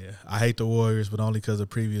 bro. Yeah, I hate the Warriors, but only because of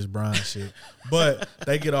previous Bron shit. But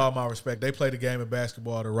they get all my respect. They play the game of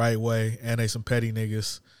basketball the right way, and they some petty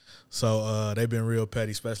niggas. So they've been real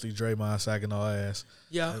petty, especially Draymond Saginaw ass.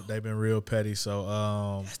 Yeah. They've been real petty.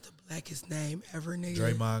 So That's the blackest name ever, nigga.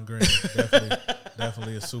 Draymond Green,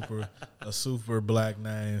 definitely a super black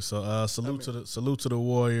name. So salute to the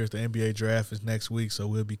Warriors. The NBA draft is next week, so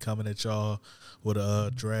we'll be coming at y'all with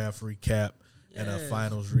a draft recap. And a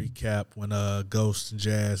finals recap when Ghost and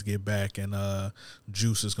Jazz get back, and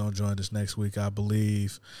Juice is gonna join us next week, I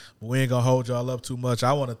believe. But we ain't gonna hold y'all up too much.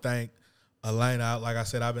 I want to thank Elena. Like I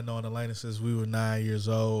said, I've been knowing Elena since we were 9 years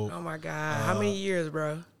old. Oh my God, how many years,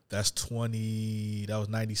 bro? That's 20. That was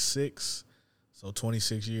 96. So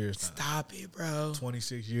 26 years now. Stop it, bro.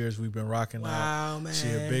 26 years we've been rocking out. Wow, man. She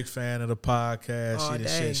a big fan of the podcast. Oh,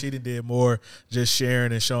 dang. She did more just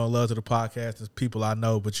sharing and showing love to the podcast than people I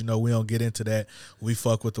know. But, we don't get into that. We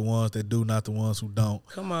fuck with the ones that do, not the ones who don't.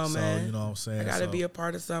 Come on, so, man. You know what I'm saying? I got to be a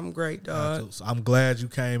part of something great, dog. So I'm glad you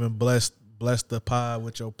came and blessed the pod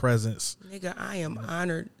with your presence. Nigga, I am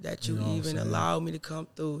honored that you know what I'm even saying? allowed me to come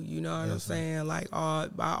through. You know what I'm saying? Like,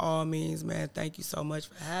 by all means, man, thank you so much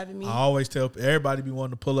for having me. I always tell everybody be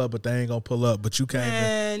wanting to pull up, but they ain't going to pull up. But you came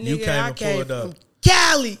and pulled up. From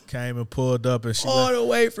Cali. Came and pulled up, and she all the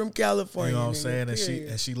way from California. You know what I'm saying?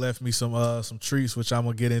 And she left me some treats, which I'm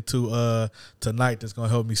gonna get into tonight. That's gonna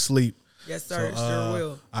help me sleep. Yes, sir. Sure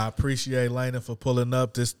will. I appreciate Lana for pulling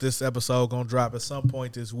up. This episode gonna drop at some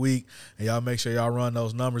point this week, and y'all make sure y'all run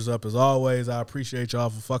those numbers up. As always, I appreciate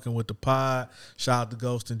y'all for fucking with the pod. Shout out to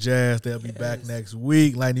Ghost and Jazz. They'll be back next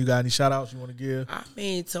week. Lana, you got any shout outs you want to give? I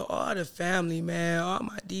mean, to all the family, man, all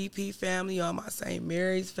my DP family, all my St.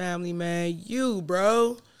 Mary's family, man, you,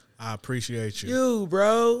 bro. I appreciate you. You,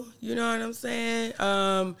 bro. You know what I'm saying?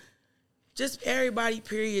 Just everybody,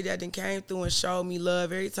 period, that done came through and showed me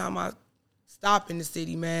love. Every time I stop in the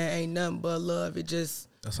city, man, ain't nothing but love. That's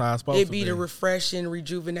how it's supposed to be. It be the refreshing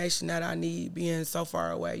rejuvenation that I need being so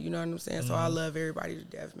far away. You know what I'm saying? Mm-hmm. So I love everybody to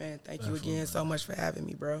death, man. Thank you again so much for having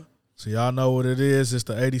me, bro. So y'all know what it is. It's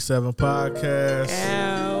the 87 podcast.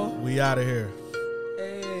 Ow. We out of here.